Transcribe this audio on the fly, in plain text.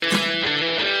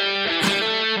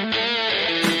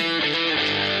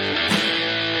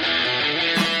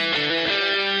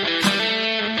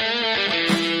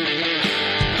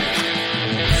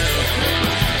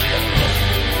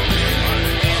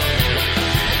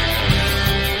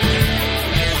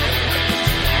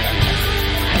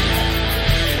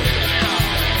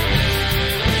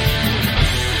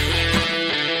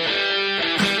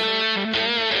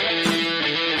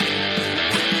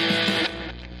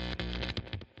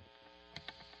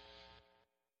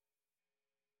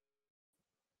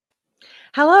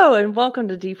Hello and welcome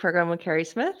to Deprogram with Keri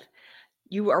Smith.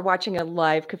 You are watching a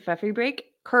live Kerfefe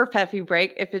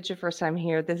break. If it's your first time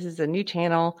here, this is a new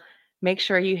channel. Make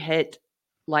sure you hit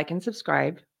like and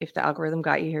subscribe if the algorithm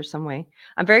got you here some way.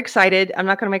 I'm very excited. I'm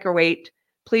not going to make her wait.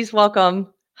 Please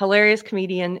welcome hilarious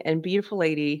comedian and beautiful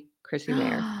lady, Chrissie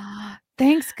Mayr.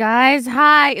 Thanks, guys.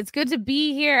 Hi, it's good to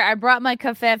be here. I brought my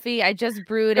Kerfefe. I just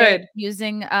brewed it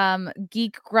using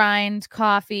Geek Grind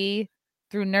coffee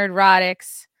through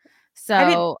Nerdrotics.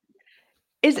 So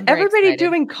is everybody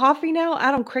doing coffee now?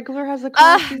 Adam Krigler has a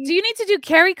coffee. Do you need to do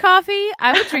Keri coffee?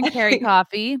 I would drink Keri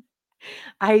coffee.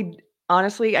 I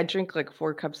honestly drink like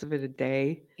 4 cups of it a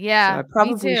day. Yeah, so I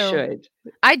probably should.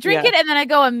 I drink it and then I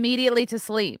go immediately to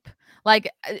sleep,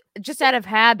 like just out of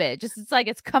habit.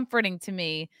 It's comforting to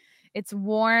me. It's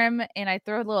warm, and I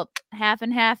throw a little half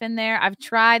and half in there. I've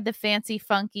tried the fancy,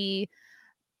 funky,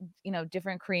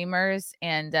 different creamers,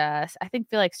 and I feel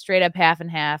like straight up half and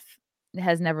half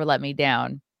has never let me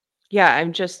down. Yeah,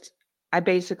 I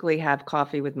basically have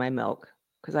coffee with my milk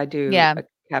because I do a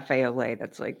cafe au lait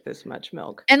that's like this much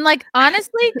milk. And like,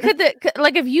 honestly,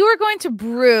 if you were going to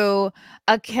brew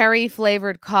a Keri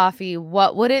flavored coffee,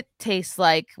 what would it taste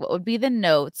like? What would be the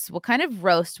notes? What kind of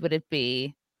roast would it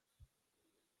be?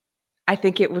 I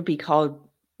think it would be called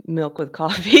milk with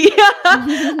coffee.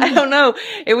 I don't know.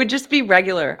 It would just be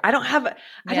regular. I don't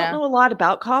know a lot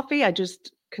about coffee. I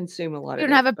just consume a lot of it. You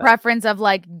don't have a preference of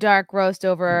like dark roast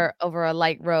over a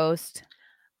light roast?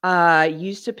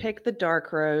 Used to pick the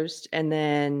dark roast, and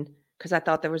then because I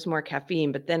thought there was more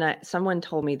caffeine, but then someone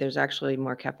told me there's actually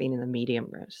more caffeine in the medium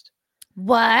roast.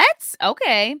 What?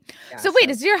 Okay. Yeah, so wait,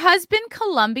 is your husband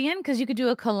Colombian? Because you could do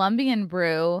a Colombian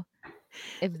brew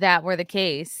if that were the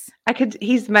case.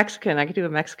 He's Mexican. I could do a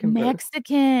Mexican brew.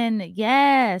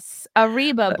 Yes.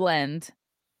 Arriba blend.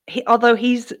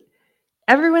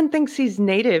 Everyone thinks he's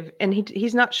native, and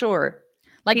he's not sure.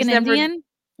 Like he's Indian?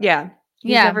 Yeah.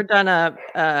 He's never done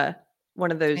a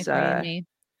one of those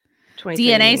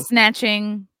DNA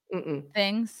snatching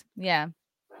things. Yeah.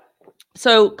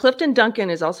 So Clifton Duncan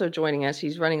is also joining us.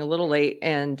 He's running a little late,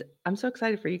 and I'm so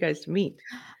excited for you guys to meet.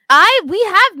 We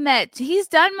have met. He's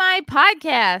done my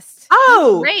podcast.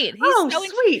 Oh, great.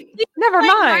 He's sweet. Never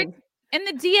mind. In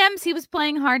the DMs, he was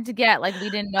playing hard to get. Like, we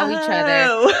didn't know each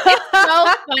other. It's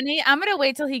so funny. I'm gonna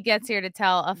wait till he gets here to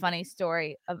tell a funny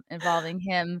story involving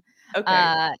him. Okay.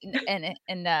 I'll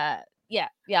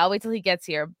wait till he gets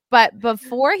here. But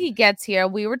before he gets here,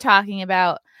 we were talking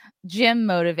about gym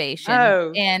motivation.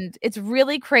 Oh. And it's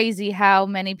really crazy how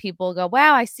many people go,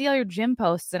 wow, I see all your gym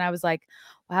posts. And I was like,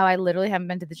 wow, I literally haven't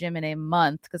been to the gym in a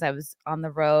month because I was on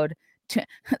the road. It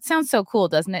sounds so cool,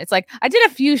 doesn't it? It's like I did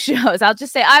a few shows. I'll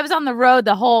just say I was on the road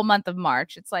the whole month of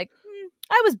March. It's like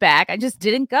I was back. I just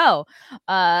didn't go.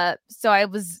 So I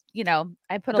was,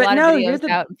 I put a lot of videos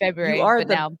out in February. You are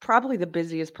probably the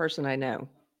busiest person I know.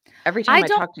 Every time I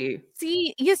talk to you.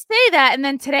 See, you say that, and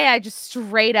then today I just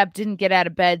straight up didn't get out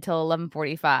of bed till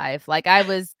 11:45. Like I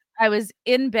was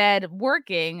in bed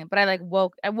working, but I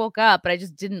woke up, but I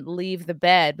just didn't leave the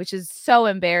bed, which is so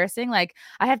embarrassing. Like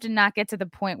I have to not get to the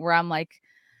point where I'm like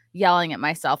yelling at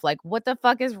myself, like, what the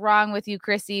fuck is wrong with you,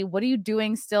 Chrissy? What are you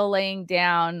doing still laying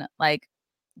down? Like,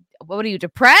 what are you,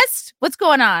 depressed? What's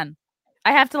going on?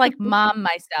 I have to like mom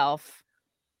myself.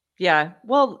 Yeah.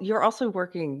 Well, you're also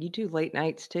working. You do late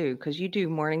nights too, because you do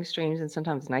morning streams and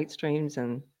sometimes night streams,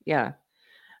 and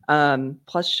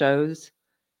plus shows.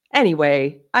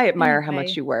 Anyway, I admire how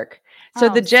much you work. So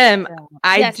the gym,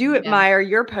 I do admire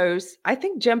your posts. I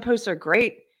think gym posts are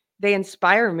great. They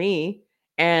inspire me.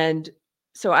 And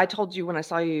so I told you when I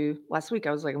saw you last week,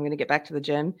 I was like, I'm going to get back to the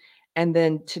gym. And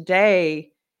then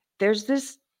today there's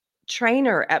this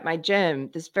trainer at my gym,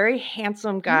 this very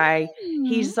handsome guy.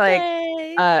 He's like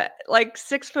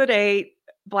 6'8",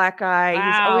 black guy.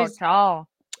 Wow, he's always tall.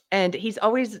 And he's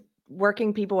always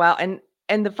working people out.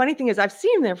 And the funny thing is I've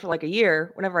seen him there for like a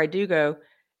year whenever I do go,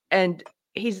 and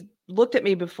he's looked at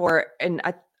me before, and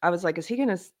I was like, is he going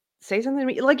to say something to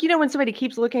me? Like, when somebody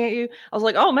keeps looking at you, I was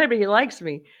like, oh, maybe he likes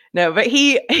me. No, but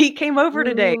he came over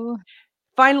today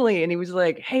finally, and he was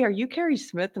like, hey, are you Keri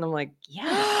Smith? And I'm like,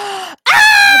 yeah.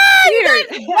 You got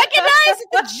recognized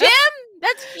at the gym?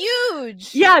 That's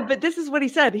huge. Yeah, but this is what he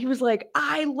said. He was like,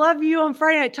 I love you on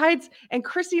Friday Night Tights and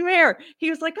Chrissie Mayr. He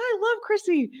was like, I love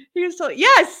Chrissy. He was so,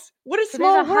 yes. What a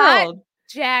small world. Hot,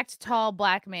 jacked, tall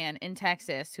black man in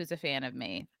Texas who's a fan of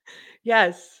me.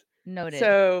 Yes. Noted.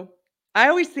 So I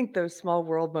always think those small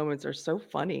world moments are so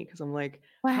funny because I'm like,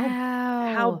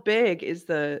 wow, how big is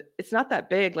it's not that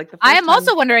big. Like I am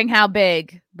also wondering how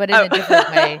big, but in a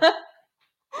different way.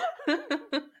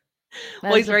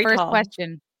 Well, he's very tall.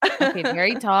 Question. Okay,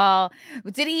 very tall.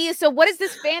 So what is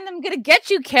this fandom gonna get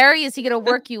you, Keri? Is he gonna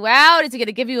work you out? Is he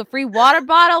gonna give you a free water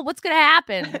bottle? What's gonna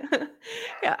happen?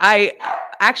 Yeah, I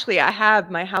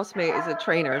have my housemate is a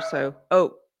trainer, so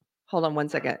hold on one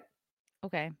second.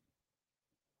 Okay.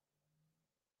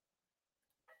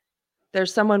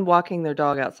 There's someone walking their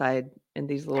dog outside, and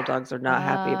these little dogs are not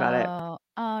happy about it.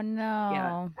 Oh Yeah.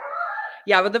 no.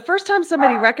 Yeah, but the first time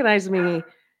somebody recognized me,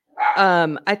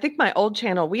 I think my old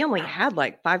channel, we only had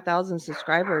like 5,000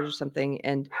 subscribers or something.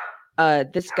 And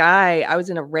this guy, I was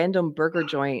in a random burger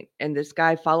joint, and this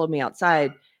guy followed me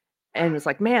outside and was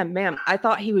like, ma'am, I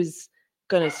thought he was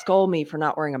going to scold me for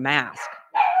not wearing a mask.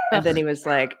 And then he was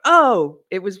like, oh,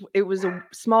 it was a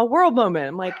small world moment.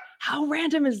 I'm like, how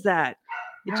random is that?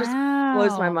 It just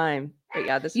blows my mind. But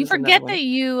yeah, this You was forget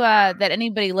another that that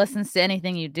anybody listens to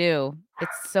anything you do.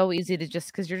 It's so easy to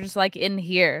because you're just like in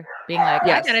here being like,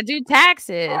 I gotta do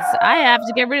taxes. I have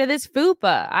to get rid of this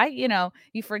FUPA.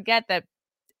 You forget that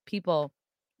people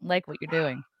like what you're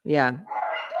doing. Yeah.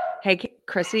 Hey,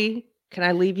 Chrissy, can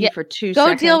I leave you for 2 Go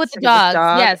seconds deal with to the get this dogs.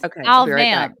 dog? Yes, Okay, I'll I'll be right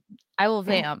back. vamp. I will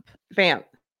vamp. Vamp.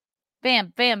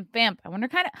 Vamp. I wonder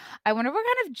what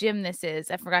kind of gym this is.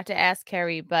 I forgot to ask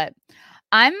Keri, but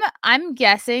I'm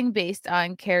guessing based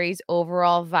on Keri's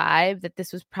overall vibe that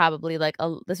this was probably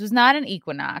this was not an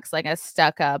Equinox, like a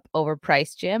stuck up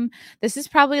overpriced gym. This is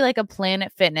probably like a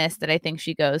Planet Fitness that I think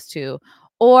she goes to,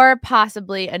 or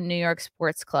possibly a New York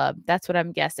Sports Club. That's what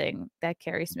I'm guessing that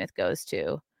Keri Smith goes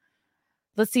to.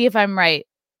 Let's see if I'm right.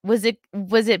 Was it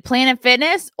Planet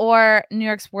Fitness or New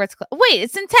York Sports Club? Wait,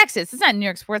 it's in Texas. It's not New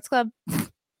York Sports Club.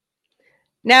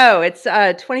 No, it's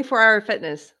 24-hour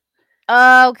fitness.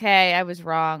 Okay, I was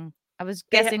wrong. I was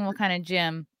guessing what kind of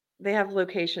gym. They have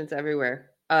locations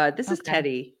everywhere. This is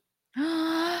Teddy.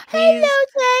 Hello,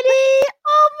 Teddy.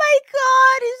 Oh my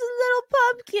God, he's a little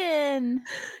pumpkin.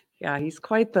 Yeah, he's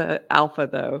quite the alpha,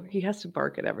 though. He has to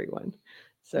bark at everyone.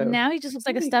 So now he just looks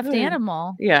like a stuffed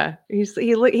animal. Yeah,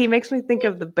 he makes me think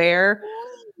of the bear,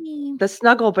 the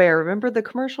Snuggle Bear. Remember the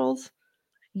commercials?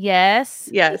 Yes.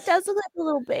 Yes. He does look like a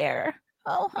little bear.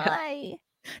 Oh, hi.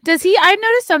 Does he? I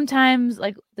notice sometimes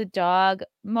like the dog,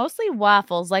 mostly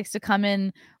Waffles, likes to come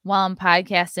in while I'm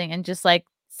podcasting and just like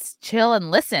chill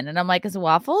and listen. And I'm like, is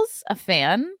Waffles a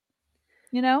fan?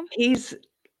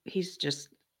 He's just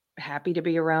happy to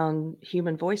be around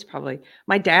human voice, probably.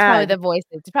 My It's probably dad, the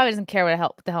voices. He probably doesn't care what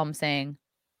the hell I'm saying.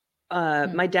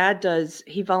 my dad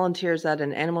he volunteers at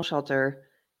an animal shelter,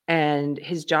 and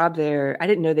his job there, I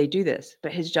didn't know they do this,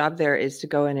 but his job there is to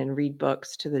go in and read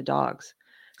books to the dogs.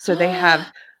 So they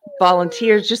have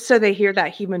volunteers just so they hear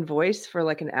that human voice for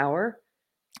like an hour.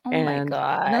 Oh my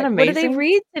God. Isn't that amazing? What do they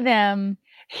read to them?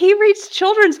 He reads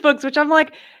children's books, which I'm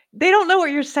like, they don't know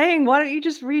what you're saying. Why don't you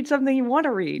just read something you want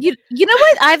to read? You know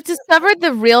what? I've discovered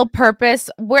the real purpose,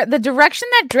 where the direction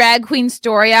that drag queen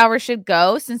story hour should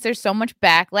go, since there's so much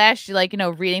backlash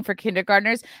to reading for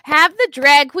kindergartners. Have the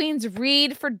drag queens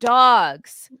read for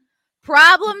dogs.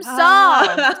 Problem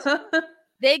solved.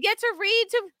 They get to read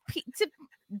to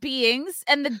beings,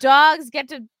 and the dogs get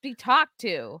to be talked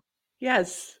to.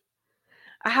 Yes.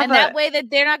 That way that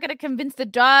they're not going to convince the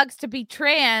dogs to be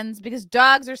trans, because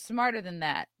dogs are smarter than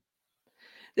that.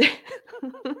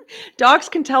 Dogs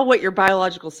can tell what your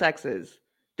biological sex is.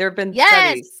 There have been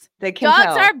studies. They can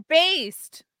tell. Dogs are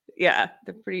based. Yeah,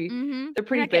 they're pretty. They're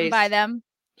pretty based by them.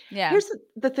 Yeah. Here's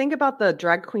the thing about the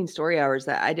drag queen story hours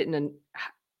that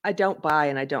I don't buy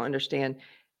and I don't understand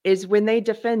is when they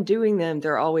defend doing them,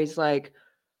 they're always like,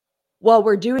 well,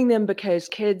 we're doing them because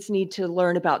kids need to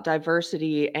learn about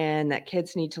diversity and that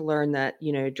kids need to learn that,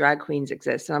 drag queens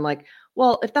exist. And I'm like,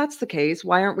 well, if that's the case,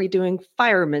 why aren't we doing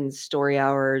firemen's story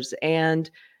hours and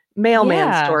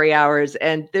mailman story hours?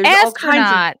 And there's all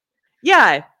kinds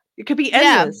of, it could be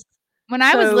endless. When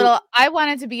I was little, I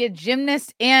wanted to be a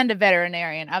gymnast and a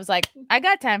veterinarian. I was like, I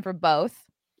got time for both.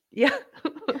 Yeah.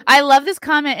 I love this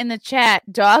comment in the chat.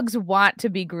 Dogs want to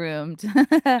be groomed.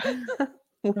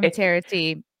 From Tara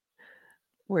T.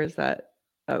 Where's that?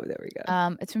 Oh, there we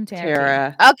go. It's from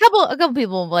Tara. A couple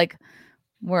people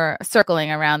were circling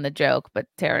around the joke, but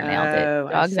Tara nailed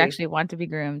it. Dogs actually want to be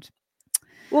groomed.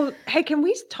 Well, hey, can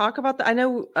we talk about that? I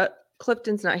know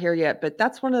Clifton's not here yet, but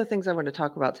that's one of the things I want to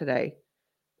talk about today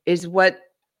is what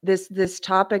this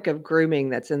topic of grooming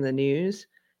that's in the news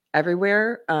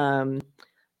everywhere.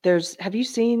 Have you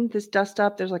seen this dust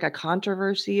up? There's like a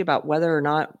controversy about whether or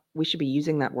not we should be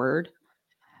using that word.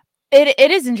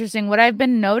 It is interesting. What I've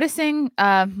been noticing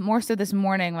more so this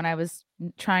morning when I was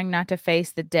trying not to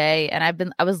face the day,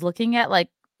 and I was looking at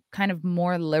kind of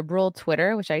more liberal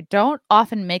Twitter, which I don't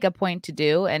often make a point to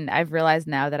do, and I've realized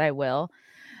now that I will.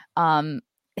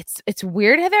 It's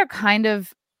weird how they're kind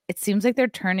of it seems like they're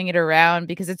turning it around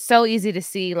because it's so easy to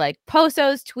see like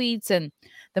Poso's tweets and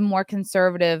the more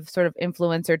conservative sort of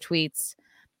influencer tweets.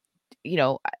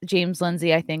 James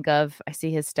Lindsay, I see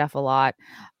his stuff a lot.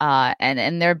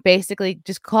 And they're basically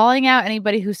just calling out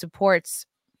anybody who supports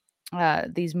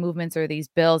these movements or these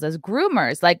bills as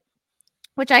groomers, like,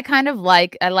 which I kind of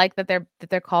like. I like that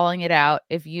they're calling it out.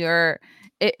 If you're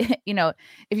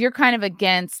kind of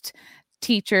against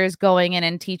teachers going in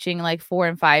and teaching like 4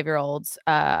 and 5-year-olds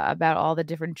about all the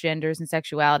different genders and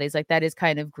sexualities, like that is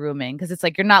kind of grooming, because it's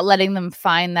like you're not letting them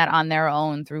find that on their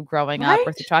own through growing up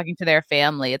or through talking to their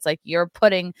family. It's like you're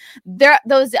putting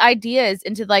those ideas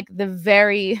into like the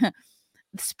very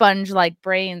sponge like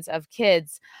brains of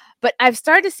kids. But I've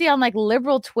started to see on like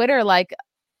liberal Twitter, like,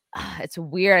 it's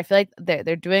weird. I feel like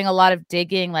they're doing a lot of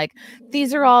digging. Like,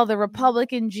 these are all the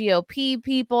Republican GOP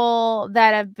people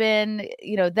that have been,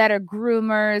 that are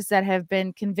groomers, that have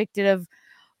been convicted of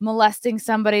molesting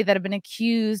somebody, that have been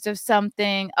accused of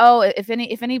something. Oh, if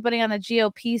anybody on the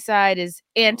GOP side is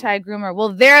anti-groomer, well,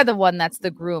 they're the one that's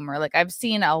the groomer. Like, I've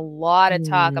seen a lot of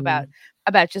talk about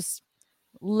just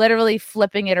literally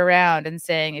flipping it around and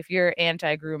saying, if you're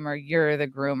anti-groomer, you're the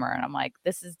groomer. And I'm like,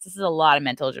 this is a lot of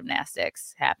mental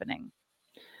gymnastics happening.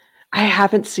 I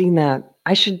haven't seen that.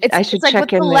 I should like check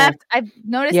with in the there. left. I've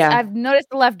noticed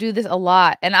the left do this a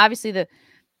lot. And obviously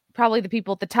probably the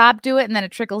people at the top do it, and then it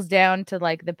trickles down to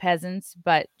like the peasants.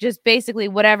 But just basically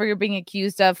whatever you're being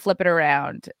accused of, flip it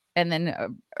around and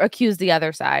then accuse the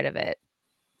other side of it.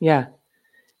 Yeah.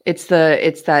 It's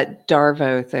that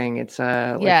Darvo thing. It's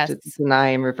like to deny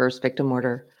and reverse victim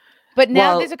order. But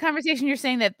now there's a conversation. You're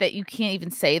saying that you can't even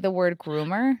say the word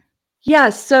groomer. Yeah.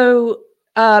 So,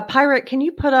 Pirate, can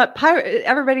you put up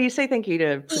everybody say thank you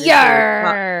to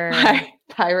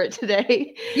Pirate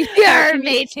today. Yar,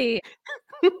 matey.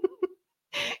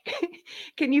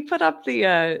 Can you put up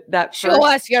the that? Show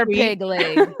us your peg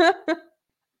leg.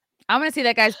 I want to see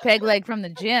that guy's peg leg from the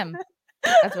gym.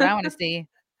 That's what I want to see.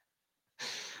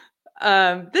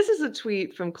 This is a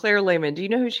tweet from Claire Lehman. Do you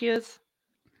know who she is?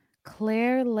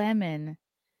 Claire Lemon.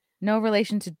 No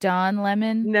relation to Don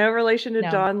Lemon? No relation to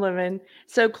Don Lemon.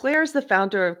 So Claire is the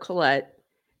founder of Colette,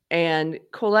 and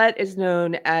Colette is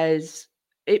known as,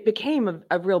 it became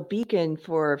a real beacon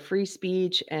for free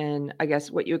speech and I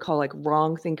guess what you would call like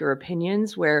wrong thinker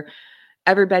opinions, where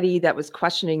everybody that was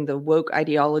questioning the woke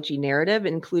ideology narrative,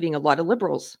 including a lot of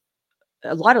liberals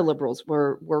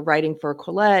were writing for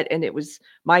Colette, and it was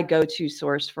my go-to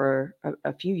source for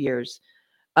a few years.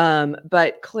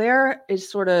 But Claire is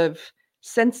sort of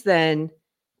since then,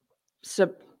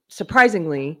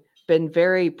 surprisingly, been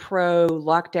very pro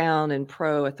lockdown and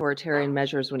pro authoritarian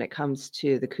measures when it comes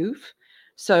to the COOF.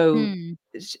 So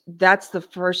that's the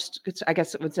first, I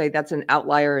guess I would say that's an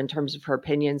outlier in terms of her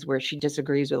opinions, where she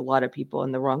disagrees with a lot of people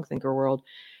in the wrong thinker world.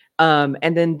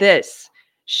 And then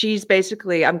she's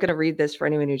basically, I'm going to read this for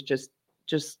anyone who's just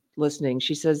listening.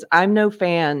 She says, "I'm no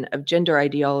fan of gender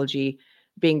ideology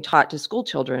being taught to school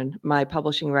children. My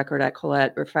publishing record at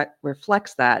Colette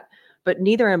reflects that, but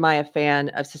neither am I a fan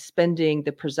of suspending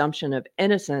the presumption of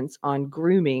innocence on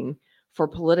grooming for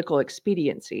political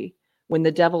expediency. When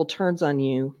the devil turns on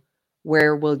you,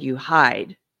 where will you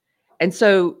hide?" And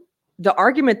so the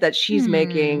argument that she's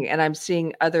making, and I'm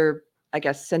seeing other, I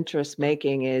guess, centrists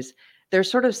making, is they're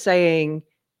sort of saying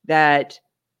that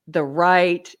the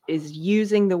right is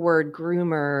using the word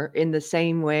groomer in the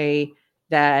same way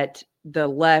that the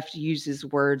left uses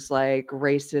words like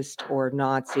racist or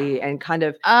Nazi, and kind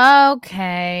of see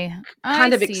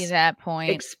that point,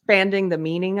 expanding the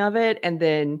meaning of it. And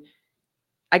then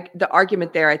the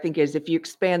argument there, I think, is if you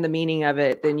expand the meaning of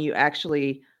it, then you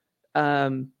actually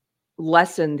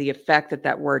lessen the effect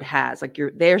that word has. Like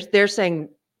they're saying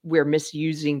we're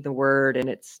misusing the word, and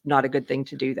it's not a good thing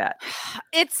to do that.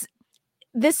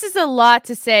 This is a lot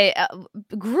to say.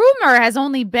 Groomer has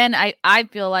only been, I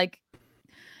feel like,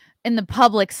 in the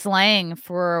public slang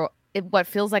for what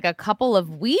feels like a couple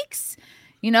of weeks,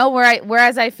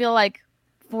 whereas I feel like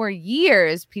for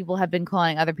years people have been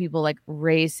calling other people like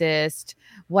racist,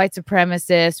 white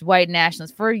supremacist, white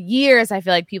nationalist. For years, I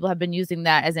feel like people have been using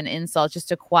that as an insult just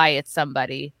to quiet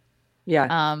somebody.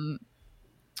 Yeah.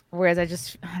 Whereas I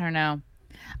don't know.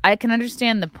 I can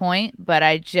understand the point, but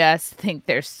I just think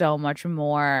there's so much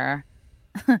more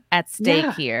at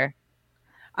stake here.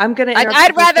 I'm gonna.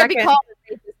 I'd rather be called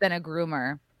a racist than a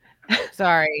groomer.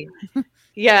 Sorry.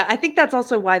 Yeah, I think that's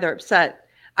also why they're upset.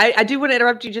 I do want to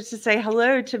interrupt you just to say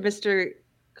hello to Mr.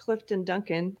 Clifton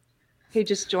Duncan, who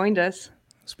just joined us.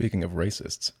 Speaking of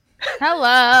racists.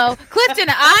 Hello, Clifton.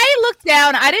 I looked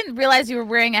down. I didn't realize you were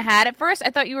wearing a hat at first. I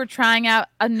thought you were trying out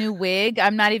a new wig.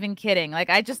 I'm not even kidding.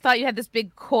 Like, I just thought you had this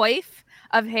big coif.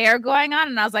 of hair going on,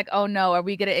 and I was like, oh no, are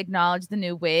we gonna acknowledge the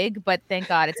new wig? But thank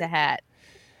God it's a hat.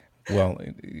 Well,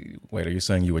 wait, are you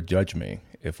saying you would judge me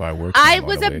if I were I trying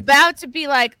was on a wig? about to be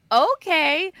like,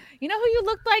 okay, you know who you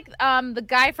looked like? The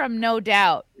guy from No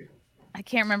Doubt. I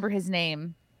can't remember his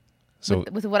name. So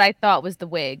with what I thought was the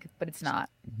wig, but it's not.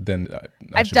 then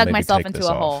I've should dug maybe myself take into this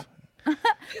a off. hole.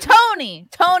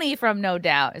 Tony from No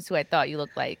Doubt is who I thought you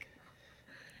looked like.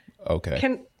 Okay.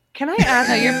 Can I ask?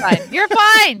 No, you're fine. You're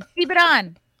fine. Keep it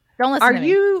on. Don't listen Are to me.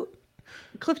 you,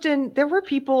 Clifton? There were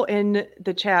people in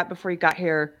the chat before you got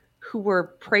here who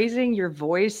were praising your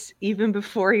voice even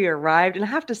before you arrived, and I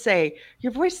have to say,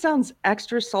 your voice sounds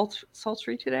extra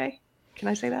sultry today. Can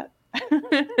I say that?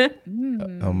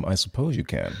 I suppose you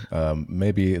can.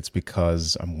 Maybe it's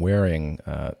because I'm wearing.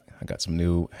 I got some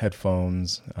new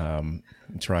headphones.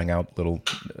 Trying out little,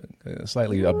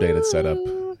 slightly updated setup.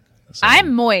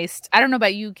 I'm moist. I don't know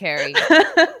about you, Keri.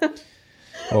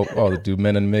 Oh, do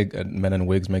men and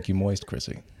wigs make you moist,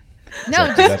 Chrissy?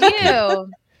 No, just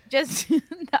you. Just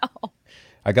no.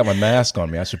 I got my mask on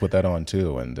me. I should put that on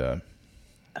too. And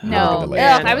no,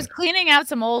 I was cleaning out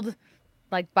some old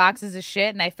like boxes of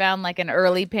shit, and I found like an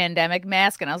early pandemic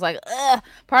mask, and I was like, ugh.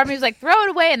 Part of me was like, throw it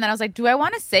away, and then I was like, do I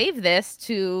want to save this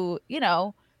to,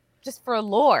 just for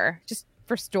lore, just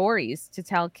for stories to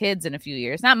tell kids in a few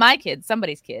years? Not my kids,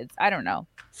 somebody's kids. I don't know.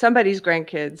 Somebody's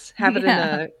grandkids. Have it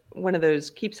in one of those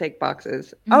keepsake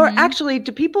boxes. Mm-hmm. Or actually,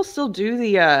 do people still do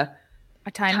the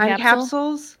time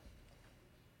capsules?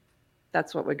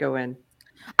 That's what would go in.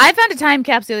 I found a time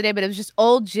capsule the other day, but it was just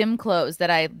old gym clothes that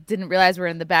I didn't realize were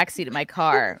in the backseat of my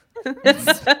car.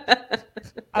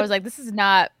 I was like, this is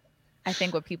not, I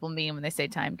think, what people mean when they say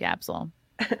time capsule.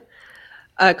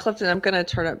 Clifton, I'm going to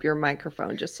turn up your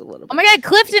microphone just a little bit. Oh my God,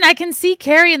 Clifton, I can see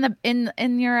Keri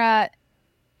in your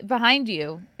behind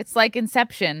you. It's like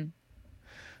Inception.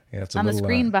 Yeah, it's on the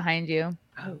screen behind you.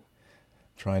 Oh.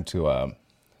 Trying to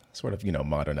sort of,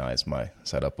 modernize my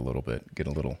setup a little bit, get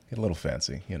a little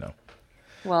fancy,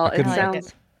 Well, it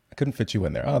sounds. I couldn't fit you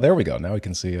in there. Oh, there we go. Now we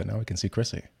can see it. Now we can see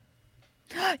Chrissy.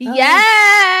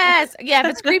 Yes. Yeah. If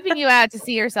it's creeping you out to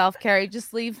see yourself, Keri,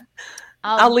 just leave.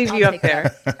 I'll leave you up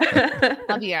there.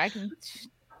 I'll be here. I can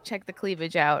check the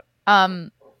cleavage out.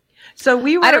 So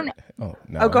we were. I don't.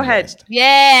 Oh, go ahead.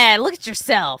 Yeah. Look at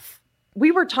yourself.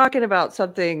 We were talking about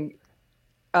something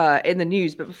in the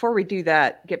news, but before we do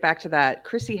that, get back to that.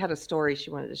 Chrissy had a story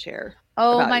she wanted to share.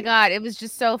 Oh my God. It was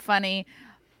just so funny.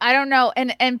 I don't know.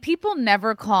 And people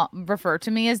never refer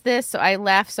to me as this. So I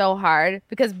laugh so hard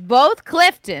because both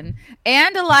Clifton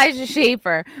and Elijah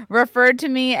Schaefer referred to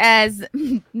me as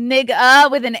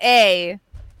nigga with an A.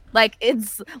 Like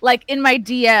it's like in my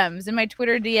DMs, in my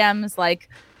Twitter DMs, like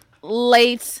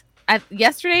late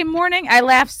yesterday morning. I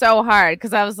laughed so hard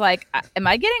because I was like, am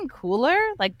I getting cooler?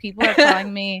 Like people are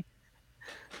calling me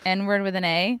N-word with an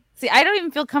A. See, I don't even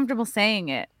feel comfortable saying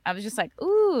it. I was just like,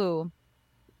 ooh.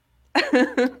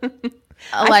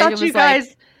 Elijah was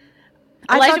like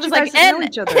Elijah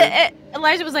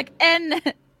was like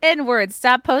N words.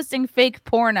 Stop posting fake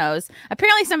pornos.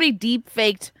 Apparently somebody deep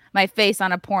faked my face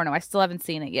on a porno. I still haven't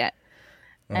seen it yet.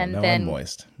 And then I'm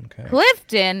moist. Okay.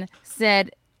 Clifton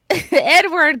said,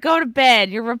 Edward, go to bed.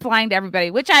 You're replying to everybody,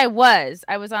 which I was.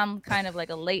 I was on kind of like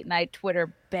a late night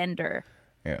Twitter bender.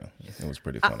 Yeah, it was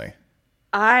pretty funny.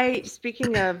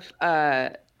 Speaking of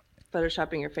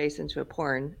photoshopping your face into a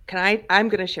porn, I'm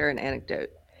going to share an anecdote.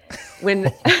 When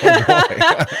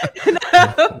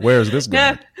Where's this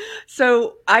going?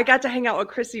 So I got to hang out with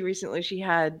Chrissy recently. She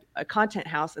had a content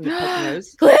house in the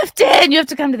Poconos. Clifton, you have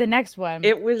to come to the next one.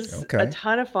 It was a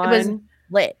ton of fun. It was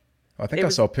lit. I think I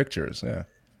saw pictures. Yeah.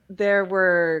 There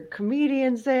were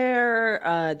comedians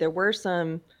there. There were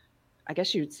some, I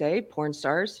guess you would say, porn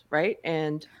stars, right?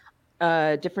 And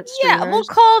different streamers. Yeah, we'll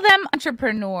call them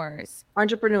entrepreneurs.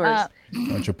 Entrepreneurs.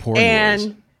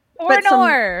 And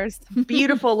porneurs.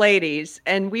 Beautiful ladies.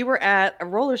 And we were at a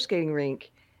roller skating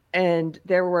rink, and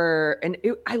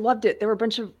I loved it. There were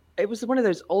it was one of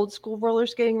those old school roller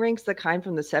skating rinks, the kind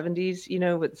from the 70s,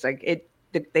 it's like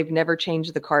they've never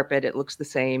changed the carpet. It looks the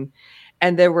same.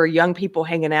 And there were young people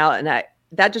hanging out, and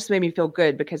that just made me feel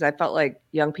good because I felt like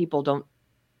young people don't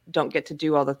get to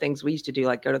do all the things we used to do,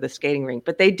 like go to the skating rink,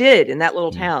 but they did in that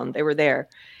little town. They were there.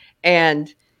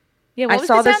 And what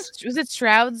was this? Was it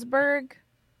Stroudsburg?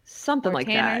 Something like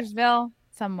Tannersville?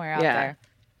 Somewhere out there.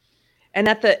 And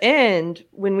at the end,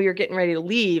 when we were getting ready to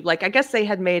leave, like, I guess they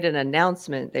had made an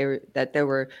announcement that there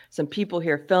were some people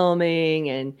here filming,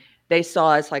 and they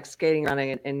saw us like skating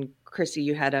around and Chrissie,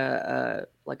 you had a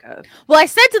Well, I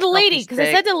said to the lady, selfie because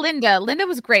I said to Linda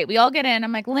was great. We all get in.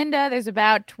 I'm like, Linda, there's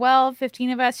about 12, 15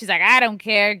 of us. She's like, I don't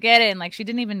care. Get in. Like, she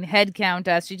didn't even head count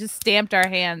us. She just stamped our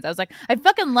hands. I was like, I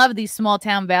fucking love these small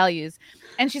town values.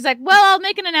 And she's like, well, I'll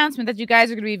make an announcement that you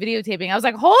guys are going to be videotaping. I was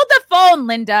like, hold the phone,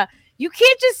 Linda. You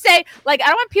can't just say, like, I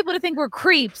don't want people to think we're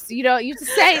creeps. You know, you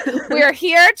just say, we're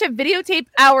here to videotape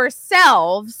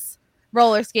ourselves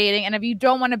roller skating. And if you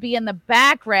don't want to be in the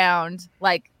background,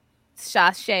 like,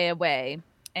 sashay away.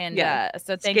 And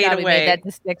so thank God we made that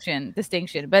distinction.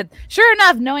 But sure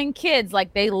enough, knowing kids,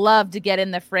 like, they love to get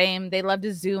in the frame. They love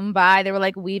to zoom by. They were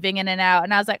like weaving in and out.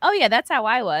 And I was like, oh yeah, that's how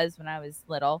I was when I was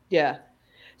little. Yeah.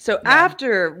 So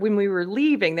after, when we were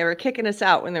leaving, they were kicking us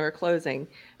out when they were closing.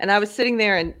 And I was sitting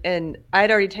there and I had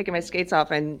already taken my skates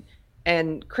off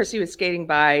and Chrissie was skating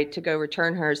by to go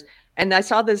return hers. And I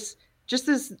saw this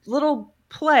little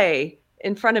play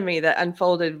in front of me that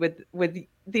unfolded with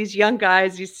these young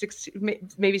guys,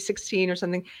 maybe 16 or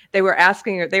something. They were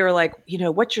asking her, they were like, you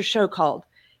know, what's your show called?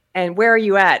 And where are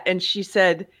you at? And she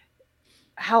said,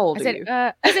 how old are you?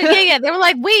 I said, yeah. They were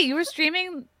like, wait, you were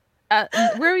streaming?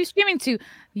 Where are you streaming to?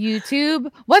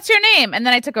 YouTube. What's your name? And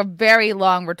then I took a very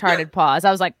long retarded pause.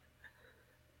 I was like,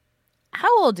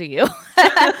 how old are you?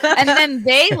 And then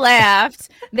they laughed.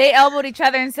 They elbowed each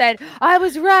other and said, I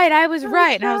was right. And I was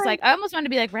like, I almost wanted to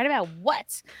be like, right about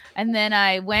what? And then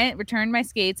I returned my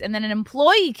skates. And then an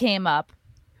employee came up.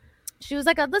 She was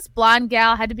like, this blonde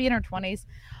gal, had to be in her 20s.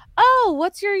 Oh,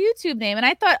 what's your YouTube name? And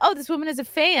I thought, oh, this woman is a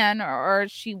fan or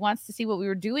she wants to see what we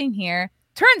were doing here.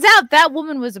 Turns out that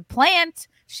woman was a plant.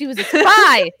 She was a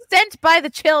spy sent by the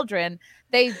children.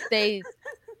 They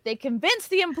convinced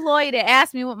the employee to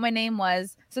ask me what my name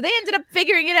was. So they ended up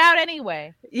figuring it out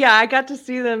anyway. Yeah, I got to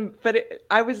see them, but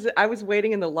I was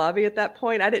waiting in the lobby at that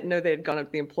point. I didn't know they had gone up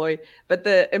to the employee, but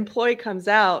the employee comes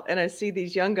out and I see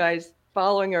these young guys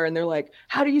following her and they're like,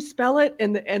 how do you spell it?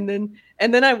 And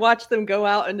then I watched them go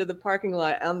out into the parking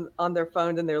lot on their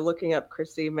phones and they're looking up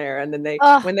Chrissie Mayr. And then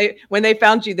when they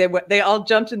found you, they all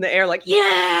jumped in the air like,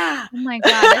 yeah. Oh my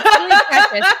God. That's really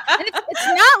precious. And it's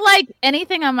not like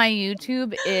anything on my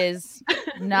YouTube is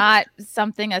not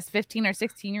something a 15 or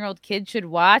 16-year-old kid should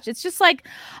watch. It's just like,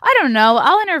 I don't know.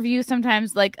 I'll interview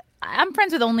sometimes, like, I'm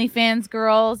friends with OnlyFans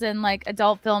girls and like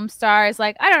adult film stars.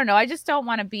 Like, I don't know. I just don't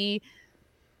want to be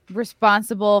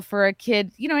responsible for a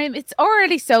kid. You know, it's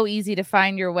already so easy to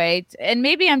find your way. And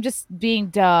maybe I'm just being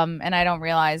dumb and I don't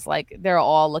realize like they're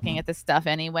all looking at this stuff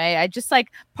anyway. I just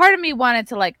like, part of me wanted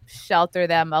to like shelter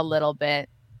them a little bit.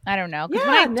 I don't know. Because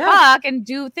when I talk and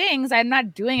do things, I'm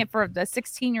not doing it for the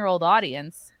 16-year-old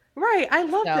audience. Right. I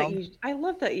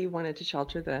love that you wanted to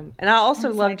shelter them. And I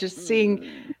also love just seeing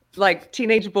like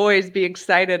teenage boys be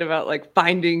excited about like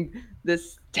finding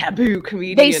this taboo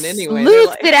comedian anyway. They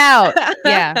sleuthed it out.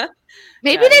 Yeah.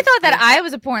 Maybe they thought that I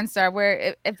was a porn star,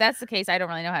 where if that's the case, I don't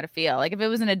really know how to feel. Like if it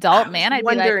was an adult man, I'd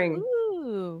be like,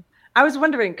 ooh. I was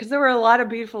wondering, because there were a lot of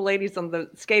beautiful ladies on the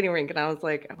skating rink, and I was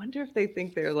like, I wonder if they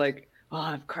think they're like, oh,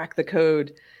 I've cracked the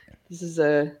code. This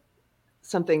is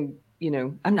something, you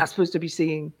know, I'm not supposed to be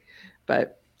seeing.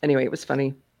 But anyway, it was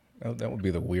funny. Oh, that would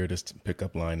be the weirdest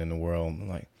pickup line in the world.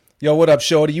 Like, yo, what up,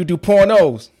 shorty? You do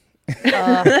pornos?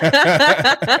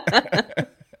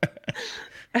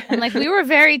 And like we were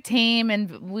very tame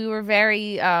and we were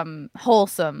very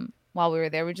wholesome while we were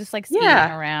there. We're just like skating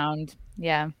around.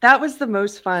 Yeah, that was the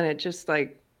most fun. It just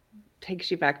like takes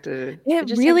you back to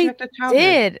really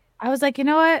did. I was like, you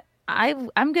know what?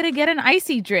 I'm gonna get an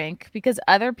icy drink because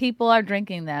other people are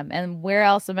drinking them, and where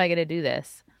else am I gonna do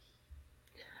this?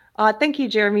 Thank you,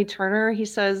 Jeremy Turner. He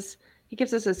says. He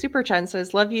gives us a super chat and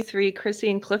says, love you three, Chrissie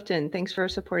and Clifton. Thanks for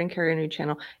supporting Keri New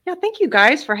Channel. Yeah, thank you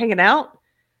guys for hanging out.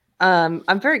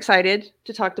 I'm very excited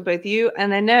to talk to both of you.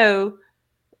 And I know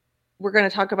we're going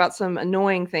to talk about some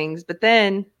annoying things, but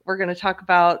then we're going to talk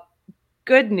about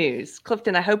good news.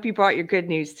 Clifton, I hope you brought your good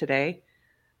news today.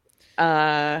 You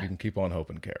can keep on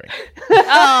hoping, Keri.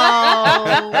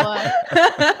 Oh.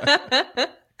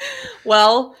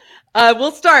 Well,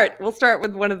 we'll start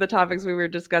with one of the topics we were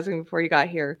discussing before you got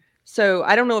here. So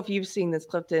I don't know if you've seen this,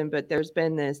 Clifton, but there's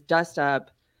been this dust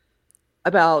up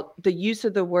about the use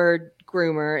of the word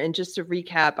groomer. And just to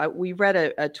recap, we read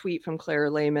a tweet from Clara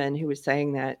Lehman who was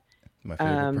saying that. My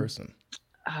favorite person.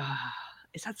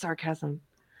 Is that sarcasm?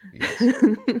 Yes.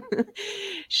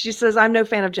 She says, I'm no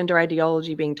fan of gender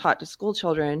ideology being taught to school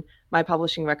children. My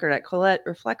publishing record at Colette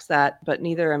reflects that, but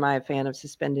neither am I a fan of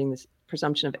suspending this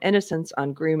presumption of innocence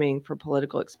on grooming for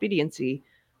political expediency.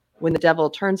 When the devil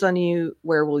turns on you,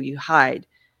 where will you hide?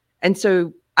 And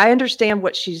so I understand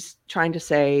what she's trying to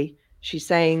say. She's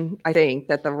saying, I think,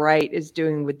 that the right is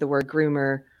doing with the word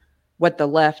groomer what the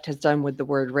left has done with the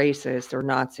word racist or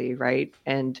Nazi, right?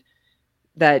 And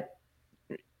that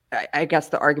I guess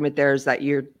the argument there is that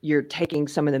you're taking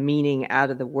some of the meaning out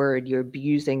of the word, you're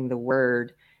abusing the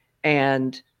word.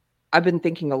 And I've been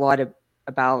thinking a lot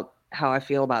about how I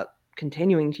feel about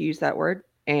continuing to use that word.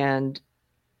 And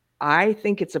I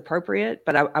think it's appropriate,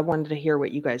 but I wanted to hear what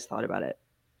you guys thought about it.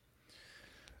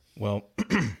 Well,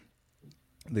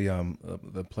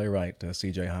 the playwright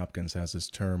C.J. Hopkins has this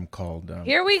term called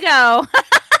here we go.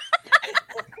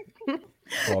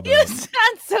 called, you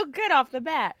sound so good off the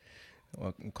bat.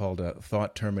 Called a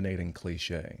thought terminating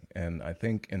cliche, and I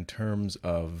think in terms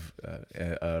of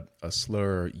a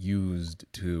slur used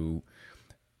to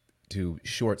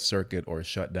short circuit or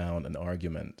shut down an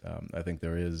argument, I think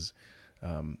there is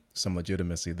some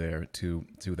legitimacy there to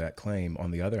that claim. On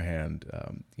the other hand,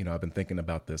 I've been thinking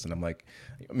about this, and I'm like,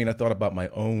 I thought about my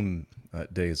own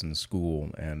days in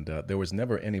school, and there was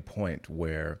never any point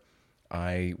where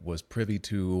I was privy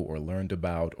to or learned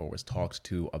about or was talked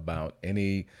to about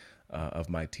any of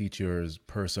my teachers'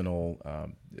 personal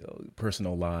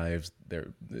lives,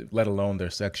 let alone their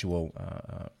sexual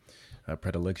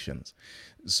predilections.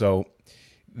 So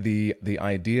the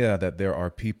idea that there are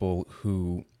people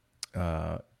who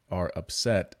are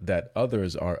upset that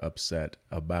others are upset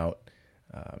about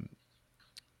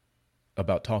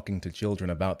talking to children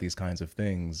about these kinds of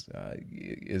things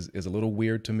is a little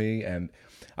weird to me. And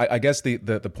I guess the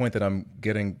point that I'm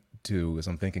getting to is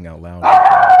I'm thinking out loud.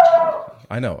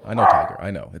 I know, Tiger.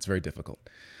 I know it's very difficult.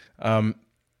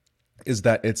 Is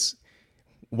that it's,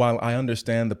 while I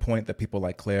understand the point that people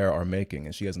like Claire are making,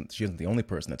 and she isn't the only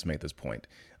person that's made this point.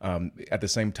 At the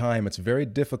same time, it's very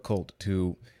difficult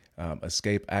to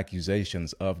escape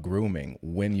accusations of grooming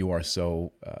when you are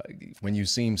when you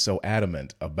seem so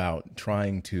adamant about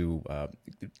trying to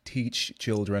teach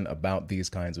children about these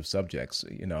kinds of subjects.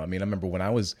 I remember when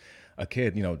I was a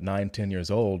kid, 9, 10 years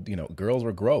old, girls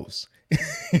were gross.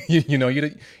 you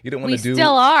didn't want to do. We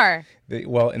still are.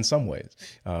 Well, in some ways,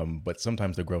 but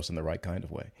sometimes they're gross in the right kind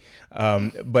of way.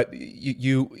 But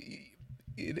I'm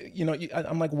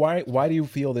like, why do you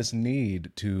feel this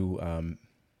need to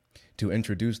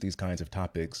introduce these kinds of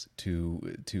topics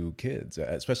to kids,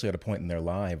 especially at a point in their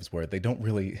lives where they don't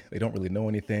really know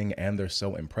anything, and they're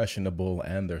so impressionable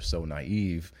and they're so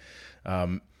naive.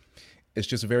 It's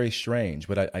just very strange.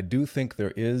 But I do think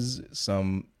there is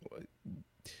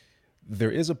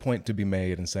a point to be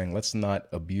made in saying, let's not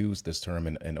abuse this term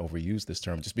and overuse this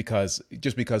term just because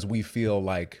we feel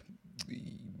like,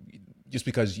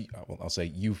 I'll say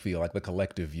you feel like the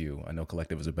collective you, I know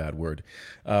collective is a bad word,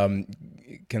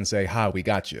 can say, we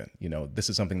got you. This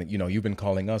is something that, you've been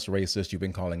calling us racist, you've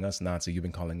been calling us Nazi, you've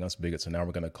been calling us bigots, so now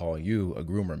we're going to call you a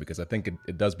groomer, because I think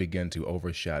it does begin to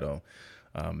overshadow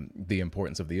the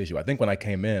importance of the issue. I think when I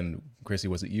came in, Chrissie,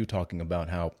 was it you talking about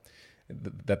how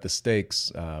that the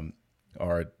stakes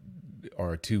are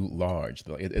too large?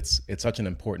 It's such an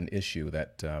important issue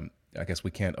that I guess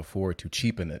we can't afford to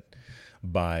cheapen it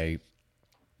by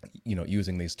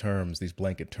using these terms, these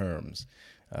blanket terms,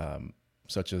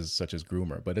 such as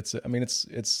groomer. But it's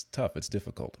tough. It's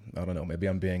difficult. I don't know. Maybe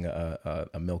I'm being a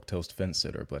milquetoast fence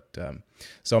sitter. But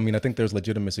so I think there's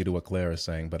legitimacy to what Claire is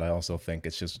saying. But I also think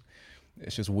it's just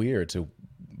weird to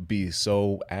be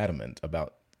so adamant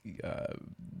about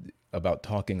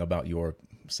talking about your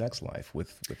sex life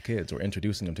with kids, or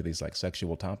introducing them to these like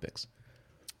sexual topics.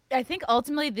 I think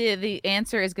ultimately the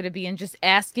answer is going to be in just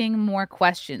asking more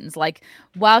questions. Like,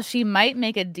 while she might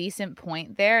make a decent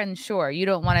point there, and sure, you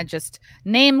don't want to just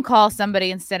name call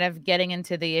somebody instead of getting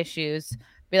into the issues.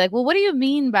 Be like, well, what do you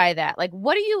mean by that? Like,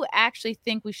 what do you actually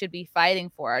think we should be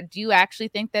fighting for? Do you actually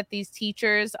think that these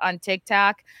teachers on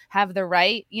TikTok have the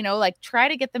right, try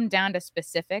to get them down to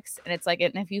specifics. And it's like,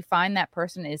 and if you find that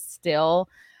person is still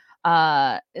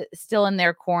in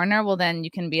their corner, well, then you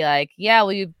can be like, yeah,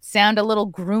 well, you sound a little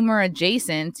groomer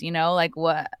adjacent, like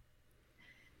what,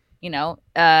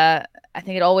 I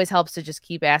think it always helps to just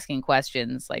keep asking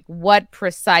questions. Like, what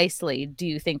precisely do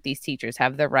you think these teachers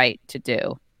have the right to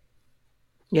do?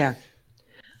 Yeah.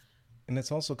 And it's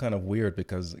also kind of weird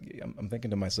because I'm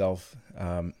thinking to myself,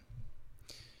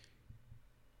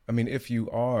 if you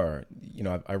are,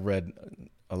 I read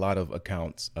a lot of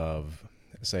accounts of,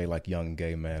 say, like young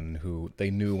gay men who they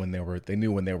knew when they were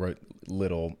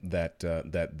little that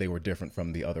they were different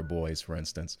from the other boys, for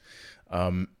instance.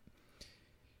 I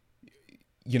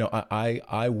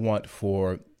want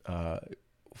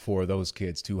for those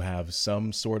kids to have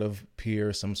some sort of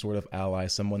peer, some sort of ally,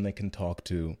 someone they can talk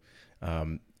to,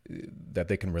 that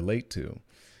they can relate to.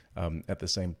 At the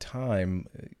same time,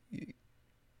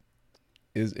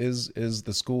 is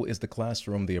the school, is the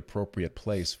classroom the appropriate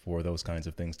place for those kinds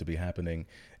of things to be happening?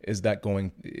 Does that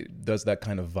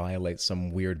kind of violate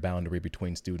some weird boundary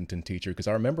between student and teacher? Because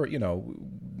I remember,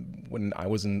 when I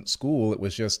was in school, it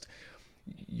was just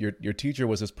your teacher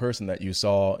was this person that you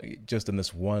saw just in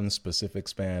this one specific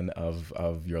span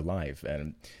of your life,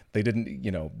 and they didn't,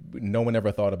 no one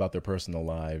ever thought about their personal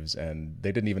lives, and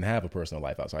they didn't even have a personal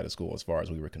life outside of school as far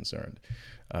as we were concerned.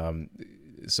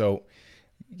 So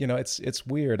it's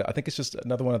weird. I think it's just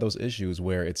another one of those issues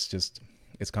where it's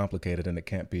complicated and it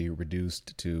can't be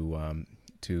reduced to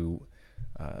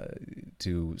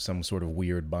some sort of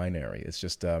weird binary. It's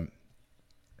just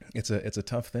it's a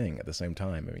tough thing at the same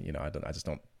time. I mean, I just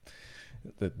don't.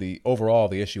 The overall,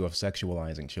 the issue of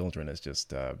sexualizing children is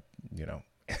just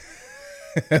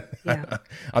Yeah.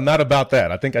 I'm not about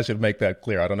that. I think I should make that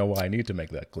clear. I don't know why I need to make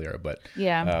that clear, but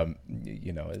yeah, and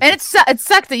it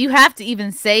sucks that you have to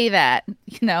even say that,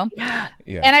 Yeah.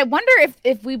 And I wonder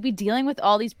if we'd be dealing with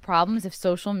all these problems if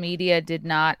social media did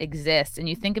not exist. And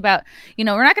you think about, we're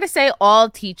not going to say all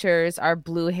teachers are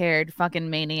blue-haired fucking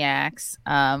maniacs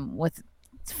with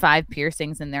 5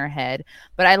 piercings in their head,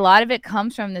 but a lot of it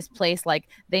comes from this place like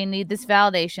they need this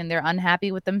validation. They're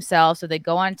unhappy with themselves, so they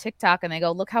go on TikTok and they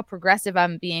go, look how progressive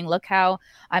I'm being, look how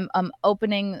I'm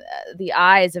opening the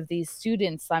eyes of these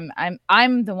students.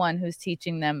 I'm the one who's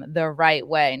teaching them the right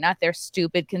way, not their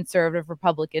stupid conservative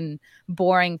Republican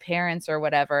boring parents or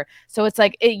whatever. So it's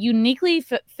like it uniquely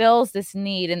fills this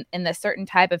need in a certain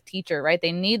type of teacher, right?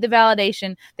 They need the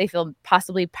validation. They feel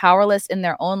possibly powerless in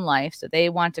their own life, so they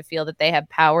want to feel that they have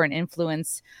power and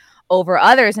influence over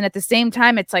others. And at the same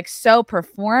time, it's like so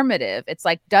performative. It's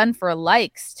like done for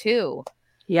likes too.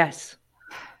 Yes.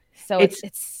 So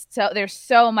it's so there's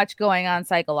so much going on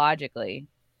psychologically.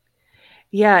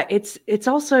 Yeah, it's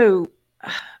also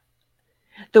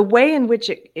the way in which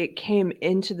it came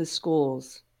into the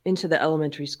schools, into the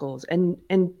elementary schools. And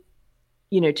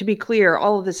to be clear,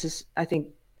 all of this is, I think,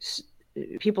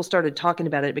 people started talking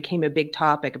about it. It became a big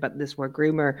topic about this word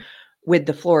groomer with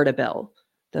the Florida bill,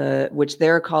 which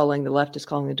the left is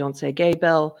calling the Don't Say Gay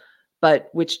bill, but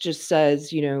which just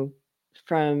says,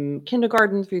 from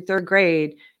kindergarten through 3rd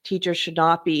grade, teachers should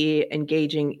not be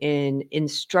engaging in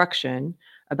instruction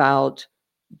about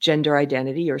gender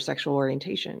identity or sexual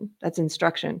orientation. That's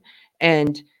instruction.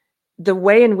 And the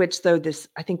way in which, though,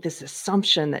 I think this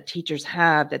assumption that teachers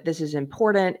have that this is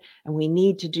important and we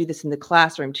need to do this in the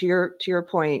classroom, to your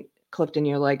point, Clifton,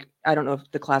 you're like, I don't know if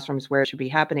the classroom is where it should be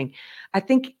happening. I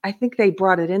think they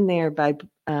brought it in there by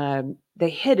they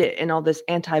hid it in all this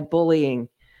anti-bullying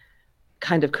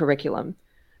kind of curriculum,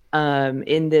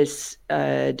 in this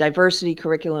diversity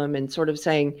curriculum, and sort of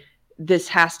saying this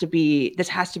has to be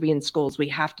in schools. We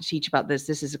have to teach about this.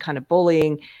 This is a kind of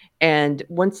bullying. And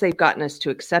once they've gotten us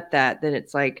to accept that, then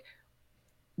it's like,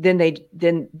 then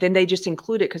they just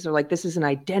include it because they're like, this is an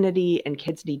identity and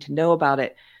kids need to know about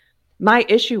it. My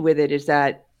issue with it is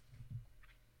that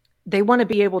they want to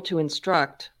be able to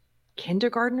instruct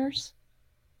kindergartners.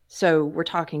 So we're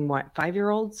talking what,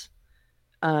 5-year-olds?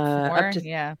 Up to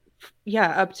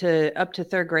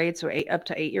 3rd grade. So up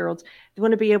to 8-year-olds. They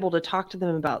want to be able to talk to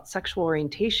them about sexual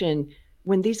orientation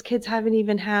when these kids haven't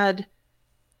even had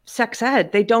sex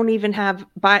ed. They don't even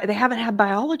they haven't had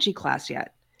biology class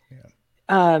yet.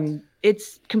 Yeah.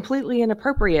 It's completely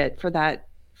inappropriate for that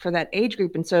age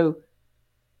group. And so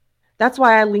that's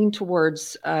why I lean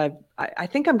towards, I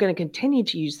think I'm going to continue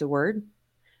to use the word,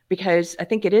 because I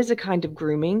think it is a kind of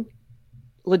grooming,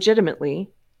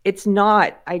 legitimately. It's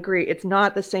not, I agree, it's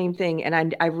not the same thing.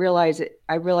 And I realize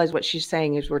what she's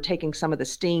saying is we're taking some of the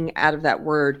sting out of that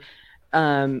word,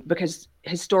 because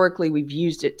historically we've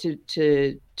used it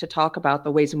to talk about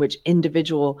the ways in which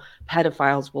individual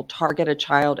pedophiles will target a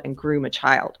child and groom a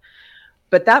child.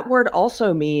 But that word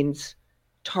also means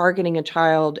targeting a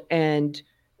child and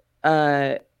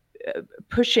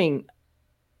pushing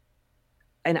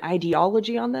an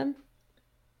ideology on them.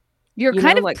 You're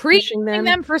kind of like preaching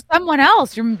them for someone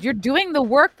else. You're doing the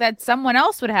work that someone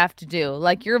else would have to do.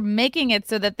 Like you're making it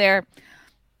so that they're,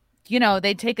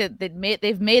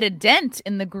 they've made a dent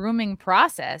in the grooming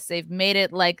process. They've made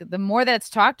it like the more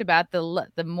that's talked about, the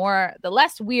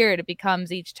less weird it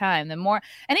becomes each time. The more,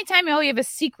 anytime you have a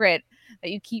secret that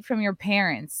you keep from your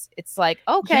parents, it's like,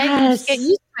 okay, yes. Get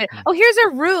used to it. Oh, here's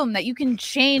a room that you can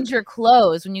change your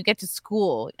clothes when you get to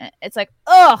school. It's like,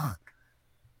 ugh.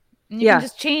 And you can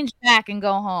just change back and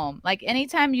go home. Like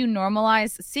anytime you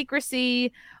normalize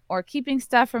secrecy or keeping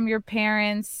stuff from your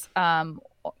parents,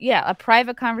 a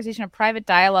private conversation, a private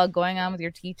dialogue going on with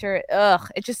your teacher,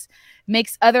 it just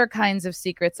makes other kinds of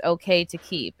secrets okay to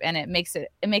keep, and it makes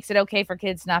it okay for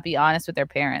kids to not be honest with their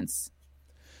parents.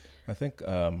 I think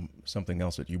something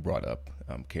else that you brought up,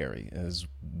 Keri, is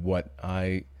what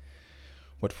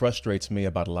frustrates me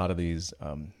about a lot of these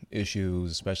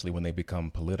issues, especially when they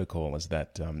become political, is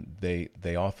that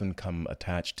they often come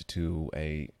attached to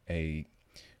a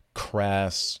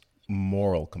crass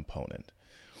moral component,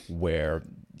 where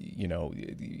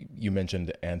you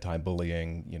mentioned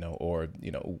anti-bullying, or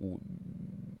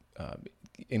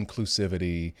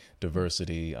inclusivity,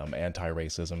 diversity,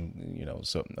 anti-racism,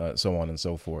 so on and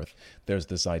so forth. There's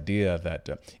this idea that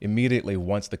immediately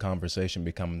once the conversation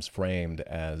becomes framed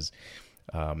as,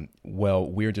 well,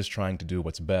 we're just trying to do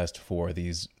what's best for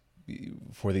these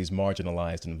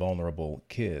marginalized and vulnerable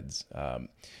kids,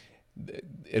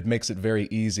 it makes it very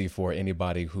easy for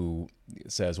anybody who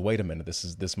says, wait a minute,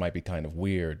 this might be kind of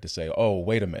weird, to say, oh,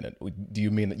 wait a minute, do you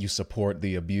mean that you support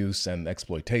the abuse and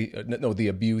exploitation, the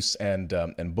abuse and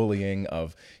bullying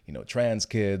of, trans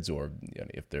kids, or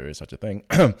if there is such a thing,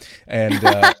 and,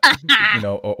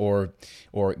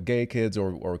 or gay kids,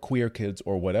 or queer kids,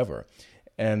 or whatever.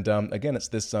 And again, it's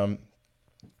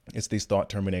these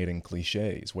thought-terminating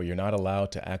cliches where you're not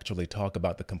allowed to actually talk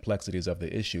about the complexities of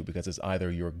the issue, because it's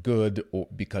either you're good or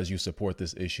because you support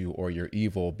this issue, or you're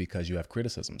evil because you have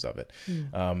criticisms of it.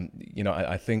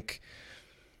 I think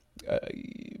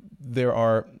there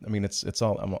are. I mean, it's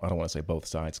all. I don't want to say both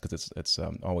sides, because it's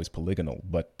always polygonal.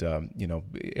 But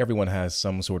everyone has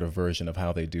some sort of version of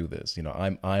how they do this.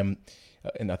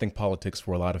 And I think politics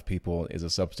for a lot of people is a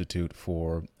substitute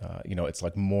for, it's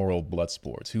like moral blood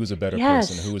sports. Who's a better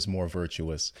person? Who is more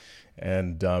virtuous?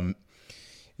 And,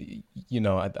 it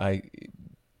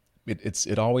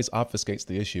always obfuscates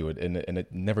the issue, and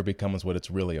it never becomes what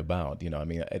it's really about.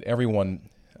 Everyone,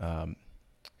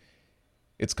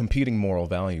 it's competing moral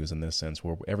values in this sense,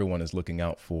 where everyone is looking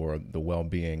out for the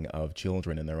well-being of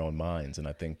children in their own minds. And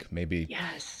I think maybe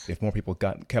if more people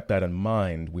kept that in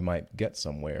mind, we might get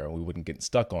somewhere. We wouldn't get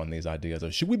stuck on these ideas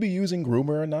of, should we be using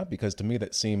Groomer or not? Because to me,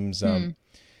 that seems, I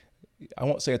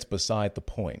won't say it's beside the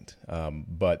point,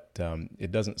 but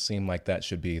it doesn't seem like that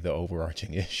should be the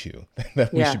overarching issue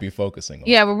that we should be focusing on.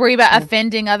 Yeah, we're worried about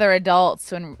offending other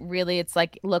adults, when really it's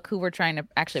like, look who we're trying to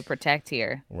actually protect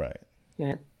here. Right.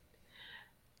 Yeah.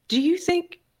 Do you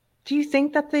think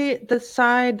that the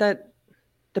side, that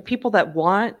the people that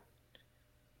want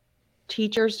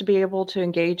teachers to be able to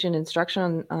engage in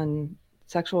instruction on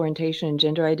sexual orientation and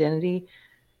gender identity,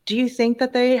 do you think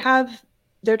that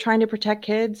they're trying to protect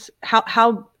kids?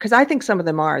 How? Because I think some of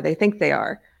them are. They think they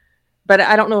are, but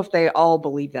I don't know if they all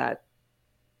believe that.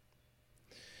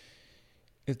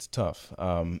 It's tough.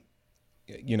 I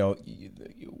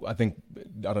think,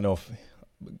 I don't know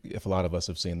if a lot of us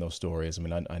have seen those stories. I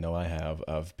mean, I know I have,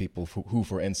 of people who,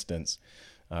 for instance,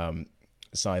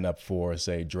 sign up for,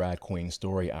 say, drag queen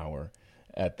story hour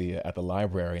at the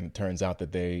library, and it turns out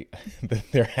that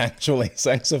they're actually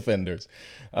sex offenders.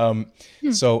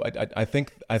 So I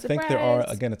think there are,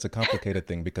 again, it's a complicated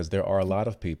thing, because there are a lot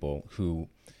of people who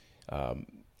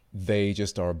they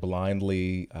just are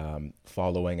blindly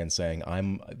following and saying,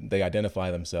 they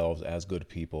identify themselves as good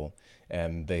people,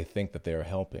 and they think that they're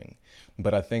helping.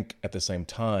 But I think at the same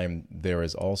time, there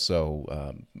is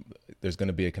also, there's going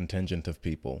to be a contingent of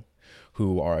people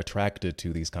who are attracted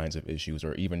to these kinds of issues,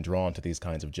 or even drawn to these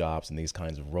kinds of jobs and these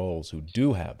kinds of roles, who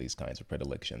do have these kinds of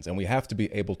predilections. And we have to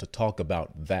be able to talk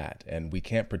about that, and we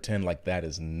can't pretend like that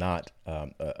is not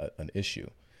an issue.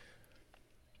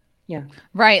 Yeah.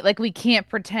 Right. Like, we can't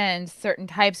pretend certain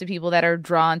types of people that are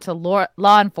drawn to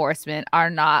law enforcement are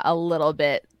not a little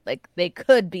bit, like, they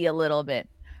could be a little bit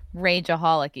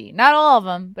rangeaholic-y. Not all of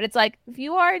them, but it's like, if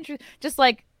you are interested, just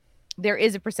like there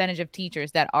is a percentage of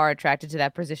teachers that are attracted to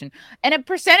that position, and a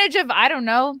percentage of, I don't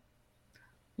know,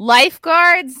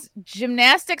 lifeguards,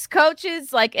 gymnastics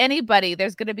coaches, like anybody,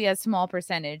 there's going to be a small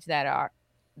percentage that are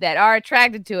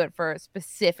attracted to it for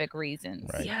specific reasons.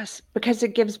 Right. Yes, because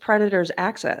it gives predators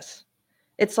access.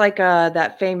 It's like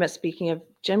that famous, speaking of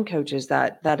gym coaches,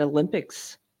 that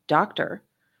Olympics doctor,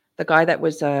 the guy that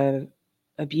was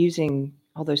abusing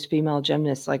all those female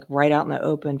gymnasts, like right out in the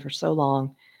open for so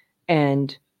long.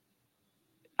 And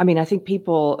I mean, I think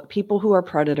people who are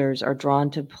predators are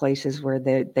drawn to places where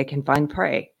they can find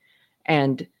prey.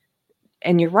 And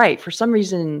you're right. For some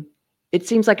reason, it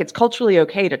seems like it's culturally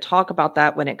okay to talk about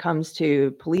that when it comes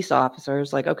to police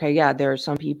officers. Like, okay, yeah, there are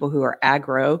some people who are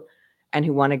aggro and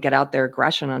who want to get out their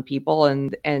aggression on people,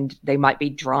 and they might be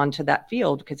drawn to that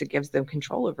field because it gives them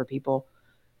control over people.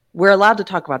 We're allowed to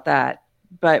talk about that,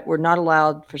 but we're not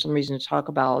allowed, for some reason, to talk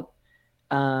about,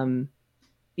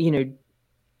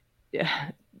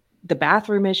 the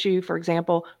bathroom issue, for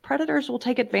example. Predators will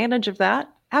take advantage of that.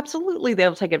 Absolutely,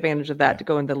 they'll take advantage of that to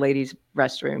go in the ladies'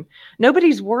 restroom.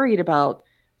 Nobody's worried about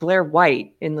Blair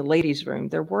White in the ladies' room.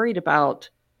 They're worried about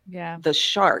the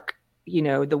shark,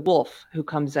 the wolf who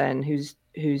comes in, who's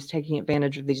taking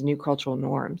advantage of these new cultural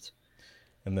norms.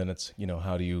 And then it's,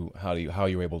 how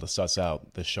you're able to suss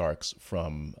out the sharks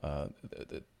from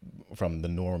the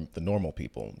normal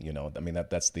people. I mean,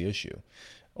 that's the issue,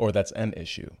 or that's an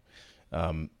issue.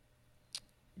 I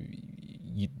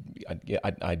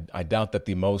doubt that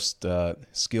the most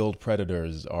skilled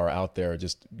predators are out there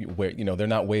just they're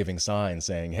not waving signs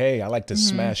saying, "Hey, I like to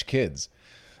smash kids."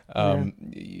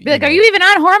 Be like, are you even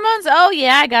on hormones? Oh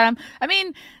yeah, I got them. I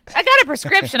mean, I got a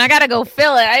prescription. I gotta go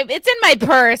fill it. It's in my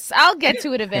purse. I'll get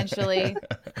to it eventually.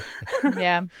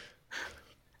 Yeah.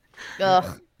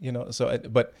 Ugh.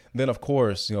 But then of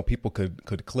course, people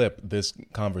could clip this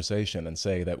conversation and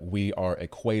say that we are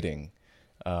equating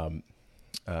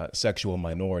sexual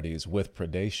minorities with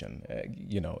predation.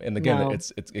 And again,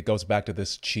 it goes back to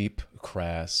this cheap,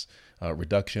 crass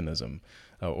reductionism,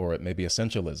 or maybe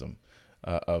essentialism.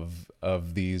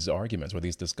 Of these arguments or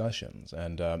these discussions,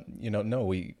 and no,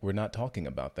 we're not talking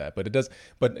about that. But it does.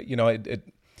 But I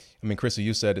mean, Chrissie,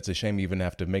 you said it's a shame you even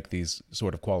have to make these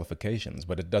sort of qualifications,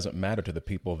 but it doesn't matter to the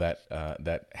people that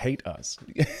hate us.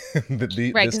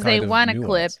 Right, because they want to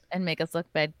clip and make us look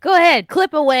bad. Go ahead,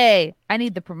 clip away. I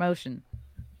need the promotion.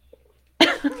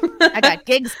 I got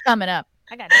gigs coming up.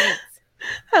 I got gigs.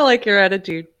 I like your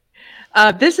attitude.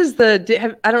 This is I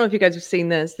don't know if you guys have seen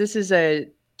this. This is a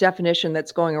definition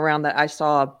that's going around that I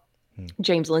saw.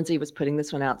 James Lindsay was putting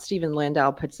this one out. Stephen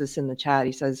Landau puts this in the chat.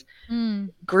 He says,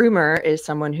 groomer is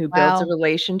someone who builds a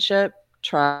relationship,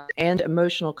 trust, and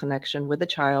emotional connection with a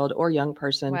child or young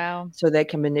person so they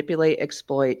can manipulate,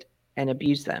 exploit, and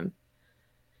abuse them.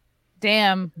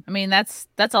 Damn. I mean, that's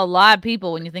a lot of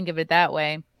people when you think of it that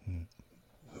way.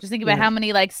 Just think about how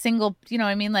many single,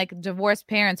 divorced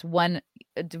parents,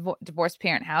 divorced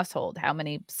parent household, how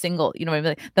many single,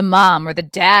 the mom or the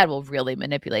dad will really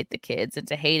manipulate the kids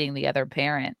into hating the other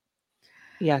parent.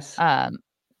 Yes. And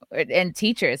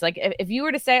teachers, if you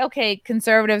were to say, okay,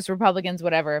 conservatives, Republicans,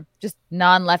 whatever, just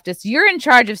non-leftists, you're in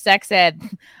charge of sex ed,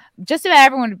 just about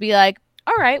everyone would be like,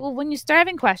 all right, well, when you start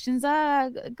having questions,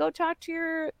 go talk to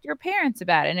your parents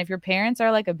about it. And if your parents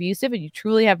are abusive and you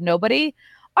truly have nobody,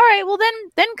 all right, well,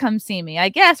 then come see me, I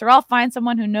guess, or I'll find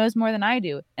someone who knows more than I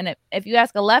do. And if you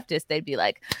ask a leftist, they'd be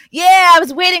like, yeah, I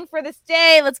was waiting for this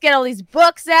day. Let's get all these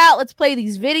books out. Let's play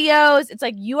these videos. It's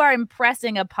like you are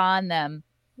impressing upon them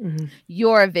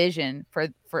your vision for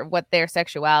what their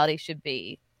sexuality should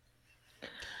be.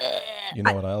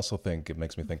 What I also think it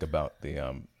makes me think about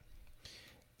the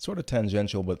sort of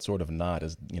tangential, but sort of not,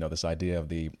 is, this idea of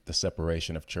the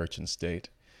separation of church and state.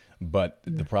 But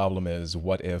the problem is,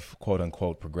 what if, quote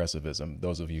unquote, progressivism?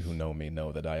 Those of you who know me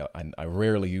know that I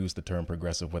rarely use the term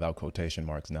progressive without quotation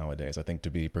marks nowadays. I think to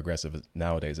be progressive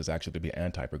nowadays is actually to be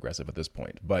anti-progressive at this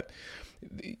point. But,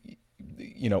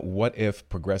 what if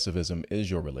progressivism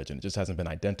is your religion? It just hasn't been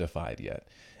identified yet.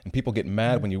 And people get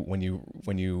mad when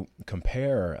you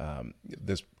compare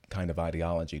this kind of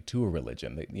ideology to a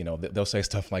religion. They'll say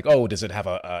stuff like, "Oh, does it have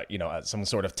some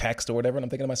sort of text or whatever?" And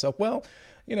I'm thinking to myself, well,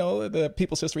 the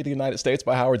People's History of the United States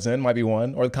by Howard Zinn might be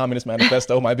one, or the Communist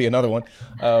Manifesto might be another one.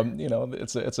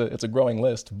 It's a growing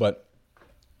list, but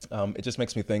it just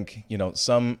makes me think.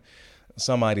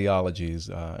 Some ideologies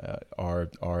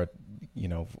are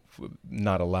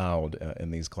not allowed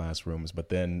in these classrooms, but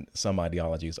then some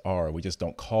ideologies are. We just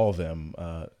don't call them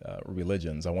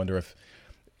religions. I wonder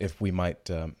if we might.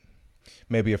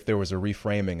 Maybe if there was a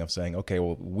reframing of saying, okay,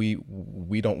 well,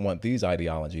 we don't want these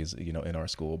ideologies, in our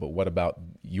school, but what about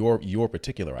your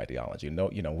particular ideology?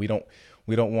 No, we don't want,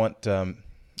 we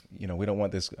don't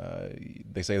want this.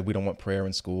 They say we don't want prayer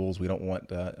in schools. We don't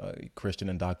want Christian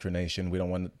indoctrination. We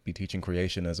don't want to be teaching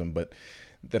creationism. But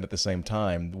then at the same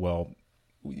time, well,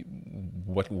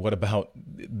 what about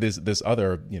this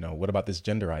other, what about this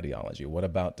gender ideology? What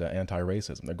about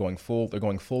anti-racism? They're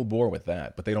going full bore with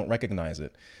that, but they don't recognize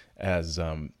it as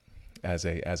a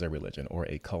religion or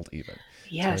a cult even.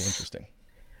 Yes. It's very interesting.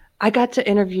 I got to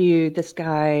interview this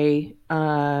guy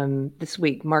this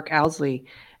week, Mark Owsley,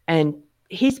 and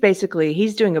he's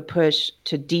doing a push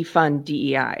to defund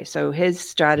DEI. So his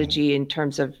strategy in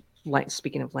terms of,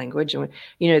 speaking of language,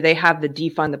 they have the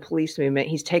defund the police movement.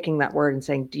 He's taking that word and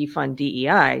saying defund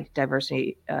DEI,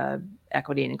 diversity,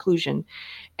 equity, and inclusion.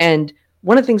 And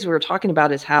one of the things we were talking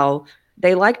about is how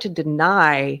they like to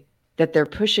deny that they're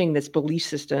pushing this belief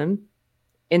system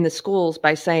in the schools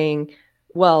by saying,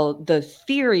 well, the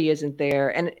theory isn't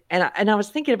there. And I was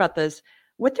thinking about this.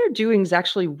 What they're doing is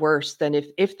actually worse than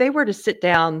if they were to sit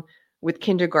down with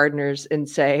kindergartners and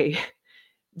say,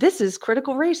 this is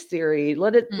critical race theory.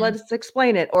 Let us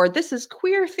explain it. Or this is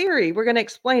queer theory. We're going to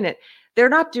explain it. They're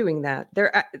not doing that.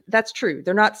 That's true.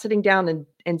 They're not sitting down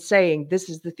and saying, this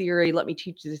is the theory. Let me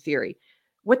teach you the theory.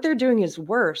 What they're doing is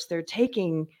worse. They're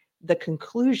taking the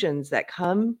conclusions that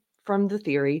come from the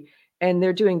theory and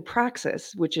they're doing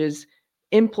praxis, which is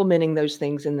implementing those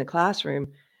things in the classroom.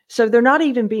 So they're not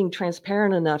even being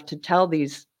transparent enough to tell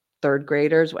these third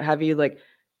graders, what have you, like,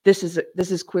 this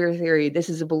is queer theory. This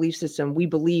is a belief system. We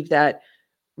believe that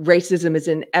racism is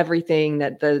in everything,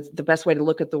 that the best way to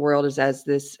look at the world is as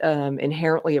this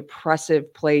inherently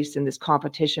oppressive place and this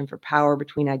competition for power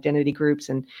between identity groups.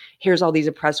 And here's all these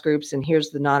oppressed groups and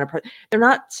here's the non-oppressed. They're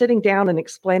not sitting down and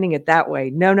explaining it that way.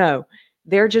 No.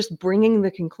 They're just bringing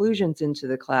the conclusions into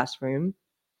the classroom,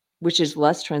 which is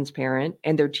less transparent,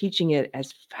 and they're teaching it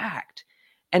as fact.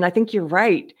 And I think you're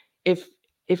right.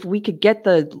 If we could get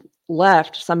the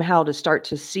left somehow to start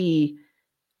to see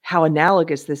how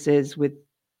analogous this is with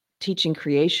teaching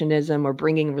creationism or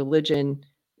bringing religion,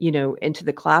 into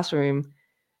the classroom,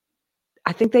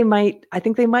 I think they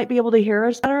might be able to hear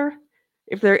us better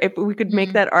if we could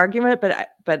make that argument,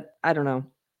 but I don't know.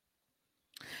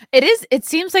 It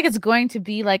seems like it's going to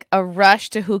be like a rush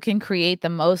to who can create the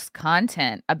most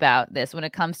content about this when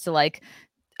it comes to like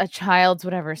a child's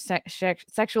whatever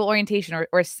sexual orientation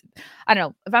or I don't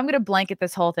know. If I'm going to blanket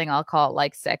this whole thing, I'll call it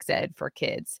like sex ed for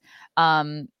kids.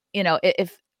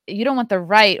 If you don't want the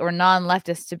right or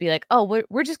non-leftists to be like, oh,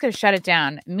 we're just going to shut it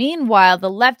down. Meanwhile, the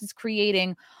left is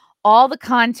creating all the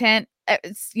content,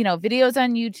 videos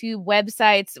on YouTube,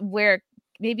 websites where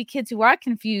maybe kids who are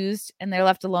confused and they're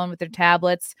left alone with their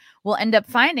tablets will end up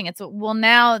finding it. So, well,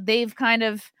 now they've kind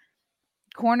of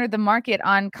cornered the market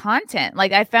on content.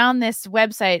 Like I found this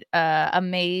website,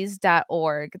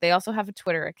 amaze.org. They also have a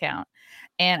Twitter account.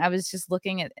 And I was just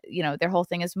looking at, their whole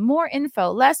thing is more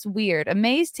info, less weird.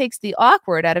 Amaze takes the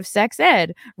awkward out of sex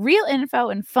ed. Real info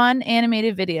and fun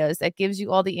animated videos that gives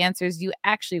you all the answers you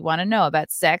actually want to know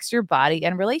about sex, your body,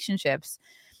 and relationships.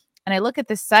 And I look at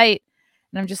the site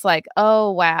and I'm just like,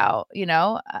 oh, wow.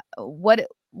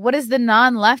 What is the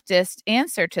non-leftist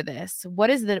answer to this?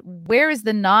 Where is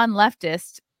the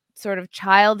non-leftist sort of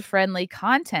child-friendly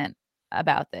content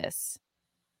about this?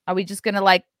 Are we just going to be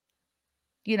like,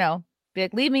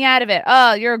 leave me out of it.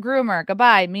 Oh, you're a groomer.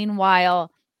 Goodbye.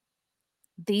 Meanwhile,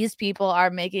 these people are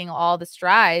making all the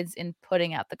strides in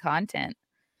putting out the content.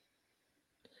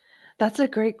 That's a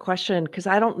great question because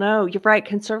I don't know. You're right.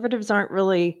 Conservatives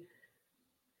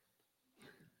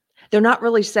they're not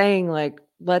really saying like,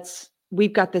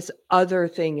 we've got this other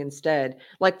thing instead.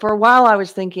 Like for a while I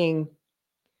was thinking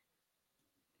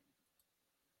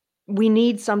we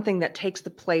need something that takes the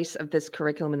place of this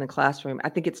curriculum in the classroom. I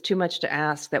think it's too much to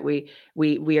ask that we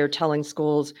are telling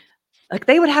schools like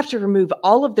they would have to remove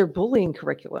all of their bullying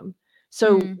curriculum.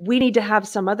 So we need to have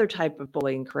some other type of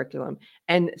bullying curriculum.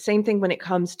 And same thing when it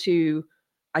comes to,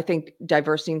 I think,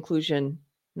 diversity, inclusion,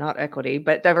 not equity,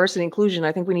 but diversity, inclusion.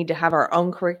 I think we need to have our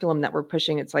own curriculum that we're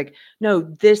pushing. It's like,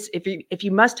 no, if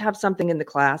you must have something in the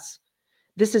class,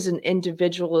 this is an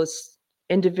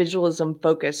individualism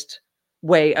focused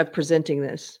way of presenting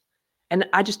this. And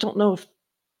I just don't know if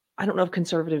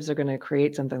conservatives are going to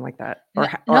create something like that or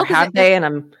have they?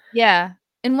 And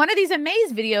in one of these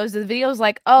Amaze videos, the video's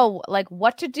like, oh, like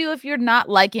what to do if you're not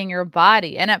liking your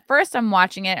body. And at first I'm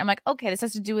watching it. I'm like, okay, this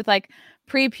has to do with like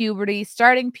pre-puberty,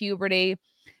 starting puberty,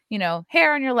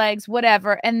 hair on your legs,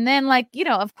 whatever. And then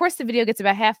of course the video gets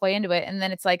about halfway into it. And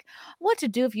then it's like, what to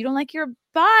do if you don't like your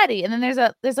body. And then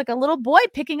there's like a little boy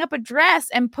picking up a dress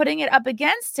and putting it up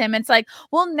against him. And it's like,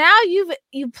 well, now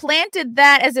you've planted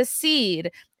that as a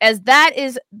seed, as that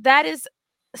is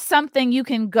something you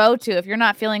can go to if you're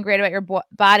not feeling great about your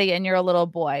body and you're a little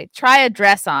boy. Try a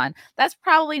dress on. That's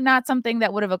probably not something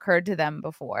that would have occurred to them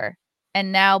before.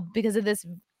 And now because of this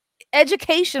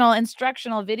educational,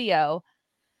 instructional video,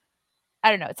 I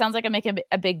don't know. It sounds like I'm making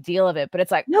a big deal of it, but it's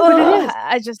like, no,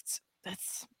 but it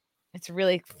is. It's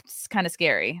really kind of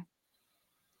scary.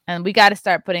 And we got to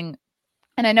start putting,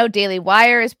 and I know Daily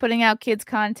Wire is putting out kids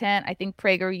content. I think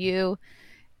PragerU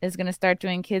is going to start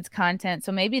doing kids content.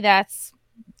 So maybe that's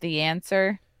the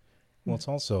answer. Well, it's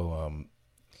also,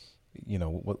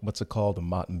 what's it called? The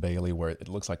Mott and Bailey, where it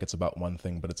looks like it's about one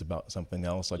thing, but it's about something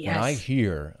else. Like when I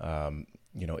hear,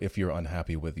 if you're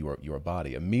unhappy with your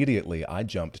body, immediately I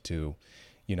jumped to,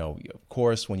 of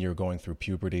course, when you're going through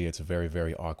puberty, it's very,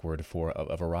 very awkward for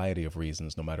a variety of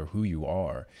reasons, no matter who you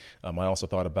are. I also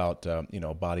thought about,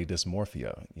 body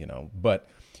dysmorphia, but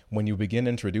when you begin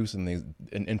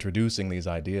introducing these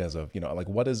ideas of,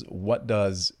 what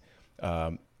does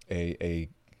a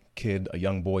a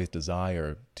young boy's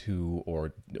desire to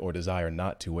or desire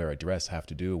not to wear a dress have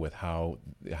to do with how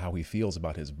he feels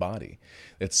about his body?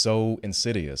 It's so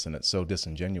insidious and it's so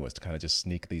disingenuous to kind of just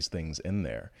sneak these things in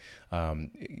there.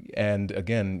 And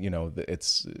again,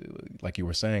 it's like you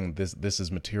were saying, this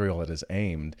is material that is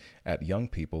aimed at young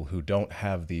people who don't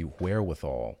have the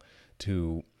wherewithal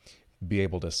to be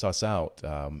able to suss out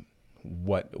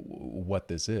what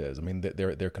this is. I mean,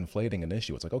 they're conflating an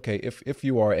issue. It's like, okay, if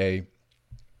you are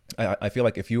I feel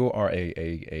like if you are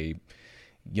a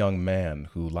young man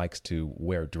who likes to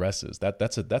wear dresses,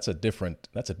 that's a different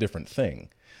thing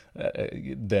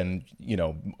than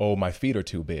my feet are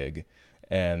too big,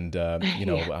 and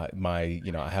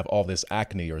I have all this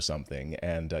acne or something,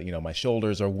 and my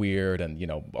shoulders are weird,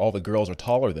 and all the girls are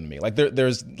taller than me. Like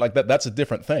there's like that's a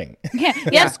different thing. Yeah,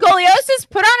 you have scoliosis?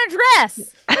 Put on a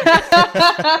dress.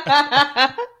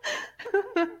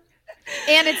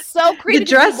 And it's so creepy. The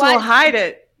dress will hide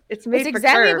it. It's made for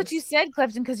exactly curves. what you said,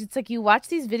 Clifton, because it's like you watch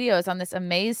these videos on this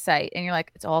Amaze site and you're like,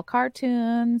 it's all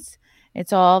cartoons.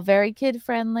 It's all very kid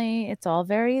friendly. It's all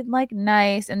very like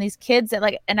nice. And these kids that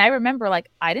like, and I remember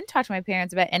like, I didn't talk to my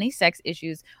parents about any sex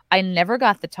issues. I never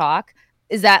got the talk.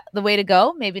 Is that the way to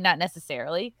go? Maybe not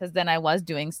necessarily, because then I was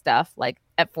doing stuff like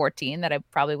at 14 that I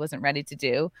probably wasn't ready to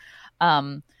do.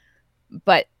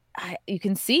 But you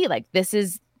can see like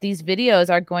these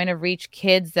videos are going to reach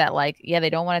kids that like, yeah,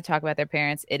 they don't want to talk about their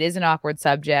parents. It is an awkward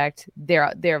subject.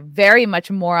 They're very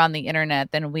much more on the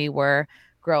internet than we were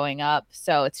growing up.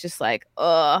 So it's just like,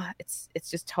 it's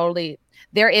just totally,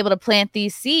 they're able to plant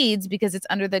these seeds because it's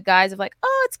under the guise of like,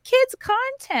 oh, it's kids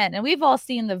content. And we've all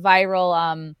seen the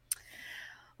viral,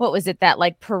 what was it, that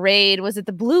like parade? Was it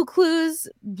the Blue's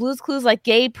Clues like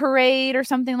gay parade or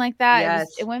something like that?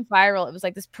 Yes. It went viral. It was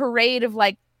like this parade of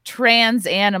like trans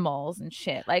animals and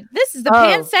shit. Like this is the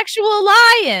pansexual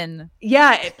lion.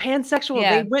 Yeah, pansexual.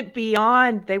 Yeah.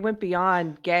 They went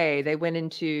beyond gay. They went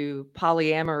into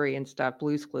polyamory and stuff.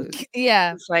 Blue's Clues.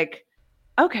 Yeah. It's like,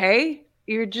 okay,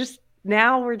 we're just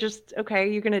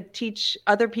okay. You're gonna teach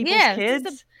other people's kids.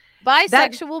 It's a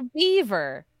bisexual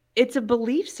beaver. It's a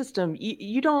belief system.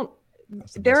 You don't.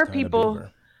 There are people.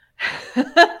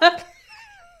 I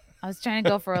was trying to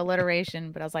go for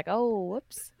alliteration, but I was like, oh,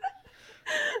 whoops.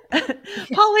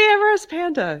 Polyamorous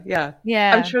panda. Yeah.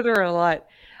 I'm sure there are a lot.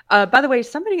 By the way,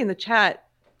 somebody in the chat,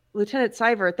 Lieutenant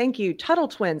Cyber, thank you. Tuttle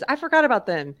twins. I forgot about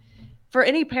them. For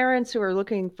any parents who are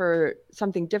looking for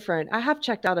something different, I have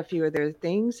checked out a few of their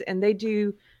things, and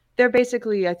they're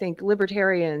basically, I think,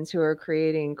 libertarians who are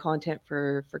creating content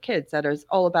for kids that is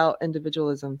all about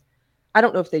individualism. I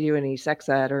don't know if they do any sex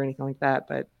ed or anything like that,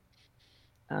 but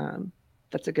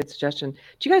that's a good suggestion.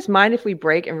 Do you guys mind if we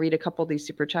break and read a couple of these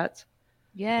super chats?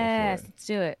 Yes, let's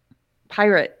do it.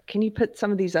 Pirate, can you put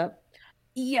some of these up?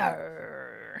 Yeah.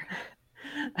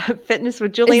 Fitness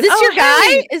with Julian. Is this your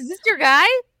guy? Is this your guy?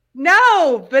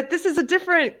 No, but this is a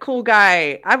different cool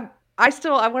guy. I'm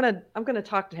gonna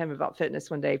talk to him about fitness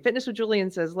one day. Fitness with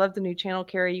Julian says, love the new channel,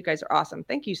 Keri. You guys are awesome.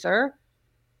 Thank you, sir.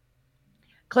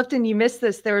 Clifton, you missed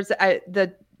this. There's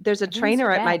a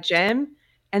trainer at my gym,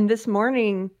 and this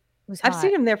morning I've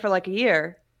seen him there for like a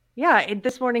year. Yeah, and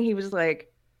this morning he was like,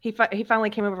 he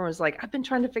finally came over and was like, I've been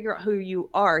trying to figure out who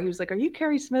you are. He was like, are you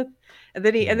Keri Smith? And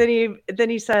then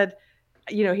he said,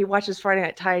 he watches Friday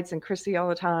Night Tights and Chrissie all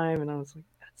the time, and I was like,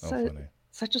 that's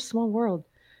such a small world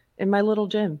in my little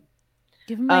gym.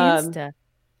 Give him my Insta.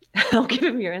 I'll give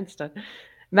him your Insta.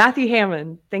 Matthew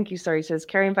Hammond, thank you, sir. He says,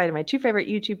 Keri invited my two favorite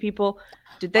YouTube people.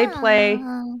 Did they play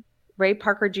Ray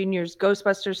Parker Jr.'s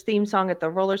Ghostbusters theme song at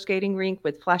the roller skating rink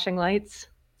with flashing lights?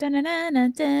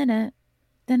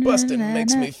 Bustin'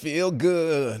 makes me feel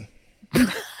good.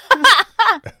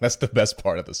 That's the best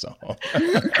part of the song.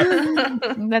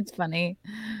 That's funny.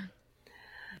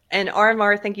 And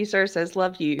RMR, thank you, sir, says,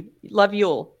 love you. Love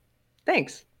Yule.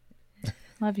 Thanks.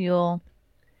 Love Yule.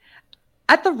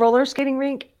 At the roller skating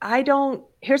rink,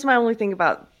 here's my only thing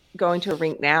about going to a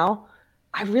rink now.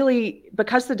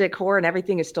 Because the decor and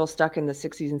everything is still stuck in the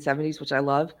 60s and 70s, which I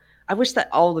love, I wish that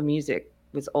all the music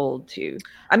was old too.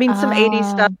 I mean, some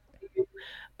 80s stuff,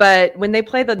 but when they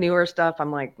play the newer stuff,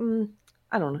 I'm like,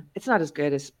 I don't know. It's not as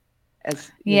good as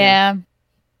yeah.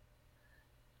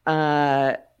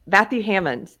 Matthew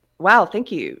Hammond. Wow,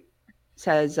 thank you.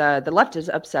 Says the left is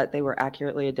upset they were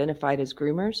accurately identified as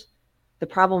groomers. The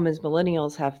problem is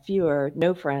millennials have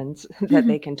no friends that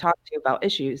they can talk to about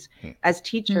issues. As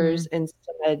teachers,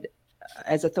 instead,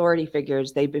 as authority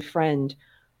figures, they befriend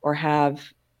or have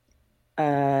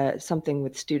something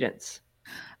with students.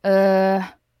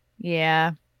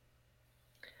 Yeah.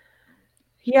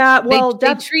 Yeah, well,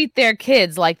 they treat their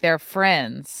kids like their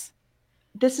friends.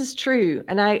 This is true.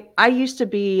 And I used to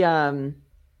be, I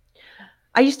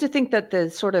used to think that the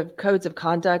sort of codes of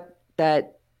conduct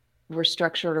that were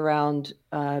structured around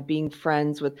being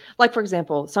friends with, like, for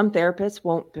example, some therapists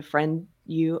won't befriend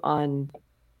you on,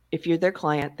 if you're their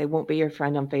client, they won't be your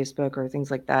friend on Facebook or things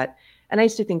like that. And I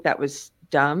used to think that was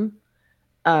dumb.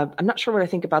 I'm not sure what I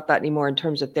think about that anymore in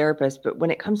terms of therapists, but when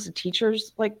it comes to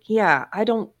teachers, like, yeah, I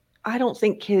don't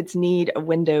think kids need a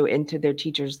window into their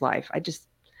teacher's life.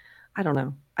 I don't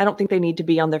know. I don't think they need to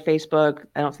be on their Facebook.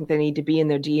 I don't think they need to be in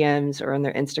their DMs or on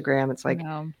their Instagram. It's like,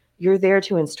 No. you're there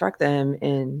to instruct them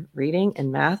in reading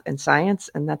and math and science,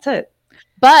 and that's it.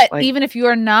 But Like, even if you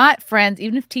are not friends,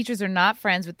 even if teachers are not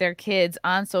friends with their kids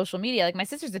on social media, like my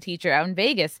sister's a teacher out in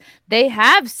Vegas, they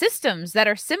have systems that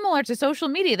are similar to social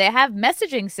media. They have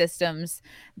messaging systems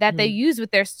that they use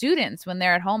with their students when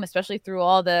they're at home, especially through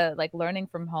all the like learning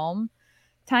from home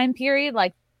time period.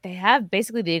 Like they have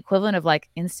basically the equivalent of like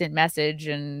instant message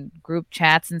and group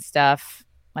chats and stuff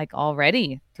like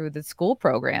already through the school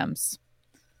programs.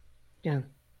 yeah.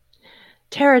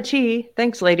 Tara T,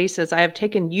 thanks, lady, says, I have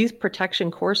taken youth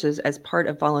protection courses as part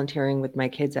of volunteering with my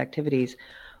kids' activities.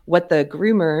 What the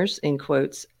groomers, in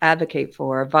quotes, advocate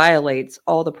for violates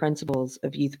all the principles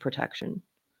of youth protection.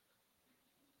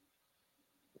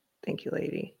 Thank you,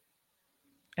 lady.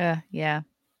 Yeah.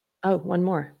 Oh, one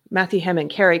more. Matthew Hemming,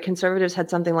 Keri, conservatives had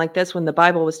something like this when the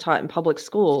Bible was taught in public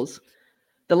schools.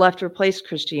 The left replaced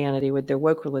Christianity with their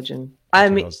woke religion.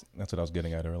 That's what I was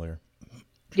getting at earlier.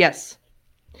 Yes.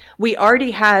 We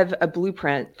already have a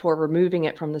blueprint for removing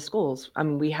it from the schools. I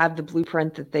mean, we have the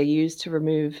blueprint that they use to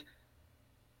remove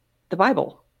the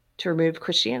Bible, to remove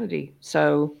Christianity.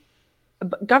 So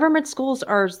government schools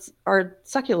are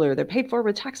secular. They're paid for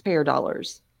with taxpayer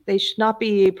dollars. They should not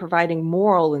be providing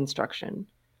moral instruction.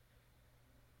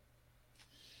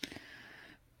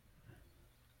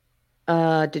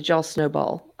 Did y'all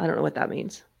snowball? I don't know what that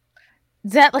means.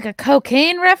 Is that like a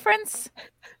cocaine reference?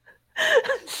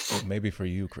 Well, maybe for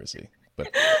you, Chrissy,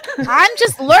 but I'm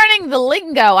just learning the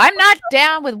lingo. I'm not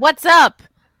down with what's up.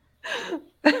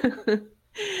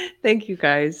 Thank you,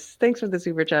 guys. Thanks for the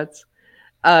super chats.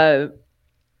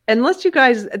 Unless you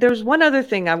guys, there's one other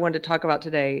thing I wanted to talk about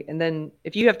today, and then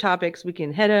if you have topics, we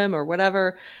can hit them or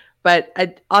whatever. But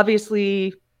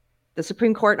obviously, the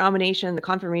Supreme Court nomination, the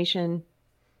confirmation.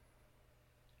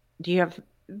 Do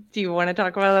you want to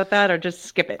talk about that or just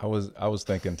skip it? I was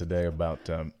thinking today about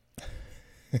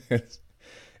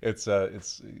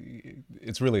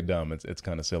it's really dumb. It's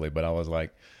kind of silly, but I was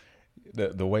like,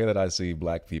 the way that I see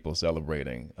Black people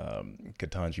celebrating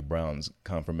Kentaji Brown's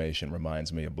confirmation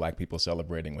reminds me of Black people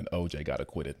celebrating when OJ got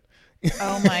acquitted.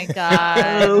 Oh my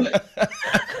God.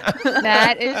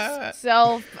 That is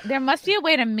so. There must be a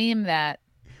way to meme that.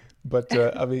 But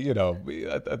I mean,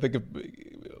 I think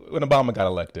when Obama got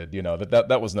elected,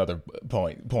 that was another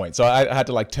point. So I had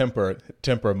to like temper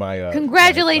my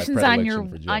congratulations my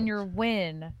on your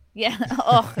win. Yeah.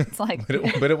 Oh, it's like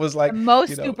but it was like the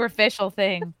most superficial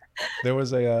thing. There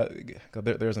was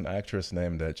there's an actress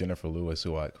named Jennifer Lewis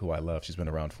who I love. She's been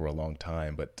around for a long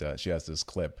time, but she has this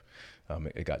clip.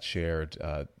 It got shared.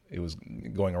 It was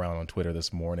going around on Twitter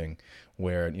this morning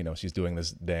where, she's doing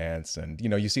this dance and,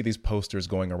 you see these posters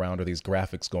going around or these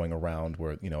graphics going around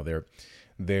where,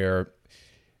 they're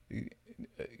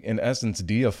in essence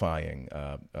deifying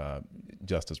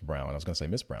Justice Brown. I was going to say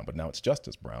Miss Brown, but now it's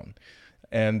Justice Brown.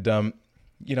 And,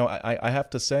 I have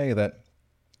to say that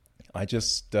I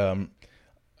just,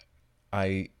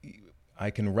 I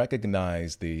can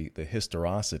recognize the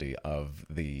historicity of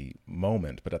the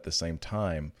moment, but at the same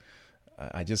time,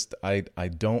 I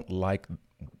don't like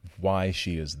why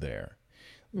she is there.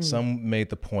 Some made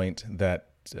the point that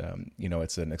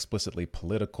it's an explicitly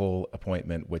political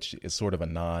appointment, which is sort of a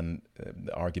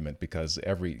non-argument because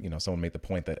someone made the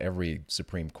point that every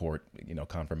Supreme Court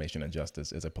confirmation and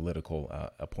justice is a political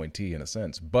appointee in a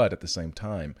sense. But at the same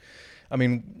time, I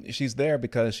mean, she's there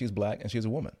because she's Black and she's a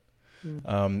woman.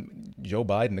 Joe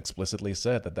Biden explicitly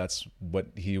said that that's what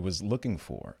he was looking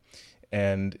for.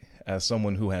 And as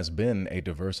someone who has been a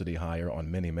diversity hire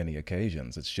on many, many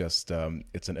occasions, it's just,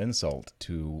 it's an insult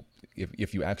to,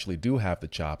 if you actually do have the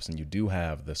chops and you do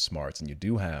have the smarts and you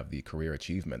do have the career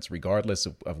achievements, regardless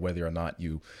of whether or not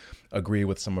you agree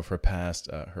with some of her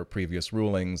previous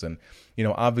rulings. And,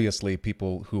 obviously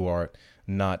people who are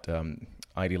not,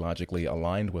 ideologically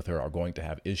aligned with her are going to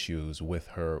have issues with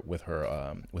her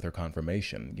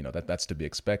confirmation. That's to be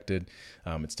expected.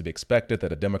 It's to be expected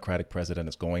that a Democratic president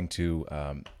is going to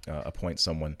appoint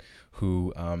someone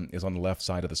who is on the left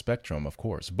side of the spectrum, of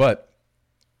course. But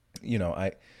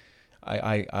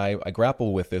I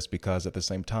grapple with this because at the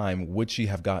same time, would she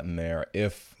have gotten there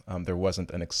if there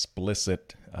wasn't an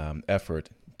explicit effort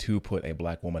to put a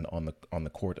black woman on the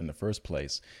court in the first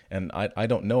place? And I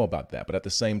don't know about that, but at the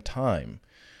same time,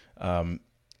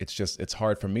 it's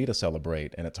hard for me to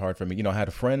celebrate, and it's hard for me. You know, I had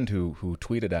a friend who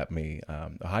tweeted at me,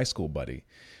 a high school buddy,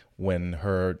 when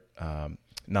her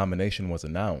nomination was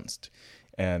announced,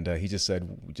 and he just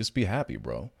said, "Just be happy,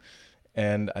 bro."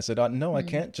 And I said, "No, I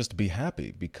can't just be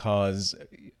happy, because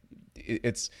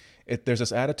there's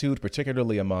this attitude,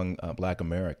 particularly among Black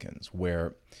Americans,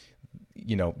 where,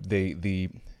 you know, the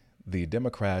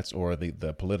Democrats or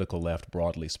the political left,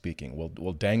 broadly speaking,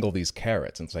 will dangle these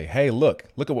carrots and say, "Hey, look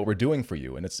at what we're doing for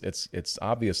you," and it's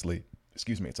obviously,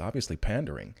 it's obviously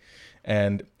pandering,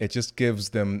 and it just gives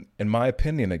them, in my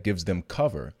opinion, it gives them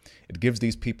cover. It gives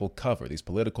these people cover, these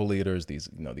political leaders, these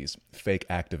fake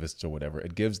activists or whatever.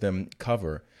 It gives them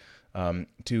cover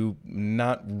to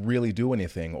not really do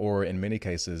anything, or in many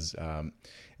cases,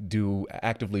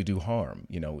 actively do harm.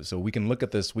 You know, so we can look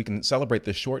at this, we can celebrate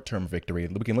this short-term victory.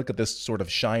 We can look at this sort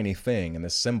of shiny thing and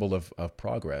this symbol of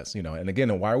progress. You know, and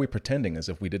again, why are we pretending as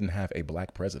if we didn't have a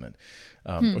black president,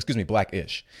 or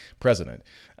black-ish president?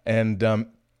 And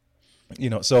you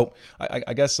know, so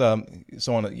I guess so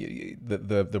on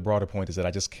the broader point is that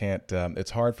I just can't.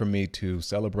 It's hard for me to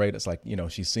celebrate. It's like, you know,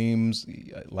 she seems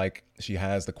like she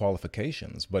has the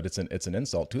qualifications, but it's an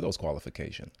insult to those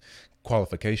qualifications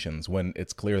when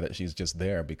it's clear that she's just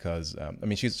there because I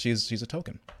mean, she's a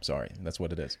token. Sorry, that's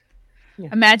what it is. Yeah.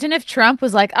 Imagine if Trump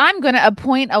was like, "I'm going to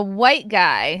appoint a white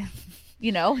guy."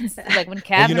 You know, like when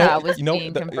Kavanaugh was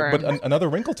being confirmed. But another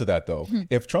wrinkle to that, though,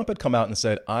 if Trump had come out and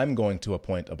said, "I'm going to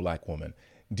appoint a black woman,"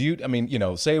 I mean, you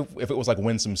know, say if it was like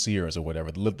Winsome Sears or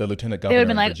whatever, the lieutenant governor, they would have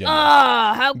been like, Virginia,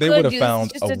 "Oh, how they could would have you?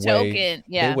 found It's just a way. Token."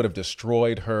 Yeah. They would have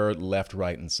destroyed her left,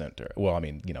 right, and center. Well, I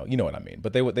mean, you know what I mean.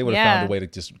 But they would have found a way to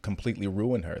just completely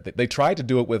ruin her. They tried to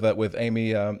do it with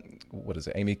Amy,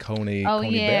 Amy Coney. Oh,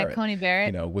 Coney yeah, Barrett, Coney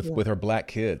Barrett. You know, with her black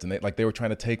kids, and they were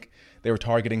trying to they were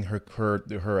targeting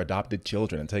her adopted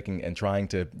children and trying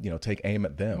to, you know, take aim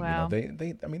at them. Wow. You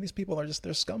know, I mean, these people are just,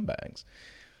 they're scumbags.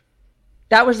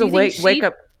 That was a wake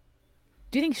up.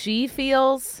 Do you think she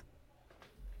feels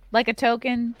like a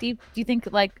token? Do you think,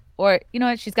 like, or, you know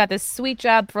what, she's got this sweet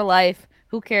job for life.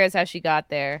 Who cares how she got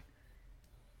there?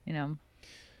 You know.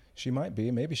 She might be.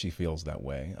 Maybe she feels that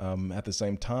way. At the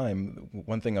same time,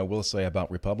 one thing I will say about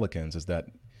Republicans is that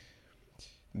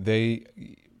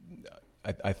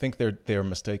I think they're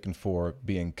mistaken for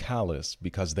being callous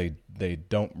because they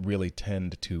don't really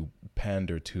tend to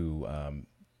pander to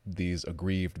these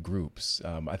aggrieved groups.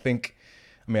 I think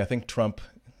Trump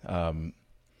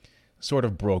sort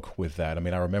of broke with that. I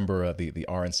mean, I remember the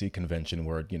RNC convention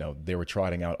where, you know, they were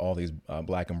trotting out all these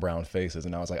black and brown faces,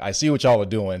 and I was like, I see what y'all are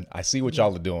doing.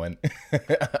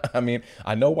 I mean,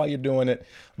 I know why you're doing it,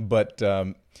 but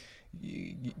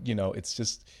you know, it's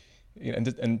just.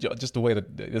 And just the way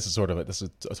that this is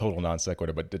a total non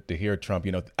sequitur, but to hear Trump,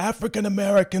 you know, African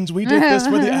Americans, we did this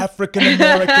for the African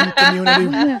American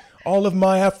community. All of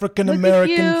my African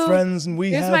American friends, and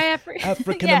we have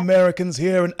African Americans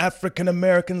here and African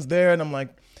Americans there, and I'm like,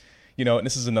 you know, and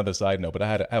this is another side note, but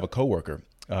I have a coworker,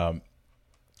 a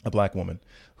black woman,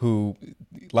 who,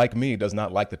 like me, does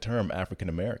not like the term African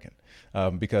American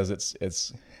because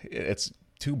it's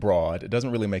too broad. It doesn't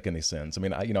really make any sense. I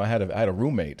mean, I had a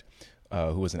roommate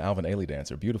who was an Alvin Ailey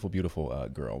dancer, beautiful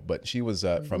girl, but she was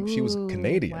she was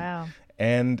Canadian. Wow.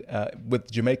 And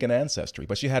with Jamaican ancestry,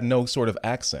 but she had no sort of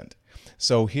accent.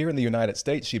 So here in the United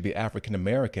States, she'd be African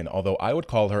American, although I would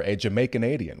call her a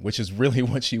Jamaicanadian, which is really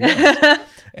what she was.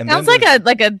 And sounds like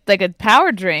a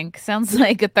power drink. Sounds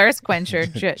like a thirst quencher.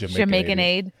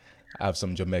 Jamaicanade. Have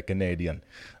some Jamaicanadian.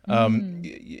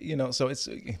 You know, so it's,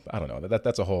 I don't know,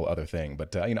 that's a whole other thing,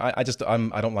 but you know, I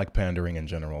don't like pandering in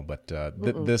general, but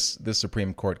this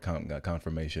Supreme Court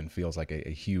confirmation feels like a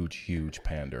huge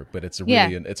pander, but it's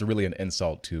really an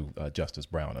insult to Justice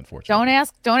Brown, unfortunately.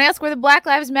 Don't ask where the Black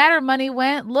Lives Matter money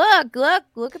went.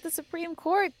 Look at the Supreme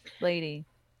Court lady.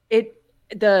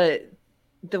 The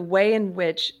way in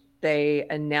which they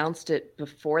announced it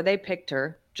before they picked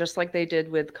her, just like they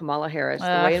did with Kamala Harris, the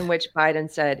way in which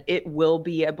Biden said it will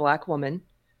be a black woman,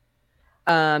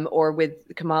 or with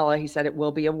Kamala, he said it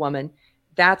will be a woman.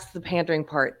 That's the pandering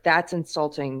part. That's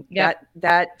insulting. Yep.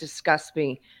 That disgusts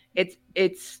me.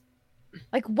 It's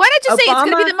like, why don't you say it's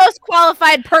going to be the most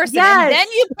qualified person, and then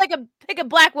you pick a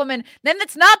black woman? Then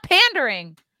it's not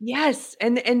pandering. Yes,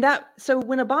 and that. So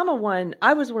when Obama won,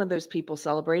 I was one of those people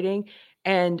celebrating,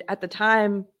 and at the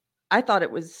time, I thought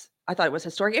it was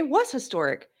historic. It was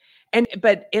historic.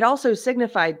 But it also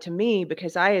signified to me,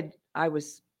 because I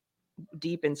was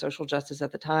deep in social justice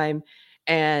at the time,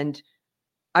 and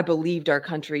I believed our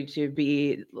country to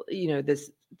be,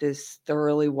 this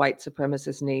thoroughly white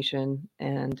supremacist nation,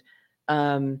 and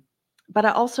but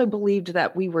I also believed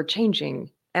that we were changing,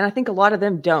 and I think a lot of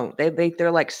them don't.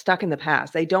 They're like stuck in the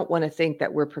past. They don't want to think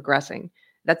that we're progressing.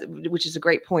 Which is a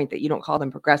great point that you don't call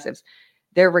them progressives.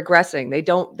 They're regressing.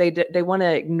 They want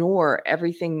to ignore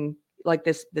everything like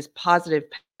this positive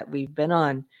path that we've been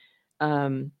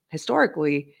on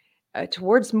historically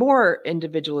towards more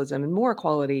individualism and more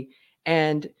equality.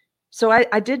 And so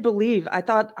I did believe, I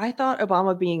thought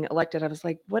Obama being elected, I was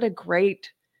like, what a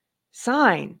great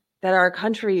sign that our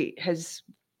country has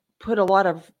put a lot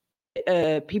of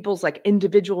people's like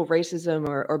individual racism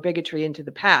or bigotry into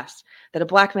the past, that a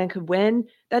black man could win.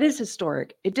 That is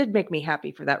historic. It did make me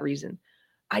happy for that reason.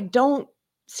 I don't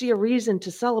see a reason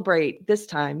to celebrate this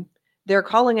time. They're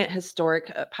calling it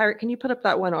historic. Pirate, can you put up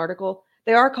that one article?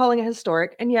 They are calling it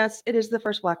historic. And yes, it is the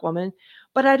first black woman,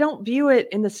 but I don't view it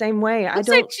in the same way. Looks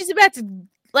like she's about to,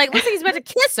 looks like he's about to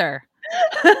kiss her.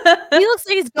 He looks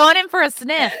like he's going in for a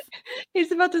sniff.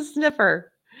 He's about to sniff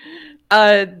her.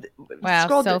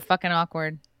 Wow, so fucking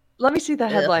awkward. Let me see the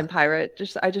headline, Pirate.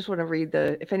 I just want to read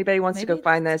if anybody wants to go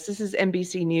find this. This is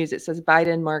NBC News. It says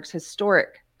Biden marks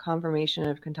historic confirmation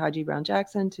of Kentaji Brown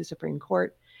Jackson to Supreme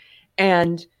Court.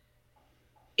 And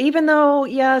even though,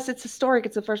 yes, it's historic,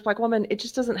 it's the first black woman, it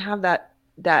just doesn't have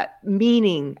that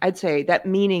meaning, I'd say, that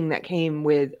meaning that came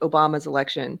with Obama's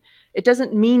election. It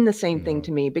doesn't mean the same thing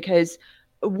to me because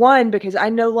I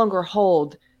no longer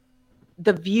hold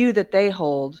the view that they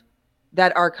hold,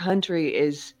 that our country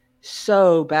is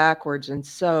so backwards and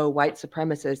so white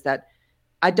supremacist that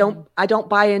I don't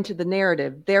buy into the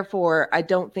narrative. Therefore, I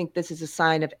don't think this is a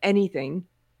sign of anything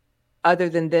other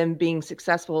than them being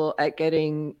successful at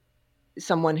getting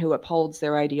someone who upholds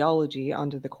their ideology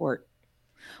onto the court.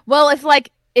 Well,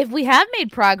 if we have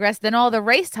made progress, then all the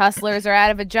race hustlers are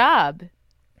out of a job.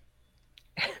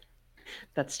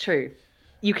 That's true.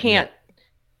 You can't.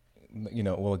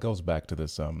 Well, it goes back to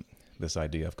this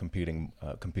idea of competing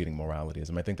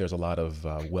moralities. I think there's a lot of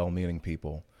well-meaning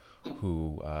people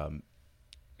who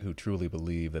truly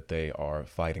believe that they are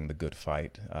fighting the good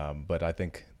fight. But I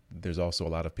think there's also a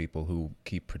lot of people who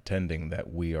keep pretending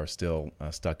that we are still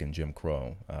stuck in Jim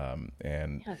Crow.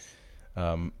 Yes.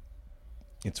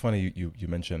 It's funny you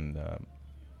mentioned.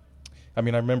 I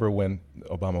remember when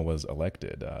Obama was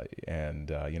elected,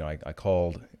 I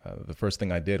called. The first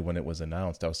thing I did when it was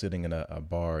announced, I was sitting in a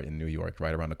bar in New York,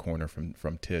 right around the corner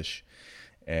from Tisch,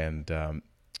 and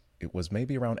it was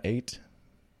maybe around 8,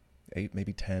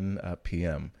 maybe 10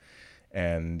 p.m.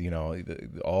 And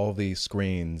all the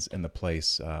screens in the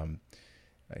place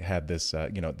had this.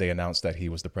 They announced that he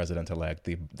was the president-elect.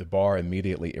 The bar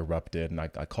immediately erupted, and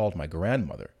I called my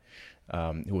grandmother,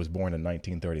 who was born in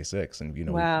 1936, and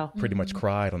wow. we pretty much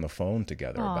cried on the phone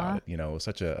together about it. It was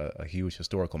such a huge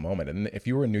historical moment. And if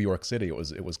you were in New York City,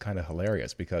 it was kind of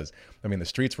hilarious because the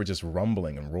streets were just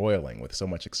rumbling and roiling with so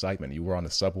much excitement. You were on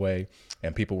the subway,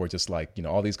 and people were just like,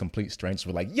 all these complete strangers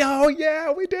were like, "Yo,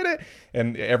 yeah, we did it!"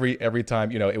 And every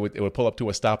time, it would pull up to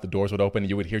a stop, the doors would open, and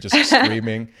you would hear just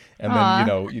screaming, and then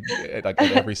at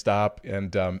every stop,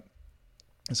 and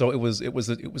so it was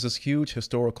this huge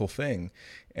historical thing,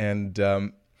 and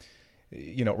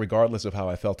regardless of how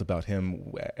I felt about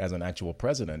him as an actual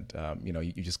president,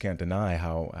 you just can't deny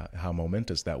how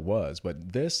momentous that was.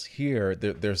 But this here,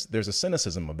 there's a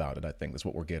cynicism about it. I think that's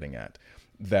what we're getting at.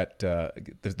 That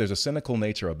there's a cynical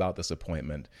nature about this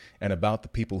appointment and about the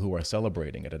people who are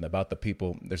celebrating it, and about the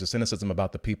people. There's a cynicism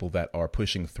about the people that are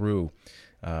pushing through.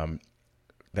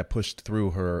 That pushed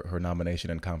through her nomination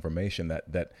and confirmation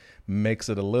that makes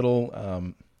it a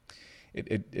little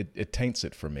it taints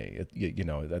it for me.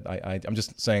 I'm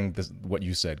just saying this, what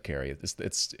you said, Keri.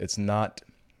 It's not.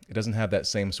 It doesn't have that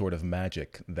same sort of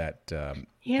magic that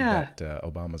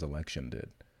Obama's election did.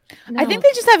 No. I think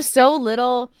they just have so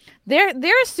little.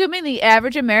 They're assuming the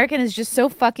average American is just so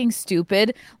fucking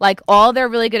stupid. Like all they're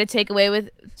really going to take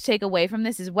away from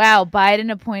this is, wow,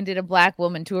 Biden appointed a black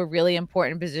woman to a really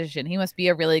important position. He must be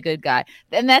a really good guy.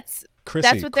 And that's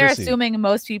what they're assuming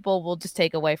most people will just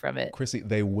take away from it. Chrissie,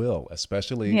 they will,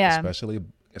 especially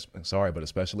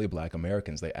black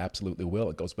Americans. They absolutely will.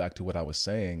 It goes back to what I was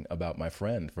saying about my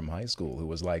friend from high school who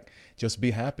was like, just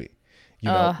be happy.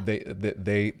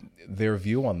 Their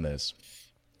view on this,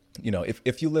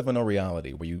 if you live in a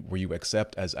reality where you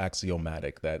accept as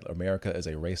axiomatic that America is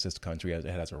a racist country, it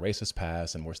has a racist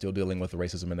past, and we're still dealing with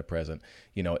racism in the present,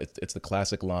 it's the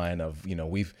classic line of,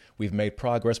 we've made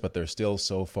progress, but there's still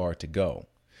so far to go.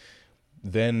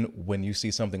 Then when you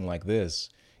see something like this,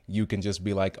 you can just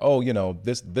be like, oh,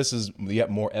 this is yet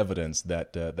more evidence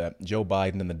that that Joe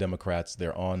Biden and the Democrats,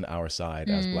 they're on our side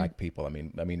as black people. I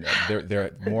mean,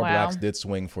 there more blacks did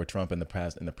swing for Trump in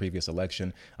the previous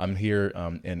election. I'm here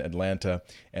in Atlanta,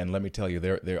 and let me tell you,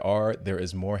 there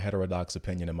is more heterodox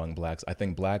opinion among blacks. I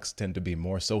think blacks tend to be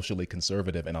more socially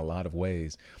conservative in a lot of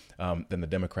ways than the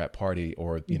Democrat Party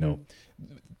or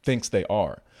thinks they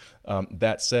are.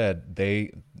 That said,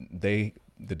 the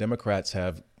Democrats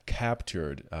have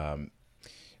captured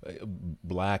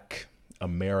black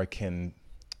American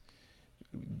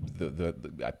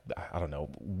I don't know,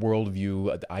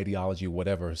 worldview, ideology,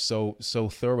 whatever, so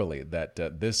thoroughly that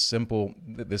this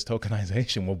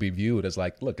tokenization will be viewed as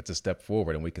like, look, it's a step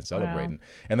forward and we can celebrate. Wow.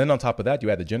 And then on top of that, you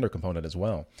add the gender component as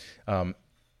well.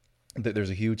 There's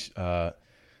a huge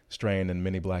strain in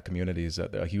many black communities,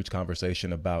 a huge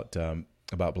conversation about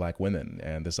black women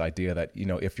and this idea that,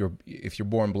 if you're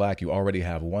born black, you already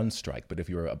have one strike, but if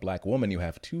you're a black woman, you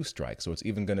have two strikes. So it's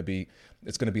going to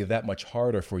be that much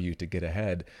harder for you to get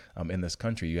ahead in this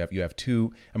country. You have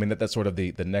two. I mean, that's sort of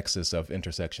the nexus of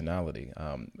intersectionality.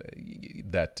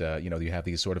 You have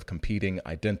these sort of competing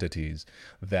identities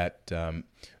that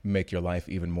make your life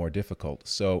even more difficult.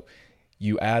 So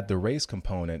you add the race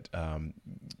component.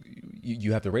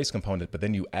 You have the race component, but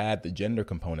then you add the gender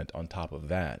component on top of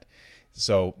that.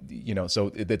 So it's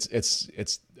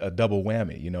a double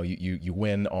whammy. You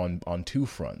win on two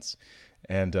fronts,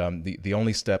 and the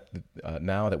only step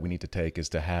now that we need to take is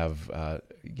to have a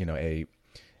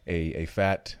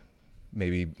fat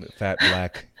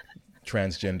black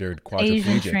transgendered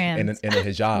quadriplegic in a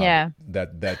hijab. Yeah.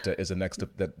 That's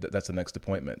the next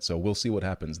appointment. So we'll see what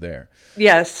happens there.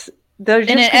 Yes, in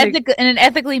an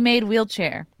ethically made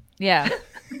wheelchair. Yeah.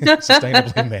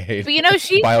 Sustainably made. But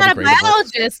she's not a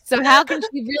biologist, so how can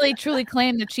she really truly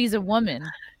claim that she's a woman?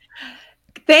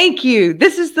 Thank you.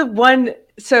 This is the one.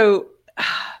 So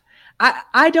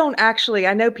I don't actually,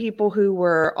 I know people who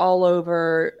were all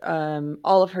over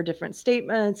all of her different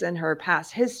statements and her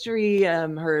past history,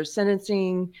 her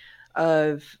sentencing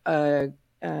of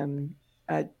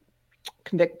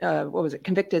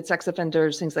convicted sex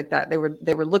offenders, things like that. They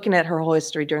were looking at her whole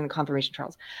history during the confirmation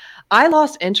trials. I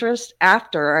lost interest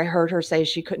after I heard her say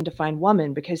she couldn't define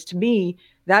woman, because to me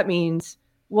that means,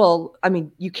 well, I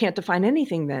mean, you can't define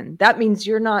anything then. That means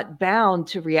you're not bound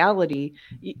to reality.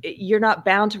 You're not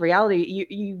bound to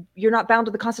reality. You're not bound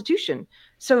to the Constitution.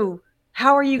 So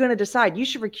how are you going to decide? You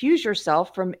should recuse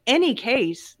yourself from any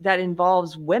case that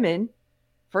involves women,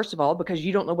 first of all, because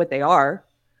you don't know what they are.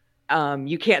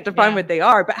 You can't define what they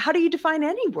are, but how do you define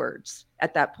any words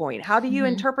at that point? How do you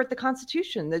interpret the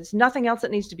Constitution? There's nothing else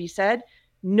that needs to be said.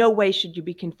 No way should you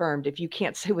be confirmed if you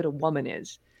can't say what a woman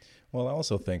is. Well, I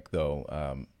also think,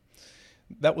 though,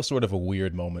 that was sort of a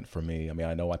weird moment for me. I mean,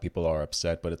 I know why people are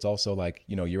upset, but it's also like,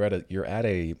 you're at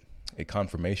a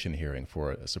confirmation hearing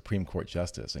for a Supreme Court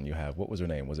justice, and you have, what was her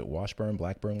name? Was it Washburn,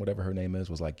 Blackburn, whatever her name is,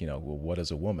 was like, well, what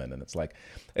is a woman? And it's like,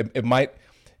 it might,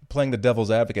 playing the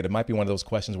devil's advocate, it might be one of those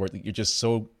questions where you're just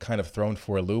so kind of thrown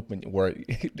for a loop, and where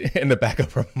in the back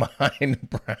of her mind,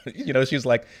 she's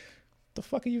like, the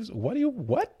fuck are you? What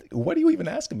are you even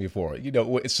asking me for?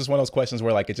 It's just one of those questions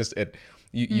where like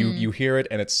you hear it,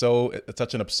 and it's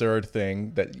such an absurd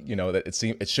thing that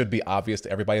that it should be obvious to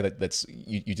everybody that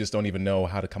you just don't even know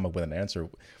how to come up with an answer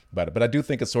about it. But I do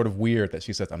think it's sort of weird that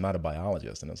she says, I'm not a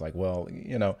biologist, and it's like, well,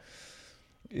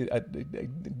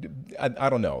 I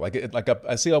don't know.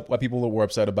 I see why people were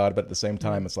upset about it, but at the same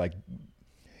time, it's like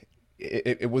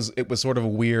it was sort of a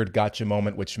weird gotcha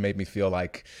moment, which made me feel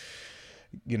like,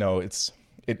 it's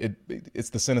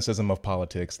the cynicism of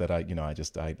politics that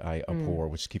I abhor,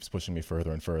 which keeps pushing me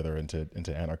further and further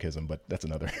into anarchism. But that's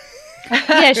another.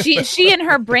 Yeah, she in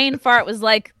her brain fart was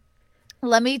like,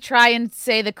 let me try and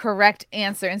say the correct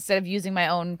answer instead of using my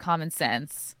own common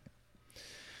sense.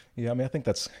 Yeah, I mean, I think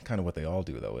that's kind of what they all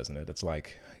do, though, isn't it? It's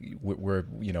like we're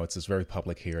it's this very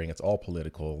public hearing. It's all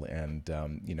political, and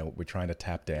we're trying to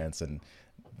tap dance and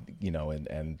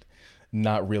and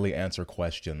not really answer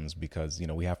questions because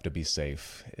we have to be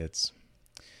safe. It's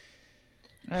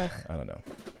I don't know.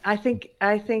 I think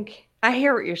I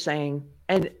hear what you're saying,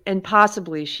 and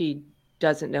possibly she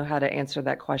doesn't know how to answer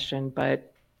that question,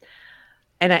 but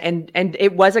and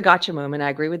it was a gotcha moment. I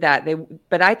agree with that.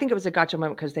 But I think it was a gotcha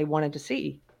moment because they wanted to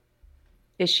see,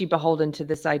 is she beholden to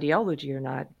this ideology or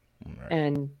not?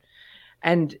 Right.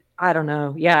 And I don't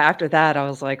know. Yeah, after that, I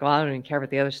was like, well, I don't even care about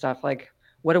the other stuff. Like,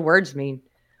 what do words mean?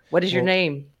 What is your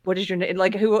name? What is your name?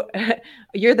 Like, who?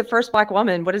 You're the first Black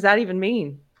woman. What does that even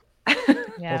mean?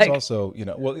 Yeah. Well,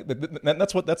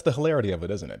 it's also, that's the hilarity of it,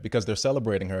 isn't it? Because they're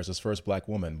celebrating her as this first black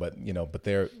woman, but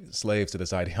they're slaves to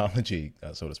this ideology,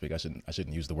 so to speak. I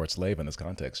shouldn't use the word slave in this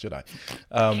context, should I?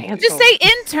 Just say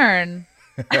intern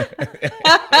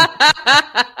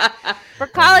for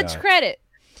college credit.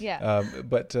 Yeah.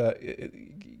 But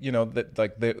that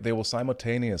like they will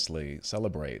simultaneously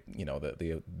celebrate,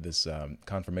 this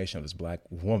confirmation of this black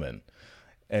woman.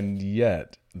 And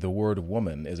yet the word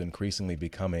woman is increasingly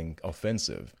becoming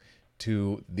offensive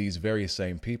to these very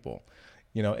same people,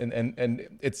 and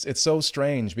it's so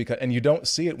strange because, and you don't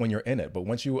see it when you're in it, but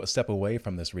once you step away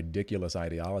from this ridiculous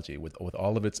ideology with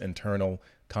all of its internal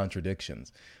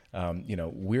contradictions,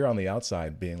 we're on the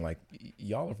outside being like,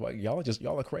 y'all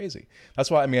are crazy.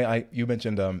 That's why, you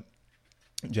mentioned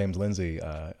James Lindsay,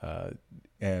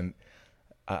 and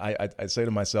I say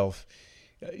to myself,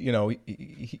 he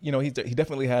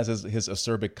definitely has his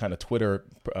acerbic kind of Twitter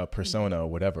persona or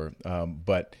whatever.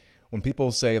 But when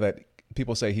people say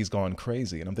he's gone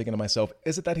crazy, and I'm thinking to myself,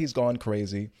 is it that he's gone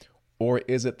crazy, or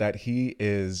is it that he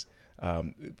is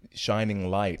shining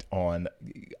light on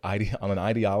an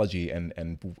ideology and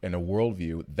a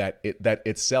worldview that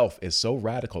itself is so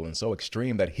radical and so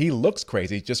extreme that he looks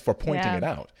crazy just for pointing it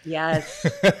out. Yes.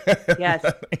 Yes.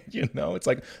 It's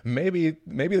like maybe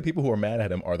the people who are mad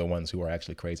at him are the ones who are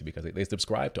actually crazy because they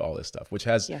subscribe to all this stuff, which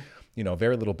has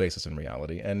very little basis in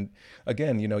reality. And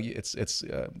again, it's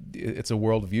a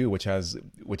worldview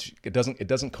which it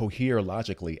doesn't cohere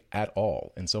logically at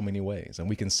all in so many ways, and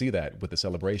we can see that with the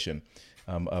celebration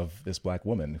of this black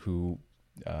woman who,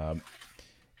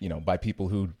 by people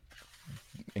who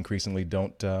increasingly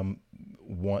don't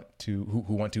want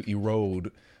to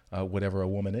erode whatever a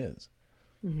woman is.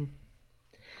 Mm-hmm.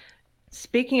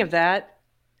 Speaking of that,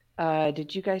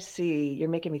 did you guys see? You're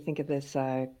making me think of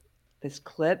this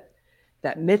clip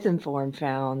that Mythinform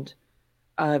found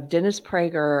of Dennis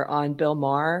Prager on Bill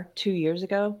Maher 2 years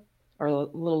ago, or a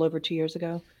little over 2 years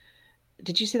ago.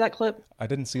 Did you see that clip? I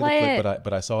didn't see the clip,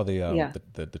 but I saw the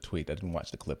tweet. I didn't watch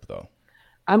the clip though.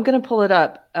 I'm gonna pull it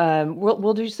up.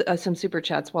 We'll do some super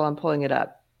chats while I'm pulling it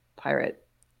up, Pirate,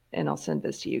 and I'll send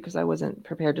this to you because I wasn't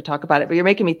prepared to talk about it. But you're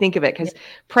making me think of it because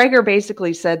Prager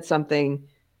basically said something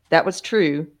that was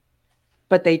true,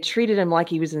 but they treated him like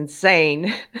he was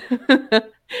insane.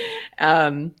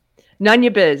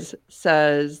 Nunya Biz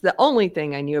says, the only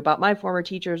thing I knew about my former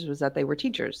teachers was that they were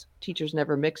teachers. Teachers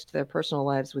never mixed their personal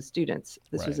lives with students.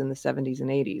 This was in the 70s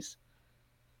and 80s.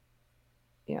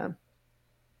 Yeah.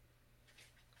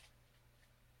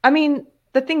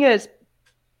 The thing is,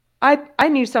 I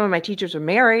knew some of my teachers were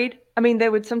married. They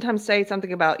would sometimes say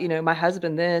something about, my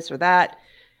husband this or that.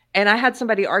 And I had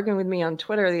somebody arguing with me on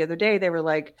Twitter the other day. They were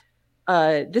like,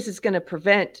 this is going to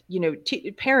prevent,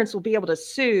 parents will be able to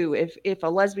sue if a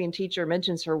lesbian teacher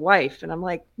mentions her wife. And I'm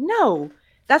like, no,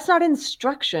 that's not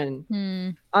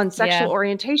instruction on sexual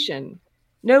orientation.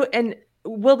 No. And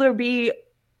will there be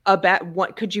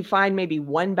could you find maybe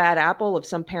one bad apple of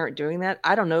some parent doing that?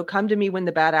 I don't know. Come to me when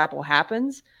the bad apple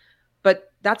happens.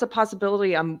 But that's a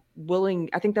possibility I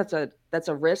think that's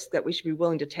a risk that we should be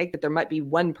willing to take, that there might be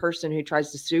one person who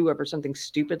tries to sue over something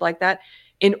stupid like that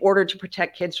in order to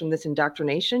protect kids from this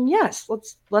indoctrination. Yes,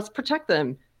 let's protect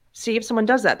them. See if someone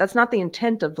does that. That's not the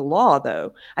intent of the law,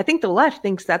 though. I think the left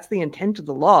thinks that's the intent of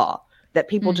the law, that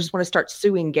people just want to start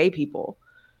suing gay people.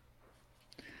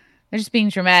 They're just being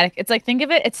dramatic. It's like, think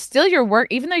of it. It's still your work.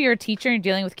 Even though you're a teacher and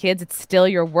you're dealing with kids, it's still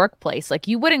your workplace. Like,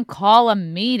 you wouldn't call a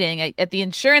meeting at the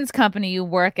insurance company you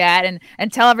work at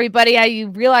and tell everybody how you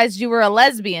realized you were a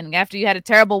lesbian after you had a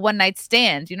terrible one-night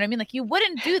stand. You know what I mean? Like, you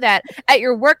wouldn't do that at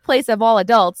your workplace of all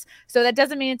adults. So that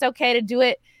doesn't mean it's okay to do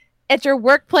it at your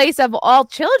workplace of all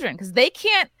children, because they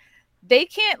can't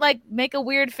like make a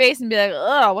weird face and be like,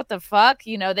 oh, what the fuck?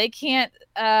 They can't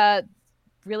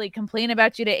really complain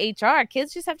about you to HR.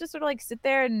 Kids just have to sort of like sit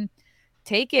there and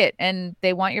take it, and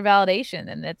they want your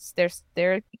validation, and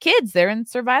they're kids. They're in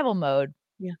survival mode.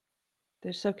 Yeah,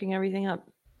 they're soaking everything up.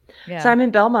 Yeah.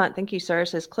 Simon Belmont, thank you, sir,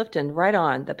 says, Clifton, right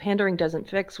on. The pandering doesn't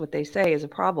fix what they say is a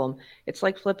problem. It's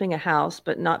like flipping a house,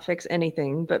 but not fix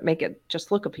anything, but make it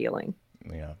just look appealing.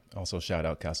 Yeah. Also, shout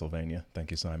out Castlevania. Thank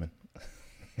you, Simon.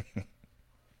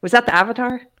 Was that the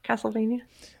Avatar, Castlevania?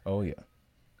 Oh yeah.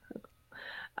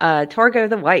 Torgo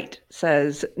the White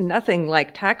says, nothing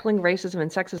like tackling racism and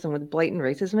sexism with blatant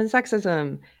racism and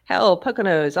sexism. Hell,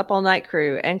 Poconos, Up All Night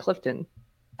Crew, and Clifton.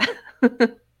 I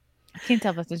can't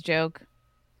tell if that's a joke.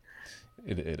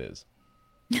 It is.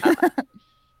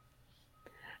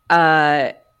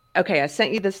 Okay, I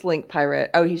sent you this link,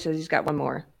 Pirate. Oh, he says he's got one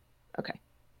more. Okay.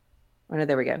 Oh, no,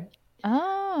 there we go.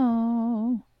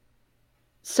 Oh.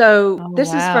 So Oh, this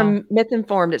is wow. from Myth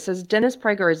Informed. It says Dennis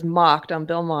Prager is mocked on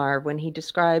Bill Maher when he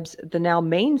describes the now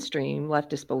mainstream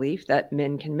leftist belief that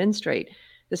men can menstruate.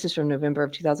 This is from November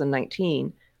of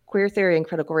 2019. Queer theory and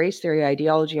critical race theory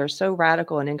ideology are so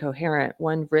radical and incoherent,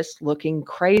 one risks looking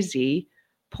crazy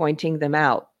pointing them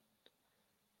out.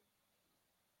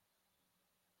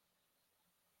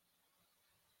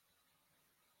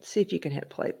 See if you can hit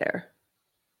play there.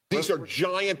 These are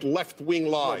giant left-wing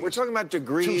lies. We're talking about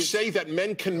degrees. To say that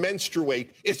men can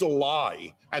menstruate is a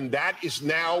lie, and that is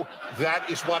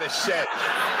what is said.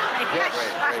 Yes.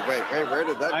 Wait, where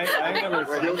did that? You've never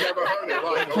heard it,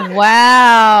 right? Okay.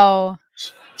 Wow.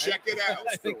 Check it out.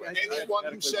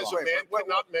 Anyone who says a man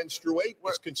cannot menstruate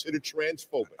is considered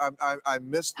transphobic. I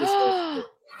missed this.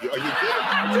 Are you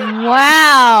kidding?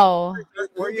 Wow.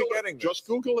 Where are you getting this? Just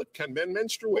Google it. Can men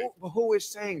menstruate? Who is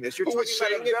saying this? You're Who talking is about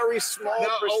saying a very small No,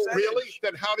 oh, percentage. really?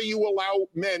 Then how do you allow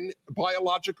men,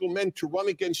 biological men, to run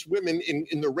against women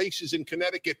in the races in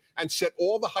Connecticut and set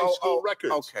all the high school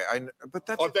records? Okay, but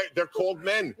that's they're called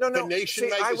men. No. The Nation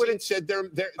See, magazine said they're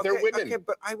women. Okay,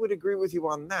 but I would agree with you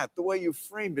on that. The way you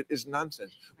framed it is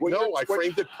nonsense. I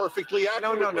framed it perfectly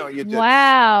accurately. No, you didn't.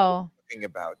 Wow.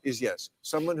 About is yes,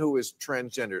 someone who is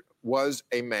transgendered, was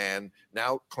a man,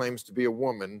 now claims to be a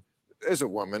woman, is a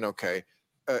woman,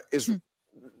 is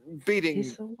beating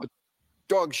the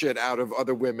dog shit out of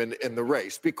other women in the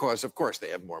race because, of course, they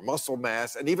have more muscle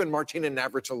mass. And even Martina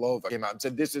Navratilova came out and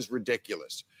said, this is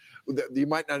ridiculous. You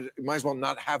might as well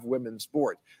not have women's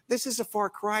sport. This is a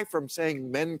far cry from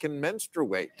saying men can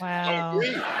menstruate. Wow. I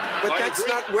agree. But that's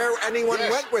not where anyone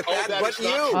went with that but you.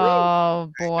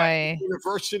 Oh, boy. At the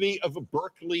University of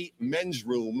Berkeley men's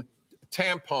room,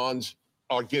 tampons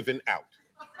are given out.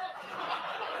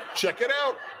 Check it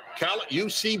out.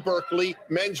 UC Berkeley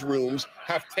men's rooms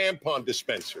have tampon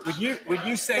dispensers. Would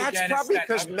you say, that's Dennis, probably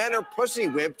because men are pussy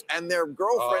whipped and their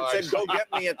girlfriend said, "Go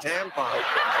get me a tampon."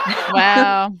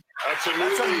 Wow. That's a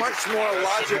much more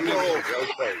logical.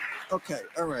 Okay,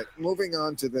 all right. Moving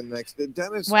on to the next.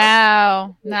 Dennis.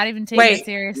 Wow. Not even taking it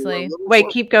seriously. Wait,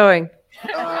 keep going.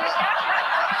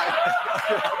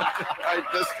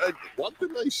 What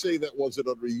did I say that wasn't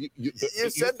under you? You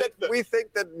said that we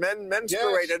think that men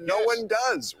menstruate and no one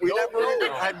does.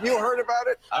 Have you heard about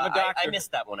it? I'm a doctor. I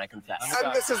missed that one, I confess.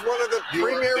 And this is one of the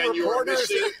premier reporters.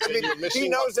 He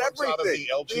knows everything.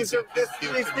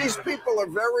 These people are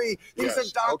very. He's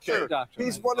a doctor.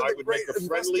 He's one of the great. I would make a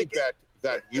friendly bet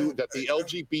that the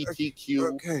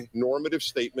LGBTQ normative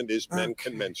statement is men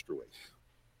can menstruate.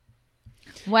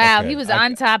 Wow, Okay, he was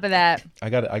on top of that. I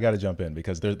got to jump in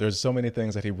because there's so many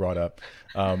things that he brought up.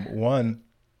 One,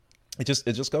 it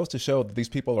just goes to show that these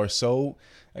people are so,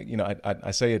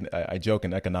 I joke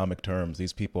in economic terms.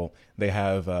 These people, they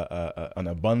have an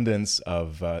abundance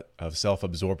of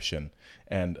self-absorption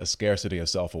and a scarcity of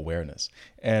self-awareness,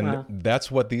 and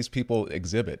that's what these people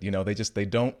exhibit.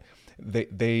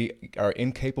 They are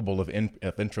incapable of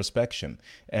introspection.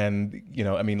 And,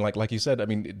 like you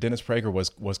said, Dennis Prager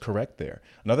was correct there.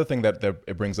 Another thing that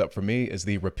it brings up for me is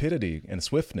the rapidity and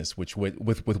swiftness with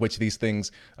which these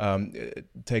things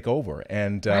take over.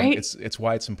 And it's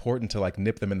why it's important to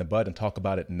nip them in the bud and talk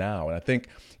about it now. And I think,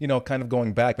 kind of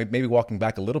going back, maybe walking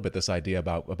back a little bit, this idea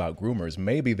about groomers,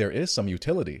 maybe there is some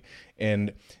utility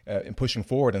in pushing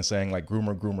forward and saying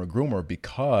groomer,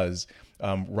 because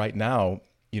right now,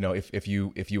 if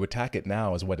you attack it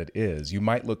now as what it is, you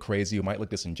might look crazy, you might look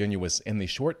disingenuous in the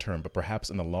short term, but perhaps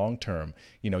in the long term,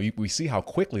 we see how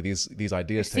quickly these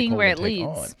ideas take hold and take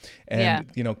on.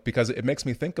 And because it makes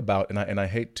me think about, and I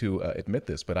hate to admit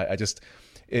this, but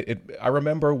I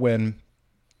remember when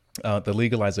the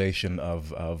legalization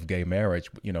of gay marriage,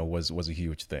 was a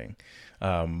huge thing.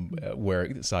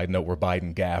 Where, side note, where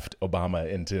Biden gaffed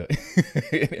Obama into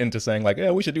saying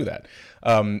we should do that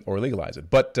or legalize it,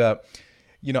 but.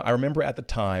 I remember at the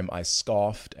time I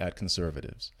scoffed at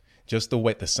conservatives, just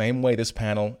the same way this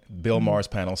panel, Bill Maher's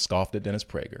panel, scoffed at Dennis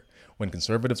Prager. When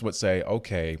conservatives would say,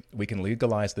 okay, we can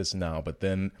legalize this now, but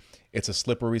then it's a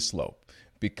slippery slope.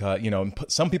 Because,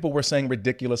 some people were saying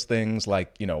ridiculous things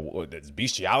like, is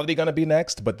bestiality going to be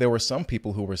next? But there were some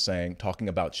people who were talking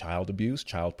about child abuse,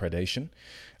 child predation,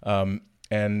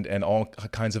 and all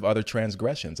kinds of other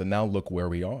transgressions. And now look where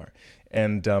we are.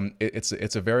 And it's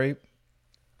a very...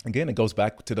 Again, it goes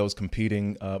back to those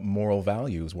competing moral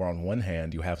values, where on one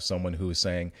hand you have someone who is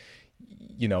saying,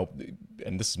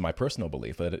 and this is my personal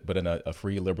belief, but in a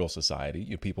free liberal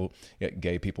society,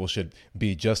 gay people should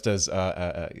be just as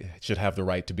should have the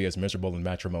right to be as miserable in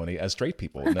matrimony as straight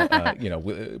people.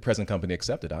 Present company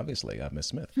accepted, obviously, Miss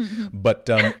Smith. But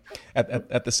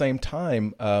at the same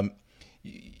time,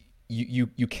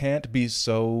 you can't be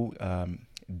so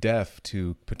deaf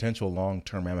to potential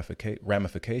long-term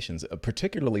ramifications,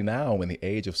 particularly now in the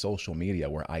age of social media,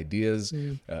 where ideas,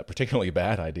 particularly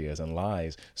bad ideas and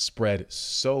lies, spread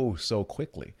so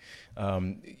quickly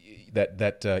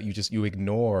that you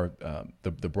ignore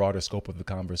the broader scope of the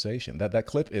conversation. That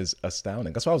clip is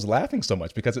astounding. That's why I was laughing so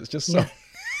much, because it's just so.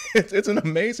 It's an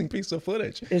amazing piece of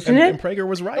footage, isn't it? And Prager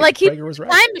was right. Like Prager was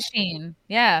right. Time machine,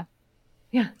 yeah.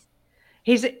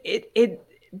 He's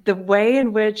the way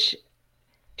in which.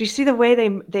 Do you see the way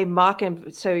they mock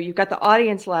him? So you've got the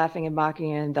audience laughing and mocking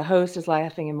him, the host is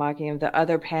laughing and mocking him, the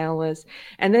other panelists,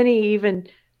 and then he even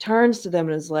turns to them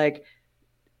and is like,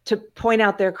 to point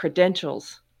out their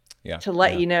credentials, to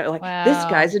let you know, like, wow. This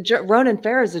guy's Ronan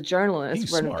Farrow is a journalist.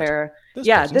 He's Ronan smart. Farrow,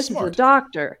 This is a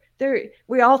doctor.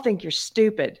 We all think you're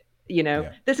stupid.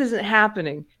 This isn't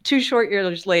happening. 2 short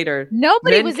years later,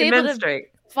 nobody was able to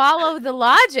follow the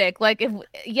logic. Like,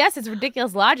 yes, it's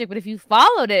ridiculous logic, but if you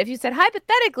followed it, if you said,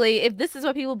 hypothetically, if this is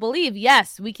what people believe,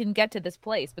 yes, we can get to this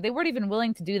place. But they weren't even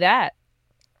willing to do that.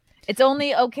 It's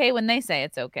only okay when they say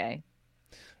it's okay.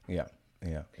 Yeah.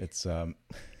 It's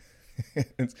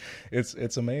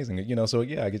it's amazing. So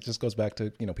it just goes back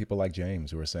to, people like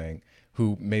James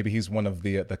who maybe he's one of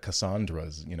the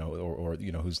Cassandras, or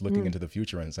who's looking into the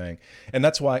future and saying, and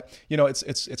that's why,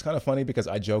 it's kind of funny, because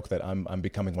I joke that I'm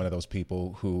becoming one of those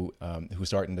people who's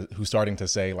starting to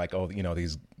say, like, oh,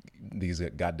 these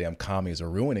goddamn commies are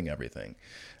ruining everything.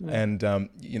 And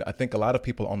I think a lot of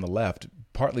people on the left,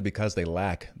 partly because they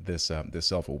lack this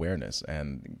self-awareness,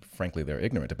 and frankly they're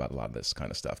ignorant about a lot of this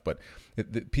kind of stuff, but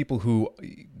the people who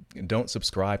don't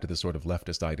subscribe to this sort of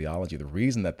leftist ideology, the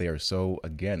reason that they are so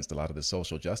against a lot of the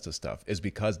social justice stuff is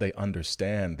because they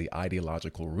understand the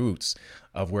ideological roots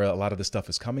of where a lot of this stuff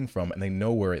is coming from, and they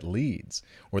know where it leads,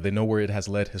 or they know where it has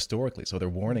led historically, so they're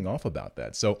warning off about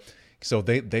that. So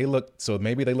they look, so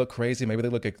maybe they look crazy, maybe they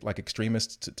look like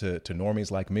extremists to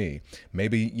normies like me.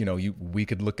 Maybe we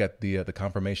could look at the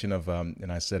confirmation of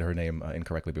and I said her name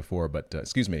incorrectly before, but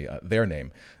excuse me, their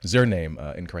name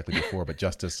incorrectly before, but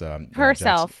Justice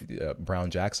herself Brown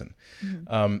Jackson.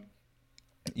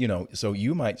 So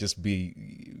you might just be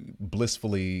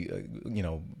blissfully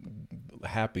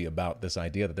happy about this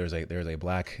idea that there's a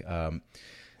black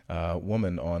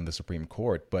woman on the Supreme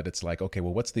Court, but it's like, okay,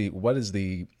 well, what is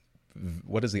the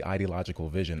ideological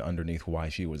vision underneath why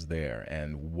she was there,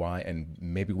 and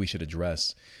maybe we should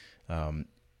address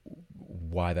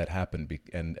why that happened,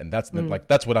 and that's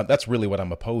that's really what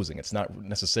I'm opposing. It's not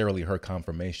necessarily her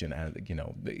confirmation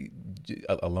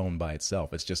alone by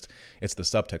itself. It's the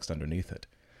subtext underneath it.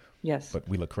 Yes, but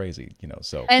we look crazy,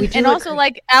 so. And also,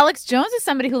 like, Alex Jones is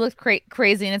somebody who looked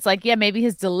crazy, and it's like, yeah, maybe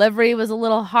his delivery was a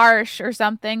little harsh or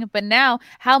something. But now,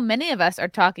 how many of us are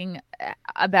talking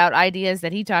about ideas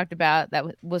that he talked about that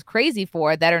was crazy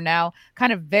that are now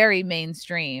kind of very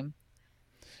mainstream?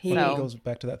 It goes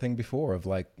back to that thing before of,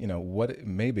 like, what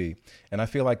maybe, and I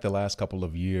feel like the last couple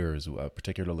of years,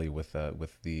 particularly with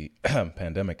the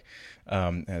pandemic,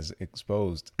 has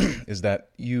exposed, is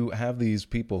that you have these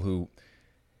people who.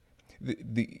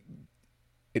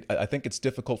 I think it's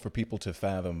difficult for people to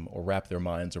fathom or wrap their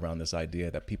minds around this idea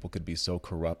that people could be so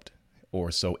corrupt or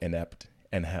so inept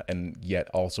and yet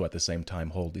also at the same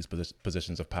time hold these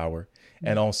positions of power,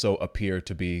 and also appear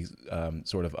to be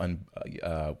sort of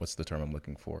what's the term I'm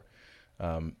looking for?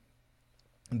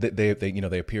 They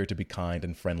appear to be kind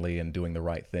and friendly and doing the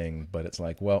right thing, but it's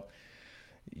like, well,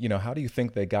 how do you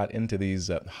think they got into these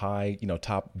high,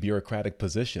 top bureaucratic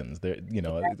positions? There,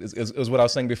 is what I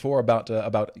was saying before about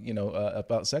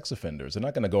sex offenders. They're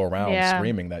not going to go around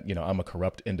screaming that I'm a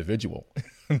corrupt individual.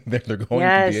 They're going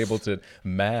to be able to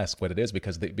mask what it is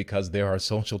because there are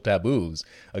social taboos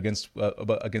against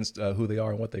who they are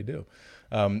and what they do.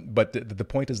 But the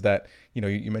point is that,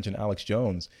 you mentioned Alex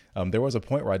Jones. There was a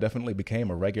point where I definitely became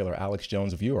a regular Alex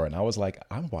Jones viewer, and I was like,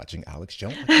 I'm watching Alex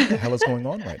Jones. Like, what the hell is going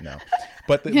on right now?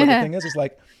 But the thing is,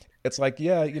 it's like,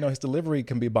 yeah, his delivery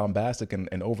can be bombastic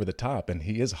and over the top, and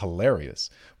he is hilarious.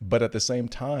 But at the same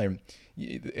time,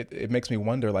 it makes me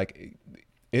wonder, like,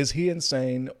 is he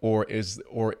insane, or is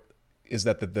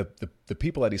that the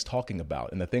people that he's talking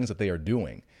about and the things that they are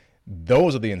doing,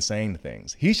 those are the insane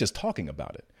things. He's just talking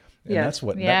about it. And that's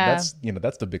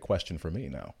that's the big question for me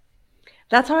now.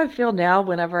 That's how I feel now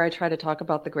whenever I try to talk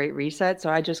about the Great Reset. So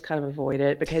I just kind of avoid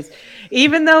it, because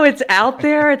even though it's out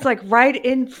there, it's like right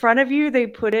in front of you. They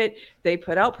put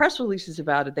out press releases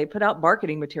about it. They put out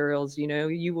marketing materials.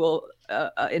 You will,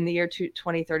 in the year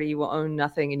 2030, you will own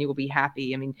nothing and you will be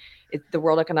happy. I mean, the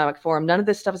World Economic Forum, none of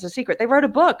this stuff is a secret. They wrote a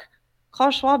book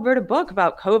Klaus Schwab wrote a book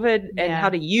about COVID and how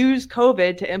to use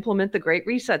COVID to implement the Great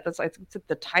Reset. That's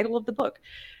the title of the book.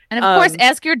 And of course,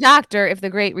 ask your doctor if the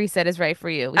Great Reset is right for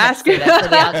you. We ask that for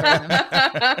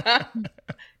the algorithm.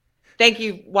 Thank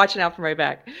you. Watching out for my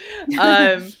back.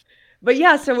 But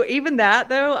yeah, so even that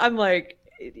though, I'm like,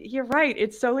 you're right.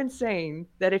 It's so insane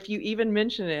that if you even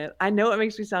mention it, I know it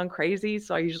makes me sound crazy.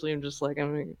 So I usually am just like,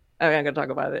 I'm not gonna talk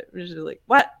about it. I'm just like,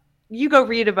 what? You go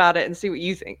read about it and see what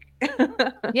you think.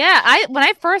 Yeah, when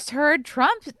I first heard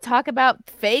Trump talk about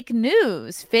fake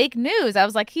news, I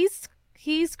was like, he's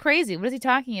crazy. What is he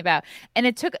talking about? And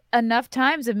it took enough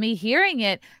times of me hearing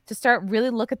it to start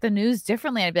really look at the news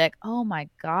differently. I'd be like, oh my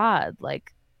God,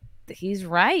 like he's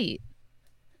right.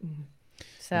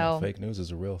 So yeah, fake news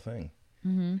is a real thing.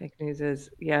 Mm-hmm. Fake news is,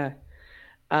 yeah.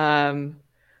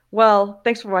 Well,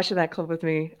 thanks for watching that clip with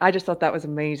me. I just thought that was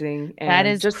amazing. And that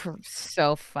is just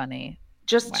so funny.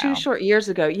 Just 2 short years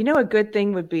ago, a good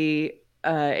thing would be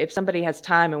if somebody has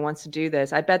time and wants to do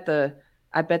this. I bet the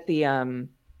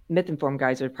Myth Informed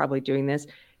guys are probably doing this.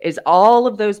 Is all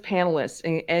of those panelists,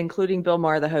 including Bill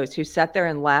Maher, the host, who sat there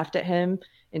and laughed at him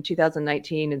in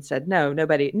 2019 and said, no,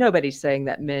 nobody's saying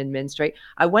that men menstruate.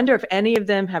 I wonder if any of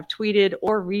them have tweeted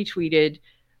or retweeted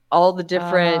all the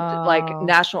different like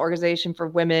National Organization for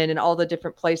Women and all the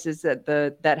different places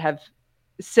that have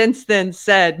since then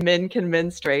said men can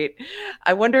menstruate.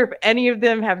 I wonder if any of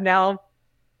them have now,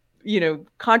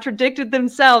 contradicted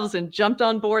themselves and jumped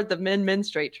on board the men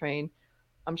menstruate train.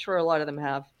 I'm sure a lot of them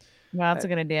have. Well, that's a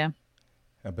good idea.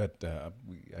 I bet.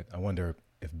 I wonder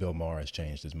if Bill Maher has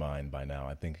changed his mind by now.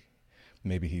 I think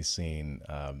maybe he's seen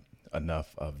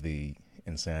enough of the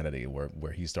insanity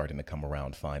where he's starting to come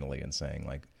around finally and saying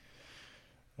like,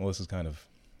 well, this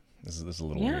is a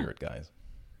little weird, guys.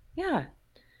 Yeah.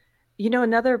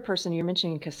 Another person you're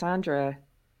mentioning, Cassandra.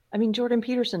 I mean, Jordan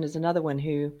Peterson is another one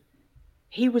who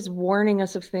he was warning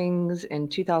us of things in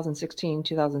 2016,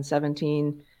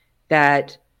 2017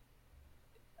 that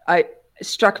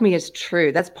struck me as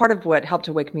true. That's part of what helped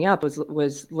to wake me up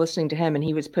was listening to him, and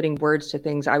he was putting words to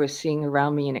things I was seeing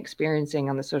around me and experiencing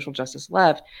on the social justice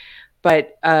left.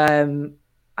 But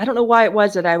I don't know why it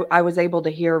was that I was able to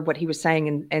hear what he was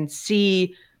saying and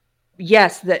see,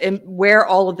 yes, where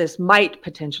all of this might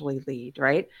potentially lead,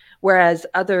 right? Whereas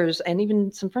others, and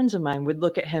even some friends of mine, would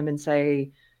look at him and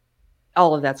say,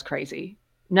 all of that's crazy.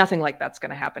 Nothing like that's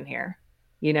going to happen here,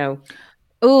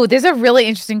 Oh, there's a really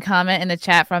interesting comment in the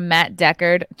chat from Matt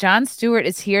Deckard. Jon Stewart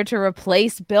is here to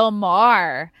replace Bill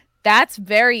Maher. That's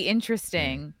very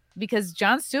interesting because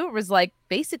Jon Stewart was like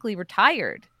basically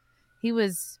retired. He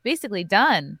was basically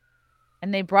done.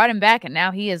 And they brought him back, and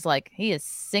now he is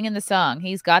singing the song.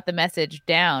 He's got the message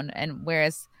down. And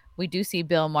whereas we do see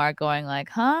Bill Maher going like,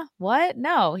 huh? What?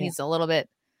 No, he's a little bit,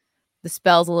 the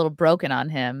spell's a little broken on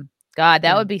him. God,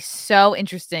 that would be so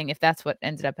interesting if that's what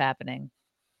ended up happening.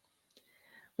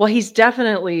 Well,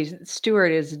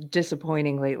 Stewart is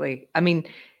disappointing lately. I mean,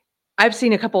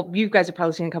 you guys have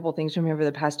probably seen a couple of things from him over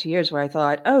the past 2 years where I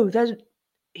thought,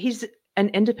 he's an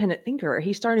independent thinker.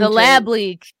 He's starting the lab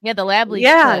leak. Yeah, the lab leak.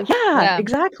 Yeah,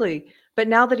 exactly. But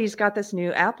now that he's got this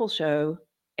new Apple show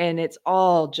and it's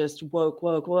all just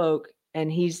woke,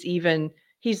 and he's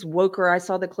woker. I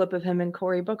saw the clip of him and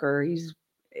Cory Booker.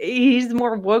 He's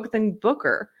more woke than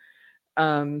Booker.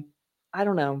 I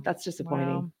don't know. That's disappointing.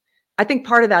 Wow. I think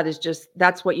part of that is just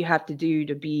that's what you have to do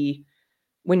to be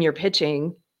when you're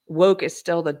pitching. Woke is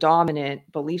still the dominant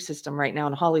belief system right now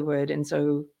in Hollywood, and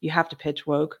so you have to pitch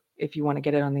woke if you want to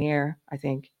get it on the air, I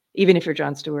think, even if you're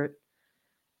Jon Stewart.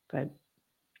 But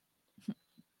it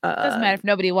doesn't matter if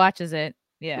nobody watches it.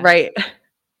 Yeah. Right.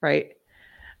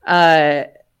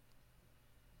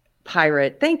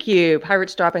 Pirate. Thank you.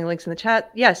 Pirate's dropping links in the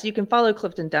chat. Yes, you can follow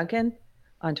Clifton Duncan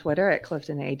on Twitter at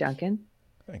Clifton A. Duncan.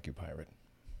 Thank you, Pirate.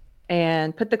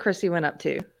 And put the Chrissie one up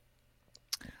too.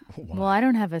 Why? Well, I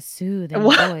don't have a soothing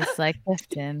voice like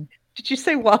Clifton. Did you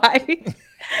say why?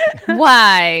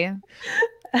 Why?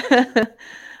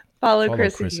 Follow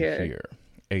Chrissie here.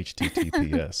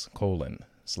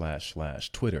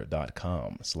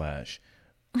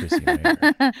 https://twitter.com/Chrissie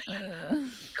Mayr.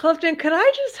 Clifton, could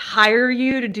I just hire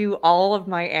you to do all of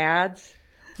my ads?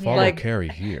 Follow Keri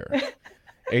here.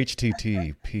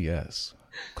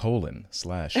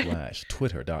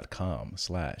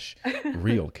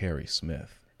 https://twitter.com/real Keri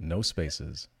Smith. No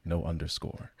spaces, no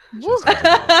underscore.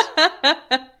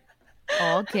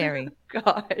 All Keri.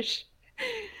 Gosh.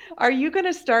 Are you going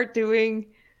to start doing,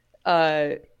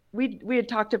 we had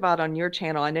talked about on your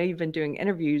channel, I know you've been doing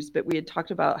interviews, but we had talked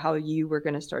about how you were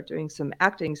going to start doing some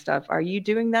acting stuff. Are you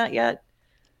doing that yet?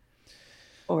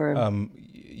 Or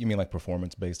you mean like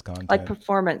performance-based content? Like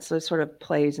performance, so sort of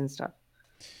plays and stuff.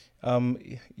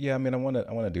 Yeah, I mean, I want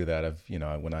to do that.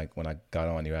 When I got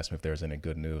on, you asked me if there's any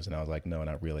good news, and I was like, no,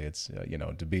 not really. It's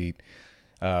to be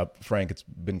frank, it's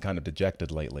been kind of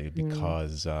dejected lately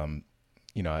because I'm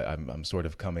sort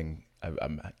of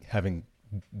I'm having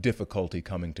difficulty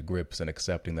coming to grips and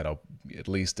accepting that I'll, at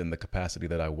least in the capacity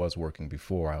that I was working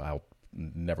before, I'll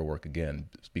never work again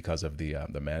because of the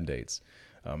mandates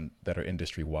that are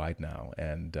industry wide now,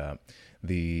 and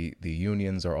the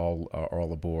unions are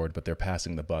all aboard, but they're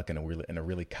passing the buck in a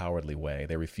really cowardly way.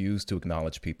 They refuse to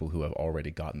acknowledge people who have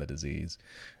already gotten the disease.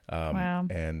 Wow.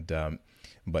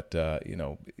 But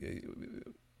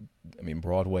I mean,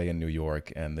 Broadway in New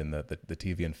York, and then the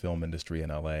TV and film industry in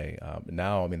LA.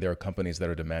 Now, I mean, there are companies that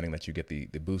are demanding that you get the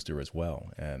booster as well,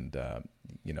 and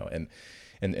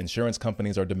and insurance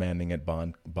companies are demanding it.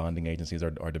 Bonding agencies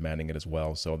are demanding it as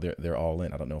well. So they're all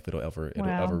in. I don't know if it'll ever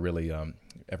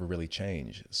really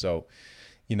change. So,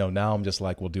 now I'm just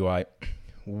like, well,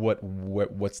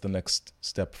 what's the next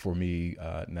step for me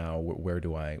now? Where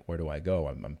do I go?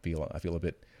 I feel a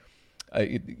bit.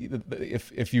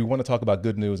 If you want to talk about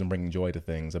good news and bringing joy to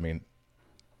things, I mean,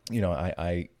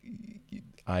 I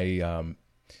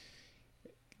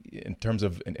in terms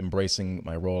of embracing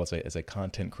my role as a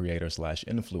content creator /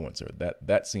 influencer,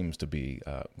 that seems to be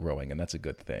growing, and that's a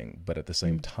good thing. But at the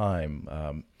same time,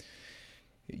 I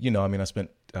mean,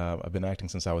 I've been acting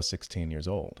since I was 16 years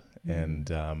old, and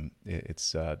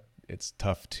it's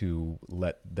tough to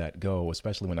let that go,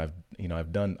 especially when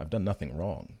I've done nothing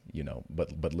wrong,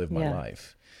 but live my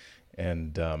life,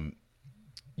 and I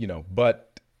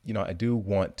do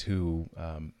want to.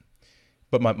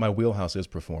 But my wheelhouse is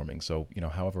performing, so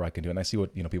however I can do it. And I see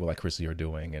what people like Chrissie are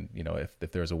doing, and if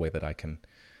there's a way that I can,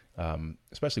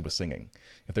 especially with singing,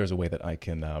 if there's a way that I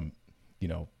can,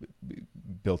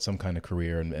 build some kind of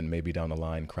career and maybe down the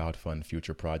line crowdfund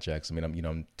future projects. I mean,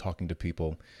 I'm talking to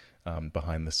people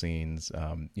behind the scenes.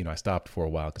 I stopped for a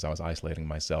while because I was isolating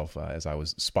myself as I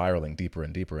was spiraling deeper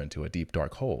and deeper into a deep,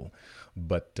 dark hole.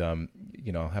 But,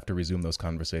 I'll have to resume those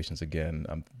conversations again.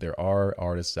 There are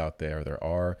artists out there. There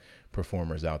are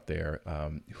performers out there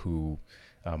who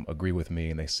agree with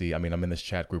me, and they see, I mean, I'm in this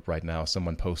chat group right now.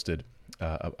 Someone posted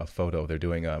a photo. They're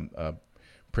doing a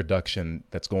production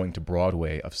that's going to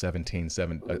Broadway of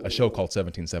a show called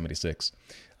 1776.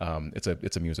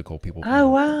 It's a musical. People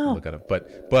wow. look at it,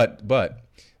 but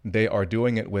they are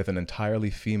doing it with an entirely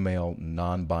female,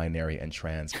 non-binary, and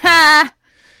trans.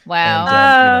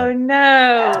 Wow. And,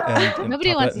 no. And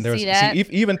Nobody wants to see that.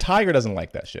 Even Tiger doesn't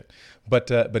like that shit. But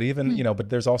even but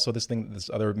there's also this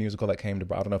other musical that came to,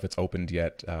 I don't know if it's opened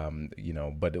yet.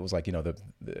 But it was like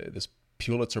this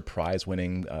Pulitzer Prize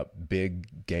winning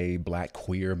big gay black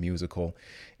queer musical,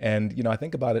 and I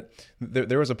think about it.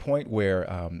 There was a point where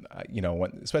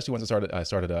especially once I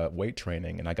started weight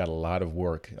training, and I got a lot of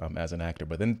work as an actor.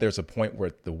 But then there's a point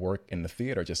where the work in the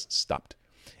theater just stopped.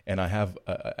 And I have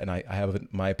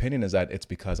my opinion is that it's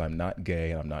because I'm not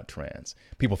gay and I'm not trans.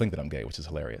 People think that I'm gay, which is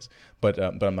hilarious, but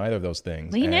I'm neither of those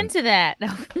things. Lean into that.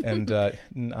 No,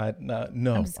 I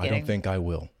don't think I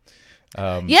will.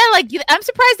 Yeah, I'm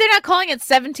surprised they're not calling it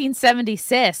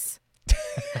 1776.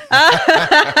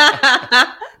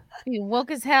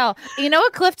 Woke as hell. You know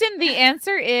what, Clifton? The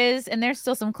answer is, and there's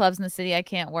still some clubs in the city I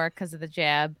can't work because of the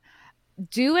jab.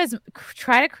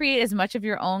 Try to create as much of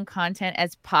your own content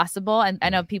as possible. And I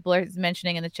know people are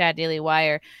mentioning in the chat Daily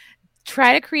Wire,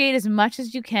 try to create as much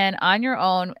as you can on your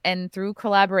own and through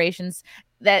collaborations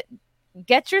that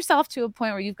get yourself to a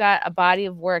point where you've got a body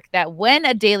of work that when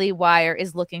a Daily Wire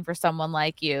is looking for someone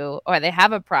like you, or they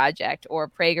have a project or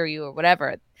PragerU or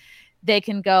whatever, they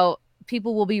can go,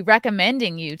 people will be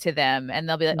recommending you to them, and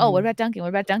they'll be like, oh, what about Duncan? What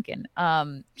about Duncan?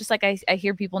 Just like I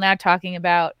hear people now talking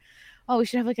about, oh, we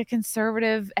should have like a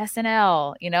conservative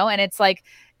SNL, and it's like,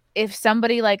 if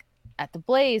somebody like at the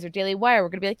Blaze or Daily Wire, we're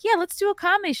going to be like, yeah, let's do a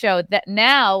comedy show that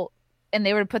now, and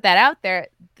they were to put that out there,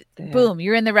 boom,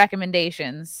 you're in the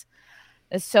recommendations.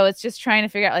 So it's just trying to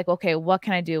figure out like, okay, what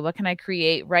can I do? What can I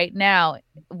create right now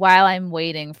while I'm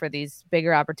waiting for these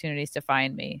bigger opportunities to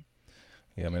find me?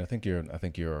 Yeah. I mean, I think you're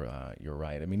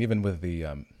right. I mean, even with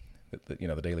the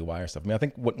Daily Wire stuff. I mean, I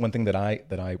think one thing that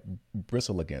I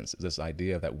bristle against is this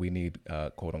idea that we need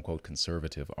quote unquote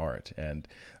conservative art, and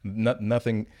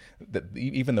nothing that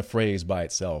even the phrase by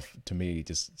itself to me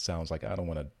just sounds like I don't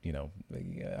want to,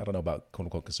 I don't know about quote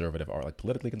unquote conservative art, like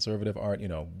politically conservative art.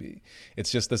 It's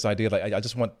just this idea like I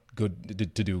just want to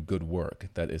do good work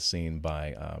that is seen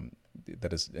by.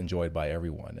 That is enjoyed by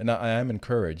everyone, and I am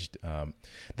encouraged.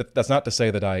 That's not to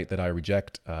say that I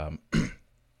reject.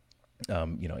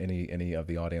 Any of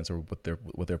the audience or what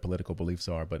their political beliefs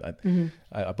are, but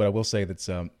I will say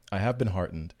that I have been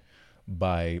heartened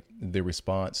by the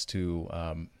response to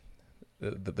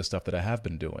the stuff that I have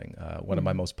been doing. One of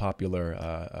my most popular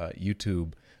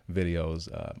YouTube videos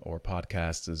or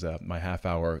podcasts is my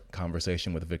half-hour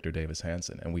conversation with Victor Davis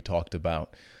Hanson, and we talked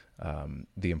about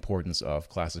the importance of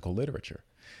classical literature.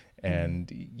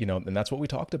 And, and that's what we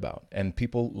talked about. And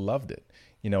people loved it.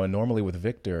 And normally with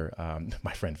Victor,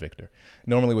 my friend Victor,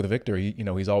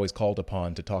 he's always called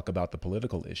upon to talk about the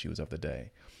political issues of the day.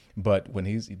 But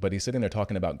he's sitting there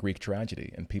talking about Greek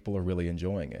tragedy, and people are really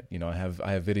enjoying it. I have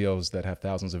videos that have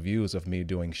thousands of views of me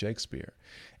doing Shakespeare,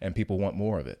 and people want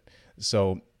more of it.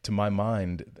 So to my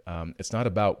mind, it's not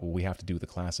about, well, we have to do the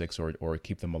classics or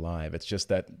keep them alive. It's just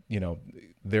that,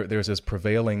 there's this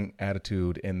prevailing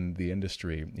attitude in the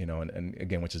industry, and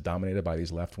again, which is dominated by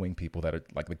these left-wing people that are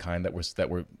like the kind that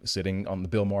were sitting on the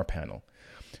Bill Maher panel,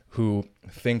 who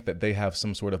think that they have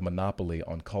some sort of monopoly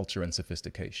on culture and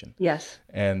sophistication. Yes.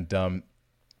 And the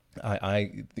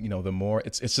more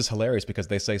it's just hilarious because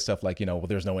they say stuff like, well,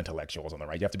 there's no intellectuals on the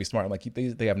right. You have to be smart. I'm like,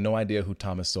 they have no idea who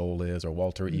Thomas Sowell is or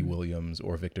Walter E. Williams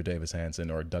or Victor Davis Hanson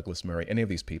or Douglas Murray, any of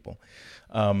these people.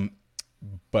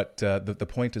 But the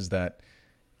point is that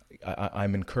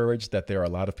I'm encouraged that there are a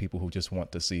lot of people who just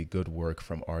want to see good work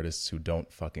from artists who don't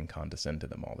fucking condescend to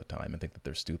them all the time and think that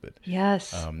they're stupid.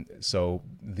 Yes. So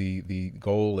the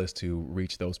goal is to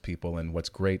reach those people, and what's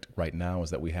great right now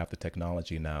is that we have the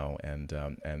technology now and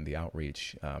the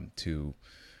outreach to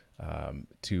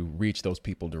reach those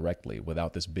people directly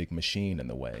without this big machine in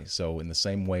the way. So in the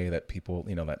same way that people,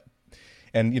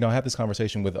 and I have this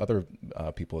conversation with other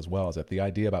people as well, is that the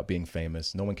idea about being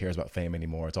famous, no one cares about fame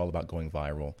anymore. It's all about going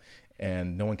viral,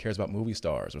 and no one cares about movie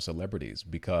stars or celebrities,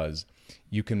 because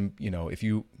you can, if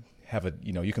you have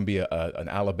you can be an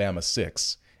Alabama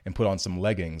 6 and put on some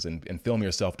leggings and film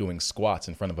yourself doing squats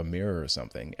in front of a mirror or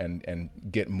something and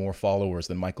get more followers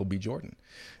than Michael B. Jordan.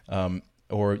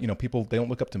 Or, people, they don't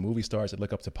look up to movie stars, they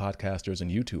look up to podcasters and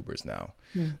YouTubers now.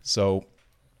 So,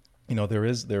 there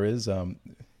is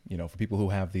for people who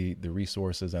have the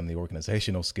resources and the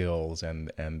organizational skills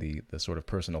and the sort of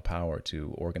personal power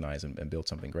to organize and build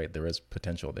something great, there is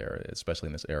potential there, especially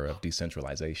in this era of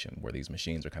decentralization where these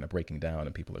machines are kind of breaking down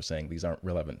and people are saying these aren't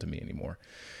relevant to me anymore.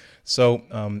 So,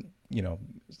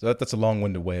 so that's a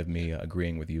long-winded way of me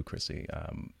agreeing with you, Chrissie.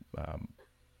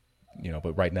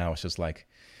 But right now it's just like,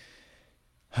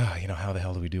 how the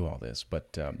hell do we do all this?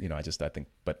 But,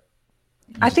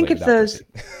 I think if those,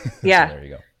 yeah. So there you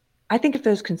go. I think if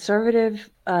those conservative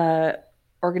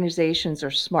organizations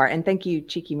are smart, and thank you,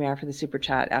 Cheeky Mayr, for the super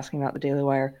chat asking about the Daily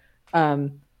Wire. I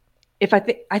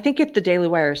think if the Daily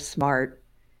Wire is smart,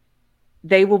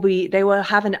 they will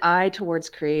have an eye towards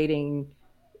creating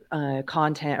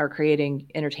content or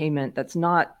creating entertainment that's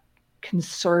not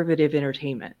conservative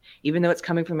entertainment, even though it's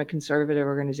coming from a conservative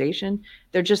organization.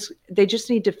 They just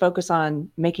need to focus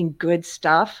on making good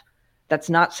stuff that's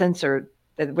not censored,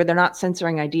 where they're not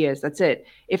censoring ideas. That's it.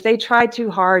 If they try too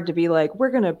hard to be like,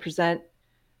 we're going to present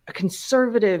a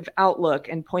conservative outlook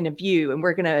and point of view, and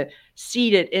we're going to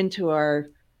seed it into our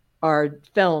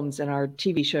films and our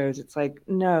TV shows, it's like,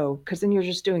 no, because then you're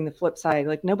just doing the flip side.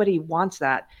 Like, nobody wants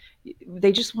that.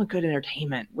 They just want good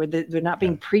entertainment where they're not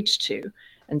being preached to.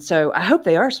 And so I hope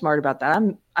they are smart about that.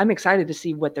 I'm excited to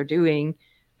see what they're doing,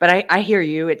 but I hear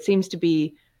you. It seems to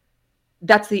be,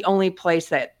 that's the only place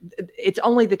that it's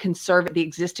only the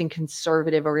existing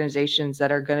conservative organizations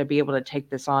that are going to be able to take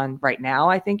this on right now,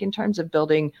 I think, in terms of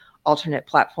building alternate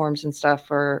platforms and stuff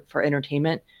for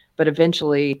entertainment. But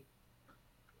eventually,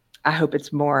 I hope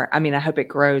it's more. I mean, I hope it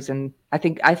grows. And I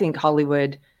think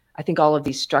Hollywood, I think all of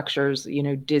these structures,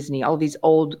 Disney, all of these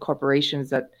old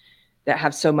corporations that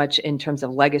have so much in terms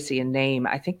of legacy and name,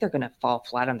 I think they're going to fall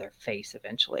flat on their face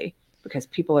eventually because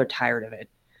people are tired of it.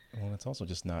 Well, it's also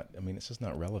just not, it's just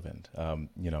not relevant. I'm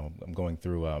going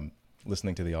through,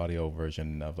 listening to the audio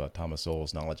version of Thomas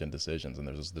Sowell's Knowledge and Decisions, and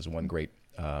there's one great,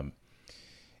 and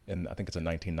I think it's a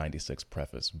 1996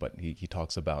 preface, but he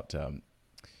talks about,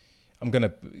 I'm gonna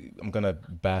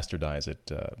bastardize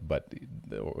it, but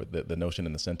the notion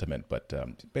and the sentiment, but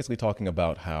basically talking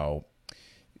about how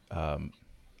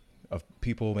of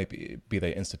people, maybe be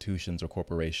they institutions or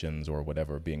corporations or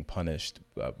whatever, being punished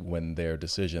when their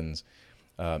decisions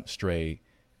stray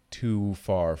too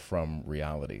far from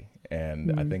reality.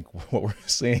 And I think what we're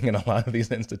seeing in a lot of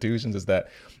these institutions is that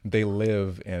they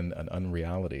live in an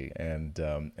unreality, and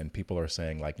people are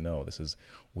saying like, no, this is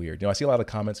weird. I see a lot of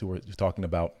comments who are talking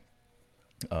about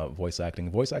voice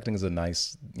acting. Voice acting is a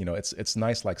nice, it's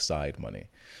nice like side money,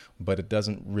 but it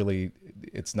doesn't really,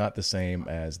 it's not the same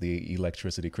as the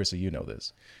electricity. Chrissie, you know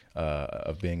this,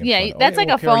 of being in front. That's like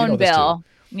a phone bill.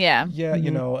 Yeah. Yeah,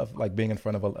 you know, of like being in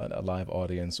front of a live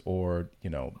audience, or, you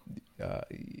know,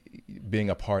 being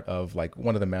a part of like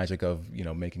one of the magic of, you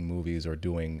know, making movies or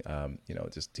doing, you know,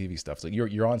 just TV stuff. So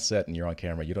you're on set and you're on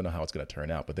camera. You don't know how it's going to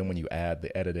turn out. But then when you add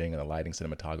the editing and the lighting,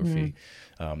 cinematography,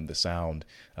 the sound,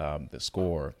 the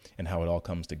score, and how it all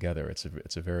comes together, it's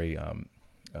a very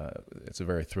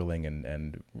thrilling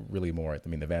and really more, I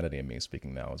mean, the vanity in me is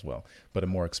speaking now as well, but a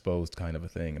more exposed kind of a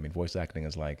thing. I mean, voice acting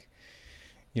is like,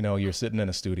 you know, you're sitting in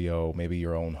a studio, maybe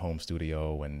your own home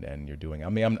studio, and you're doing. I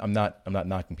mean, I'm not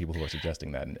knocking people who are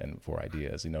suggesting that and for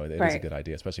ideas. You know, it is a good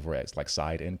idea, especially for like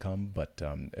side income. But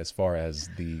as far as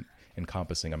the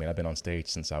encompassing, I mean, I've been on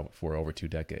stage for over 2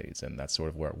 decades, and that's sort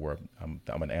of where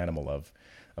I'm an animal of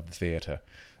the theater.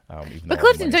 But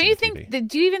Clifton, do you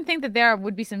even think that there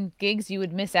would be some gigs you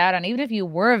would miss out on, even if you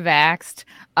were vaxxed,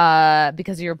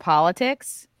 because of your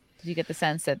politics? Did you get the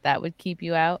sense that would keep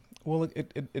you out? Well,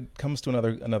 it comes to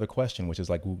another question, which is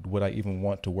like, would I even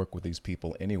want to work with these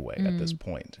people anyway at this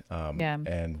point?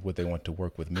 And would they want to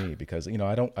work with me? Because, you know,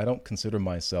 I don't consider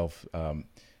myself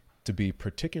to be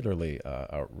particularly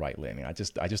right leaning. I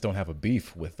just don't have a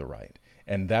beef with the right,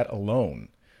 and that alone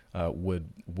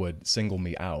would single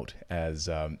me out as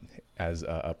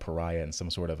a pariah and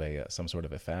some sort of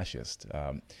a fascist.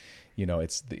 You know,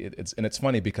 it's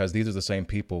funny because these are the same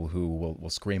people who will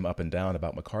scream up and down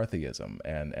about McCarthyism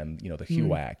and you know, the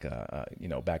HUAC, you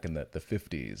know, back in the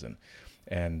 50s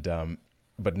and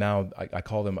but now I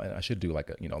call them, I should do like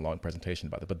a, you know, long presentation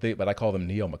about it, but I call them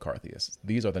neo-McCarthyists.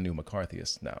 These are the new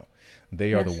McCarthyists now.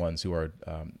 They are the ones who are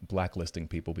blacklisting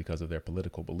people because of their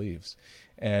political beliefs,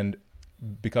 and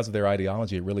because of their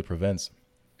ideology, it really prevents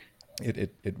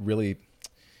it really.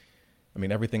 I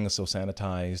mean, everything is so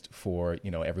sanitized for,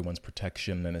 you know, everyone's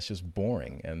protection, and it's just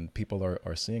boring. And people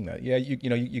are seeing that. Yeah, you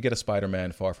know, you get a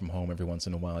Spider-Man Far From Home every once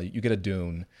in a while. You get a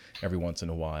Dune every once in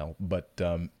a while. But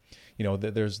you know,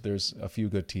 there's a few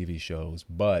good TV shows.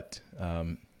 But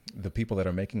the people that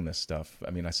are making this stuff,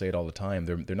 I mean, I say it all the time.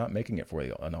 They're not making it for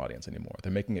an audience anymore. They're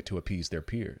making it to appease their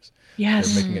peers.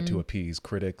 Yes, they're making it to appease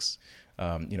critics.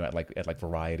 You know, at like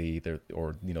Variety,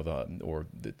 or you know,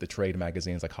 the trade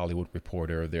magazines like Hollywood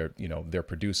Reporter, their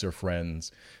producer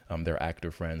friends, their actor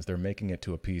friends. They're making it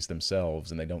to appease themselves,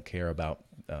 and they don't care about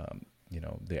you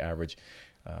know, the average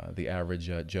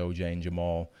Joe, Jane,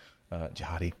 Jamal,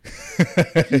 Jihadi.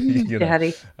 You know,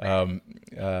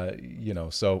 Jihadi. You know,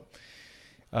 so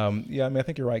yeah, I mean, I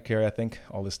think you're right, Keri. I think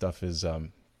all this stuff is.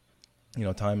 You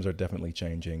know, times are definitely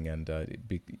changing, and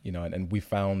you know, and we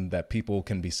found that people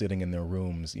can be sitting in their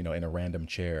rooms, you know, in a random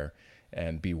chair,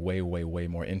 and be way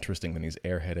more interesting than these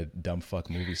airheaded dumb fuck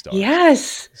movie stars.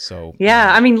 Yes. So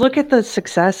yeah, I mean, look at the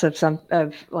success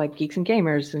of like Geeks and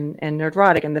Gamers and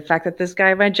Nerdrotic, and the fact that this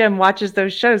guy, my Jim, watches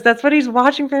those shows. That's what he's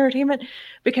watching for entertainment,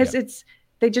 because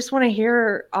they just want to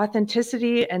hear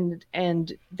authenticity, and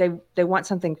they want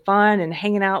something fun and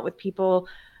hanging out with people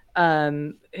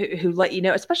who let you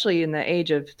know, especially in the age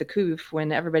of the coof,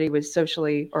 when everybody was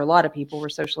socially, or a lot of people were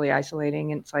socially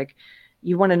isolating, and it's like,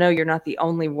 you want to know you're not the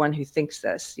only one who thinks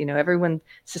this. You know, everyone,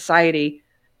 society,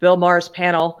 Bill Maher's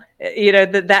panel, you know,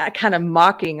 that kind of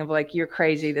mocking of like, you're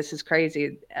crazy, this is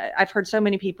crazy. I've heard so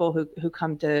many people who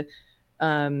come to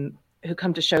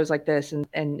shows like this,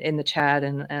 and in the chat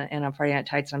and on Friday Night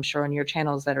Tights, I'm sure on your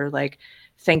channels, that are like,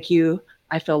 thank you,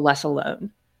 I feel less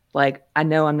alone. Like, I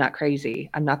know I'm not crazy.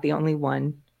 I'm not the only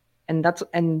one. And that's,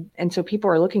 and so people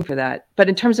are looking for that. But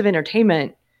in terms of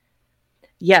entertainment,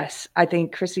 yes, I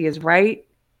think Chrissie is right.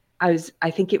 I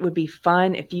think it would be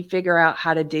fun if you figure out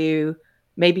how to do,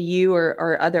 maybe you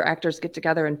or other actors get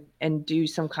together and do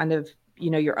some kind of,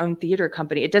 you know, your own theater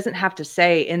company. It doesn't have to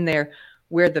say in there,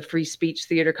 we're the free speech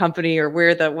theater company, or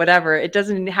we're the whatever. It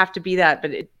doesn't have to be that,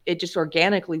 but it just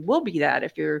organically will be that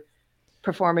if you're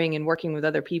performing and working with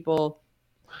other people.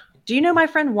 Do you know my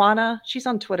friend Juana? She's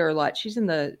on Twitter a lot. She's in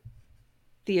the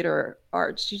theater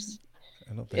arts. She's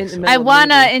I want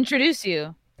to introduce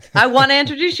you. I want to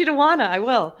introduce you to Juana. I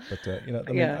will. But you know,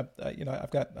 I mean, you know,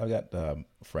 I've got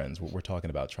friends. We're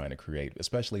talking about trying to create,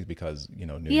 especially because, you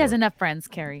know, he has enough friends,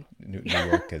 Keri. New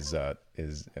York is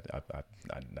that's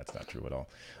not true at all.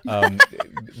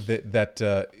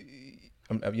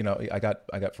 You know, I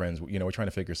got friends. You know, we're trying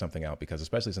to figure something out, because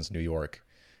especially since New York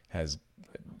has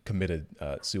committed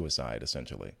suicide,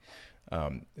 essentially,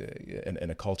 in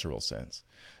a cultural sense.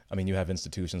 I mean, you have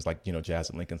institutions like, you know, Jazz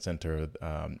at Lincoln Center,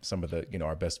 some of the, you know,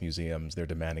 our best museums, they're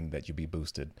demanding that you be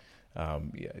boosted,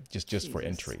 just for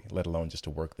entry, let alone just to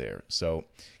work there. So,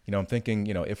 you know, I'm thinking,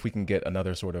 you know, if we can get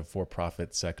another sort of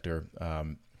for-profit sector,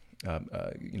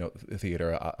 you know,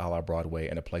 theater a la Broadway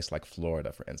in a place like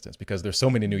Florida, for instance, because there's so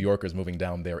many New Yorkers moving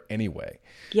down there anyway.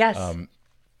 Yes.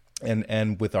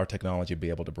 and with our technology, be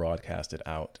able to broadcast it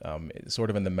out, sort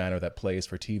of in the manner that plays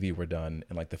for TV were done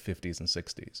in like the 50s and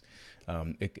 60s.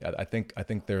 I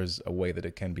think there's a way that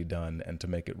it can be done, and to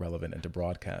make it relevant and to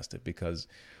broadcast it, because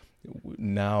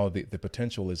now the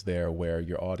potential is there where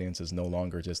your audience is no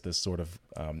longer just this sort of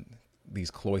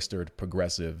these cloistered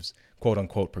progressives, quote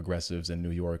unquote progressives in New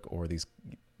York, or these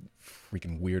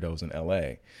freaking weirdos in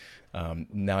LA.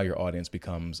 Now your audience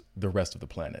becomes the rest of the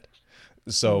planet.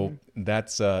 So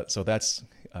that's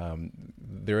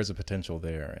there is a potential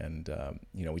there, and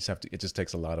we just have to. It just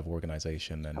takes a lot of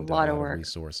organization and a lot of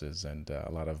resources and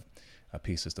a lot of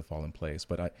pieces to fall in place.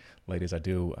 But ladies, I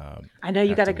do. I know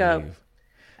you got to go. Leave,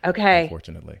 okay.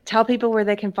 Unfortunately, tell people where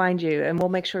they can find you, and we'll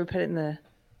make sure we put it in the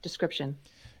description.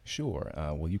 Sure.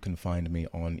 Well, you can find me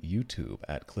on YouTube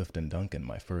at Clifton Duncan,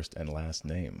 my first and last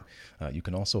name. You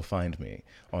can also find me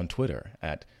on Twitter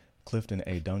at Clifton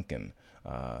A. Duncan.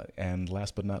 And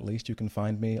last but not least, you can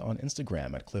find me on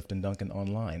Instagram at Clifton Duncan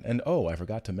Online. And I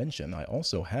forgot to mention, I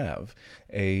also have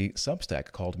a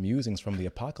Substack called Musings from the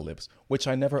Apocalypse, which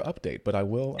I never update, but I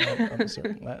will. I'm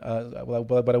certain,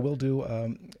 but I will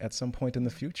do at some point in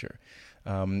the future.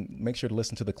 Make sure to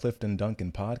listen to the Clifton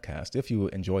Duncan podcast if you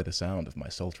enjoy the sound of my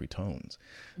sultry tones.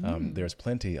 There's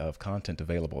plenty of content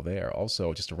available there.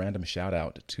 Also, just a random shout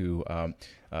out to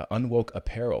Unwoke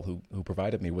Apparel, who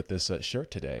provided me with this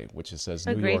shirt today, which says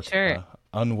New York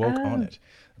Unwoke on it.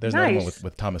 There's another one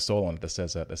with Thomas Sowell on it that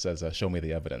says show me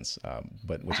the evidence,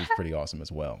 but which is pretty awesome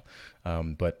as well.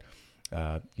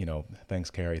 Thanks,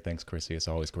 Keri. Thanks, Chrissie. It's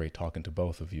always great talking to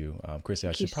both of you. Chrissie,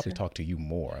 I should probably talk to you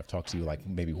more. I've talked to you like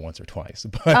maybe once or twice,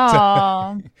 but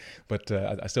I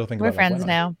still think we're friends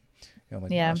now.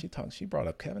 Yeah. She brought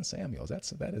up Kevin Samuels.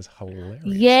 That is hilarious.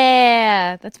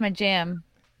 Yeah, that's my jam.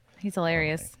 He's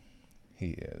hilarious. Right. He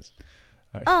is.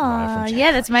 Oh,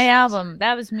 yeah, that's my album.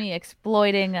 That was me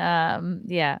exploiting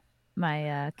my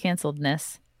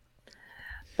canceledness.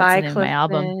 Bye, Clifton. My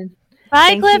album.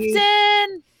 Bye,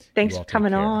 Clifton. Thanks for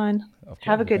coming on.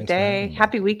 Have a good day.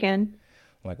 Happy weekend.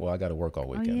 I got to work all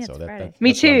weekend, so that's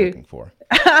me too. What I'm looking for.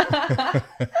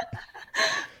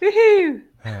 Woohoo!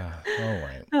 All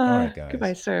right, guys.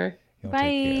 Goodbye, sir. Y'all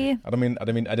bye. I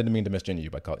didn't mean to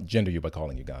misgender you by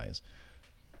calling you guys.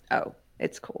 Oh,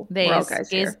 it's cool. Days, we're all guys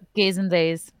here. Gays and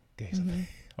days.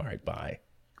 All right, bye.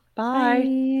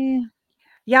 Bye.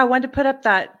 Yeah, I wanted to put up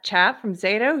that chat from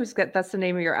Zato, that's the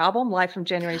name of your album, live from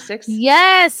January 6th.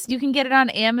 Yes, you can get it on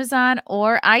Amazon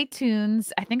or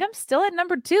iTunes. I think I'm still at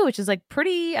number 2, which is like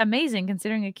pretty amazing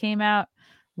considering it came out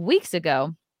weeks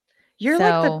ago. You're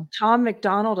like the Tom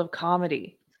McDonald of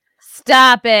comedy.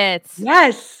 Stop it.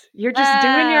 Yes, you're just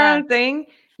doing your own thing.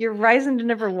 You're rising to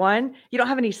number 1. You don't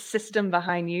have any system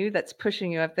behind you that's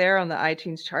pushing you up there on the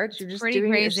iTunes charts. You're just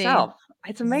doing it yourself.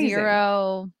 It's amazing.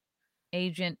 0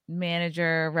 agent,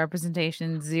 manager,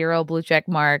 representation, 0 blue check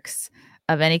marks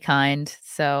of any kind.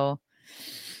 So,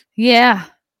 yeah.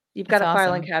 You've got a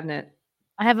filing cabinet.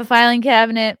 I have a filing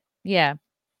cabinet. Yeah.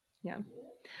 Yeah.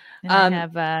 And I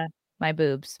have my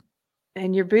boobs.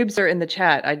 And your boobs are in the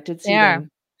chat. I did see them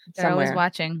They're somewhere. always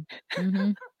watching.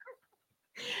 Mm-hmm.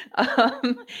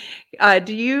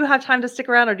 Do you have time to stick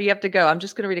around, or do you have to go? I'm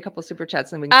just going to read a couple of super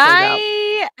chats and then we can close out.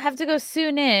 I have to go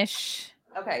soonish.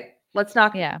 Okay, let's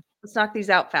knock these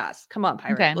out fast. Come on,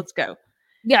 Pirate. Let's go.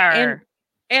 Yeah.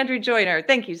 Andrew Joyner,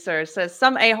 thank you, sir. Says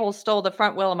some a-hole stole the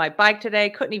front wheel of my bike today.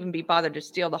 Couldn't even be bothered to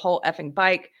steal the whole effing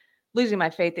bike. Losing my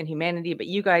faith in humanity, but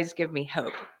you guys give me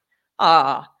hope.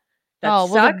 That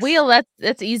sucks. Well, the wheel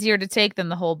that's easier to take than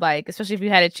the whole bike, especially if you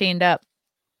had it chained up.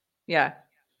 Yeah.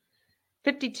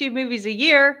 52 movies a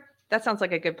year. That sounds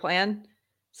like a good plan.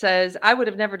 Says, I would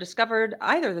have never discovered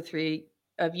either of the 3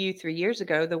 of you 3 years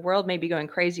ago. The world may be going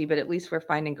crazy, but at least we're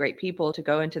finding great people to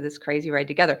go into this crazy ride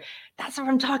together. That's what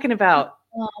I'm talking about.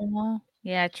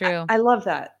 Yeah, true. I love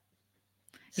that.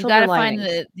 You gotta find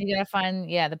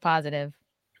the positive.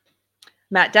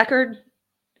 Matt Deckard,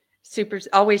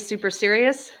 always super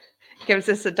serious, gives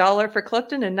us $1 for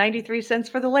Clifton and 93 cents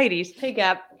for the ladies. Pay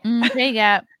gap. Pay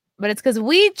gap. But it's because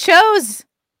we chose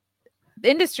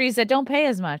industries that don't pay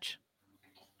as much.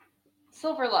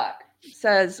 Silverluck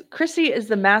says, Chrissie is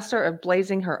the master of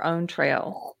blazing her own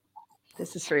trail.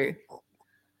 This is true.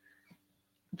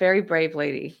 Very brave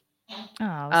lady.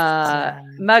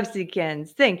 Muggsykins.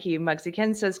 Thank you,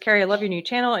 Muggsykins. Says, Keri, I love your new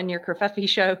channel and your Kerfefe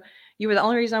show. You were the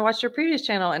only reason I watched your previous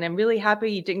channel, and I'm really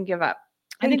happy you didn't give up.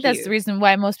 I think that's the reason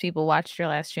why most people watched your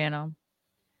last channel.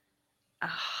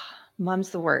 Mum's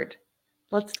the word.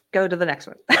 Let's go to the next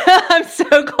one. I'm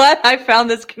so glad I found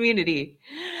this community.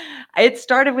 It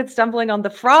started with stumbling on the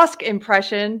Frosk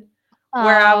impression.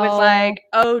 where I was like,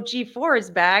 oh, G4 is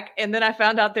back. And then I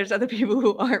found out there's other people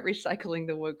who aren't recycling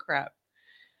the wood crap.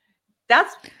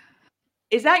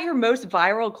 Is that your most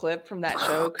viral clip from that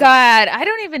show? God, I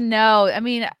don't even know. I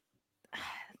mean,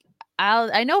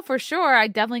 I know for sure I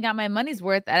definitely got my money's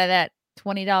worth out of that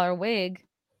 $20 wig.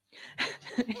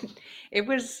 It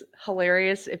was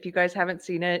hilarious. If you guys haven't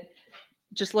seen it,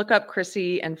 just look up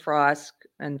Chrissy and Frost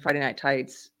and Friday Night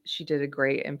Tights. She did a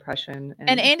great impression.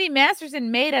 And Andy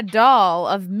Masterson made a doll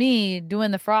of me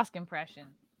doing the Frost impression.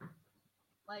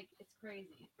 Like, it's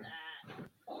crazy.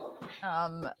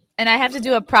 And I have to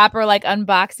do a proper like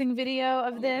unboxing video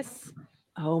of this.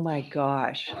 Oh my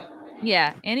gosh.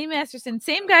 Yeah, Andy Masterson,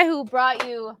 same guy who brought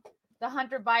you the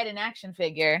Hunter Biden action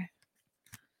figure,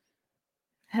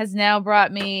 has now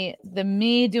brought me the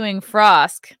me doing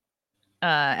Frost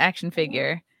action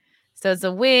figure. So it's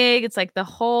a wig, it's like the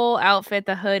whole outfit,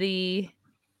 the hoodie.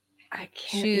 I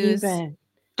can't shoes. even.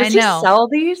 Does he sell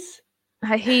these?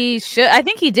 He should. I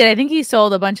think he did. I think he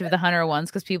sold a bunch of the Hunter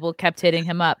ones because people kept hitting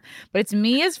him up. But it's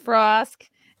me as Frost,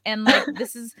 and like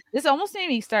this almost made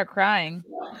me start crying.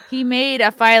 He made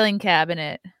a filing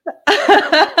cabinet.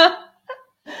 That's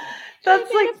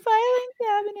like a filing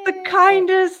cabinet. The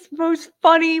kindest, most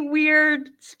funny, weird,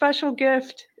 special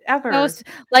gift ever. Most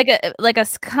like a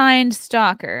kind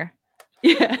stalker.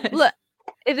 Yeah. Look,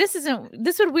 if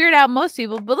this would weird out most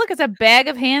people, but look, it's a bag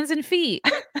of hands and feet.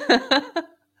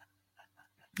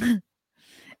 And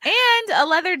a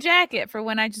leather jacket for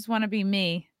when I just want to be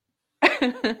me.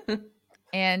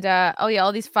 And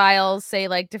all these files say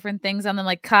like different things on them,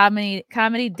 like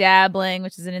comedy dabbling,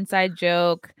 which is an inside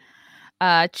joke.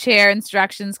 Chair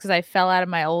instructions because I fell out of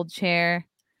my old chair.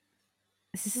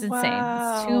 This is insane.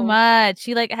 It's too much.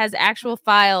 He like has actual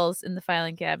files in the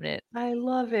filing cabinet. I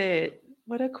love it.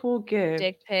 What a cool gift.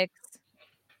 Dick pics.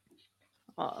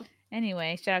 Oh.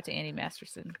 Anyway, shout out to Andy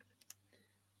Masterson.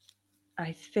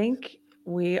 I think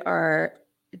we are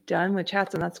done with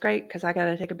chats, and that's great because I got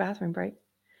to take a bathroom break.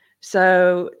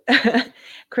 So,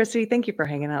 Chrissy, thank you for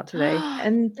hanging out today.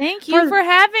 And thank you for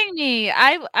having me.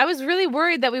 I was really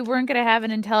worried that we weren't going to have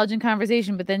an intelligent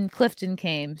conversation, but then Clifton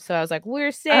came. So I was like,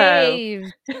 we're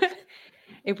saved.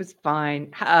 It was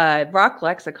fine. Rock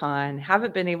Lexicon.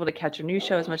 Haven't been able to catch a new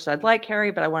show as much as I'd like,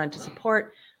 Keri, but I wanted to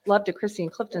support. Love to Chrissy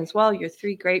and Clifton as well. You're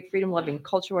three great freedom-loving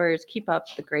culture warriors. Keep up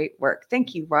the great work.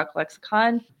 Thank you, Rock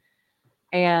Lexicon.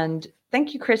 And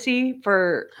thank you, Chrissy,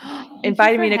 for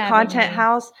inviting me to Content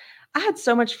House. I had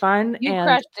so much fun. You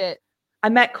crushed it. I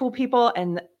met cool people.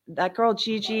 And that girl,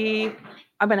 Gigi,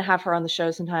 I'm going to have her on the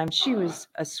show sometime. She was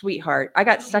a sweetheart. I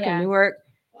got stuck in Newark.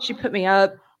 She put me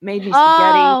up, made me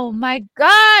spaghetti. Oh, my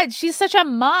God. She's such a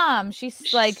mom.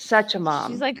 She's like such a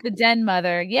mom. She's like the den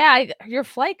mother. Yeah, your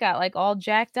flight got like all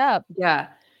jacked up. Yeah.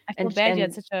 I feel bad you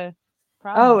had such a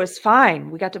problem. Oh, it's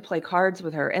fine. We got to play cards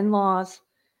with her in-laws.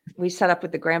 We set up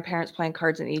with the grandparents playing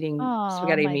cards and eating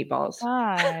spaghetti and meatballs.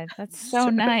 God, that's so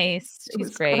nice.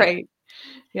 She's great.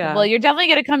 Yeah. Well, you're definitely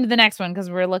going to come to the next one because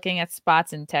we're looking at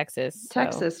spots in Texas.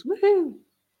 Texas. Woohoo.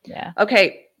 Yeah.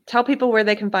 Okay. Tell people where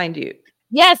they can find you.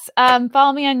 Yes.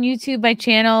 Follow me on YouTube, my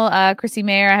channel, Chrissie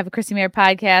Mayr. I have a Chrissie Mayr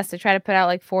podcast. I try to put out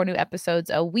like 4 new episodes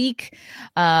a week.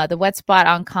 The Wet Spot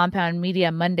on Compound Media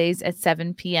Mondays at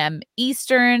 7 p.m.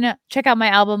 Eastern. Check out my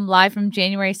album live from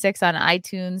January 6th on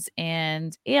iTunes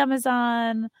and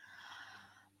Amazon.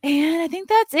 And I think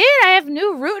that's it. I have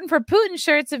new Rootin' for Putin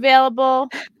shirts available.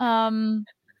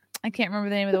 I can't remember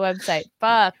the name of the website.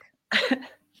 Fuck.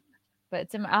 But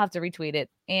I'll have to retweet it.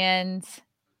 And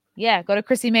yeah, go to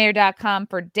ChrissieMayr.com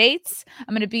for dates.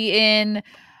 I'm going to be in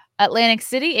Atlantic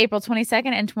City, April 22nd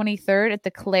and 23rd at the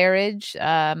Claridge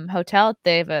Hotel.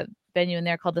 They have a venue in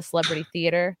there called the Celebrity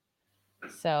Theater.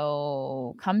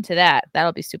 So come to that.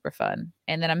 That'll be super fun.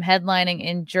 And then I'm headlining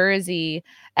in Jersey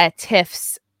at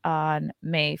TIFF's on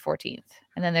May 14th.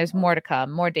 And then there's more to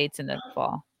come, more dates in the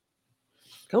fall.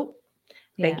 Cool.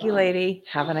 Thank you, lady.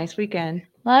 Have a nice weekend.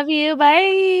 Love you.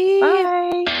 Bye.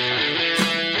 Bye.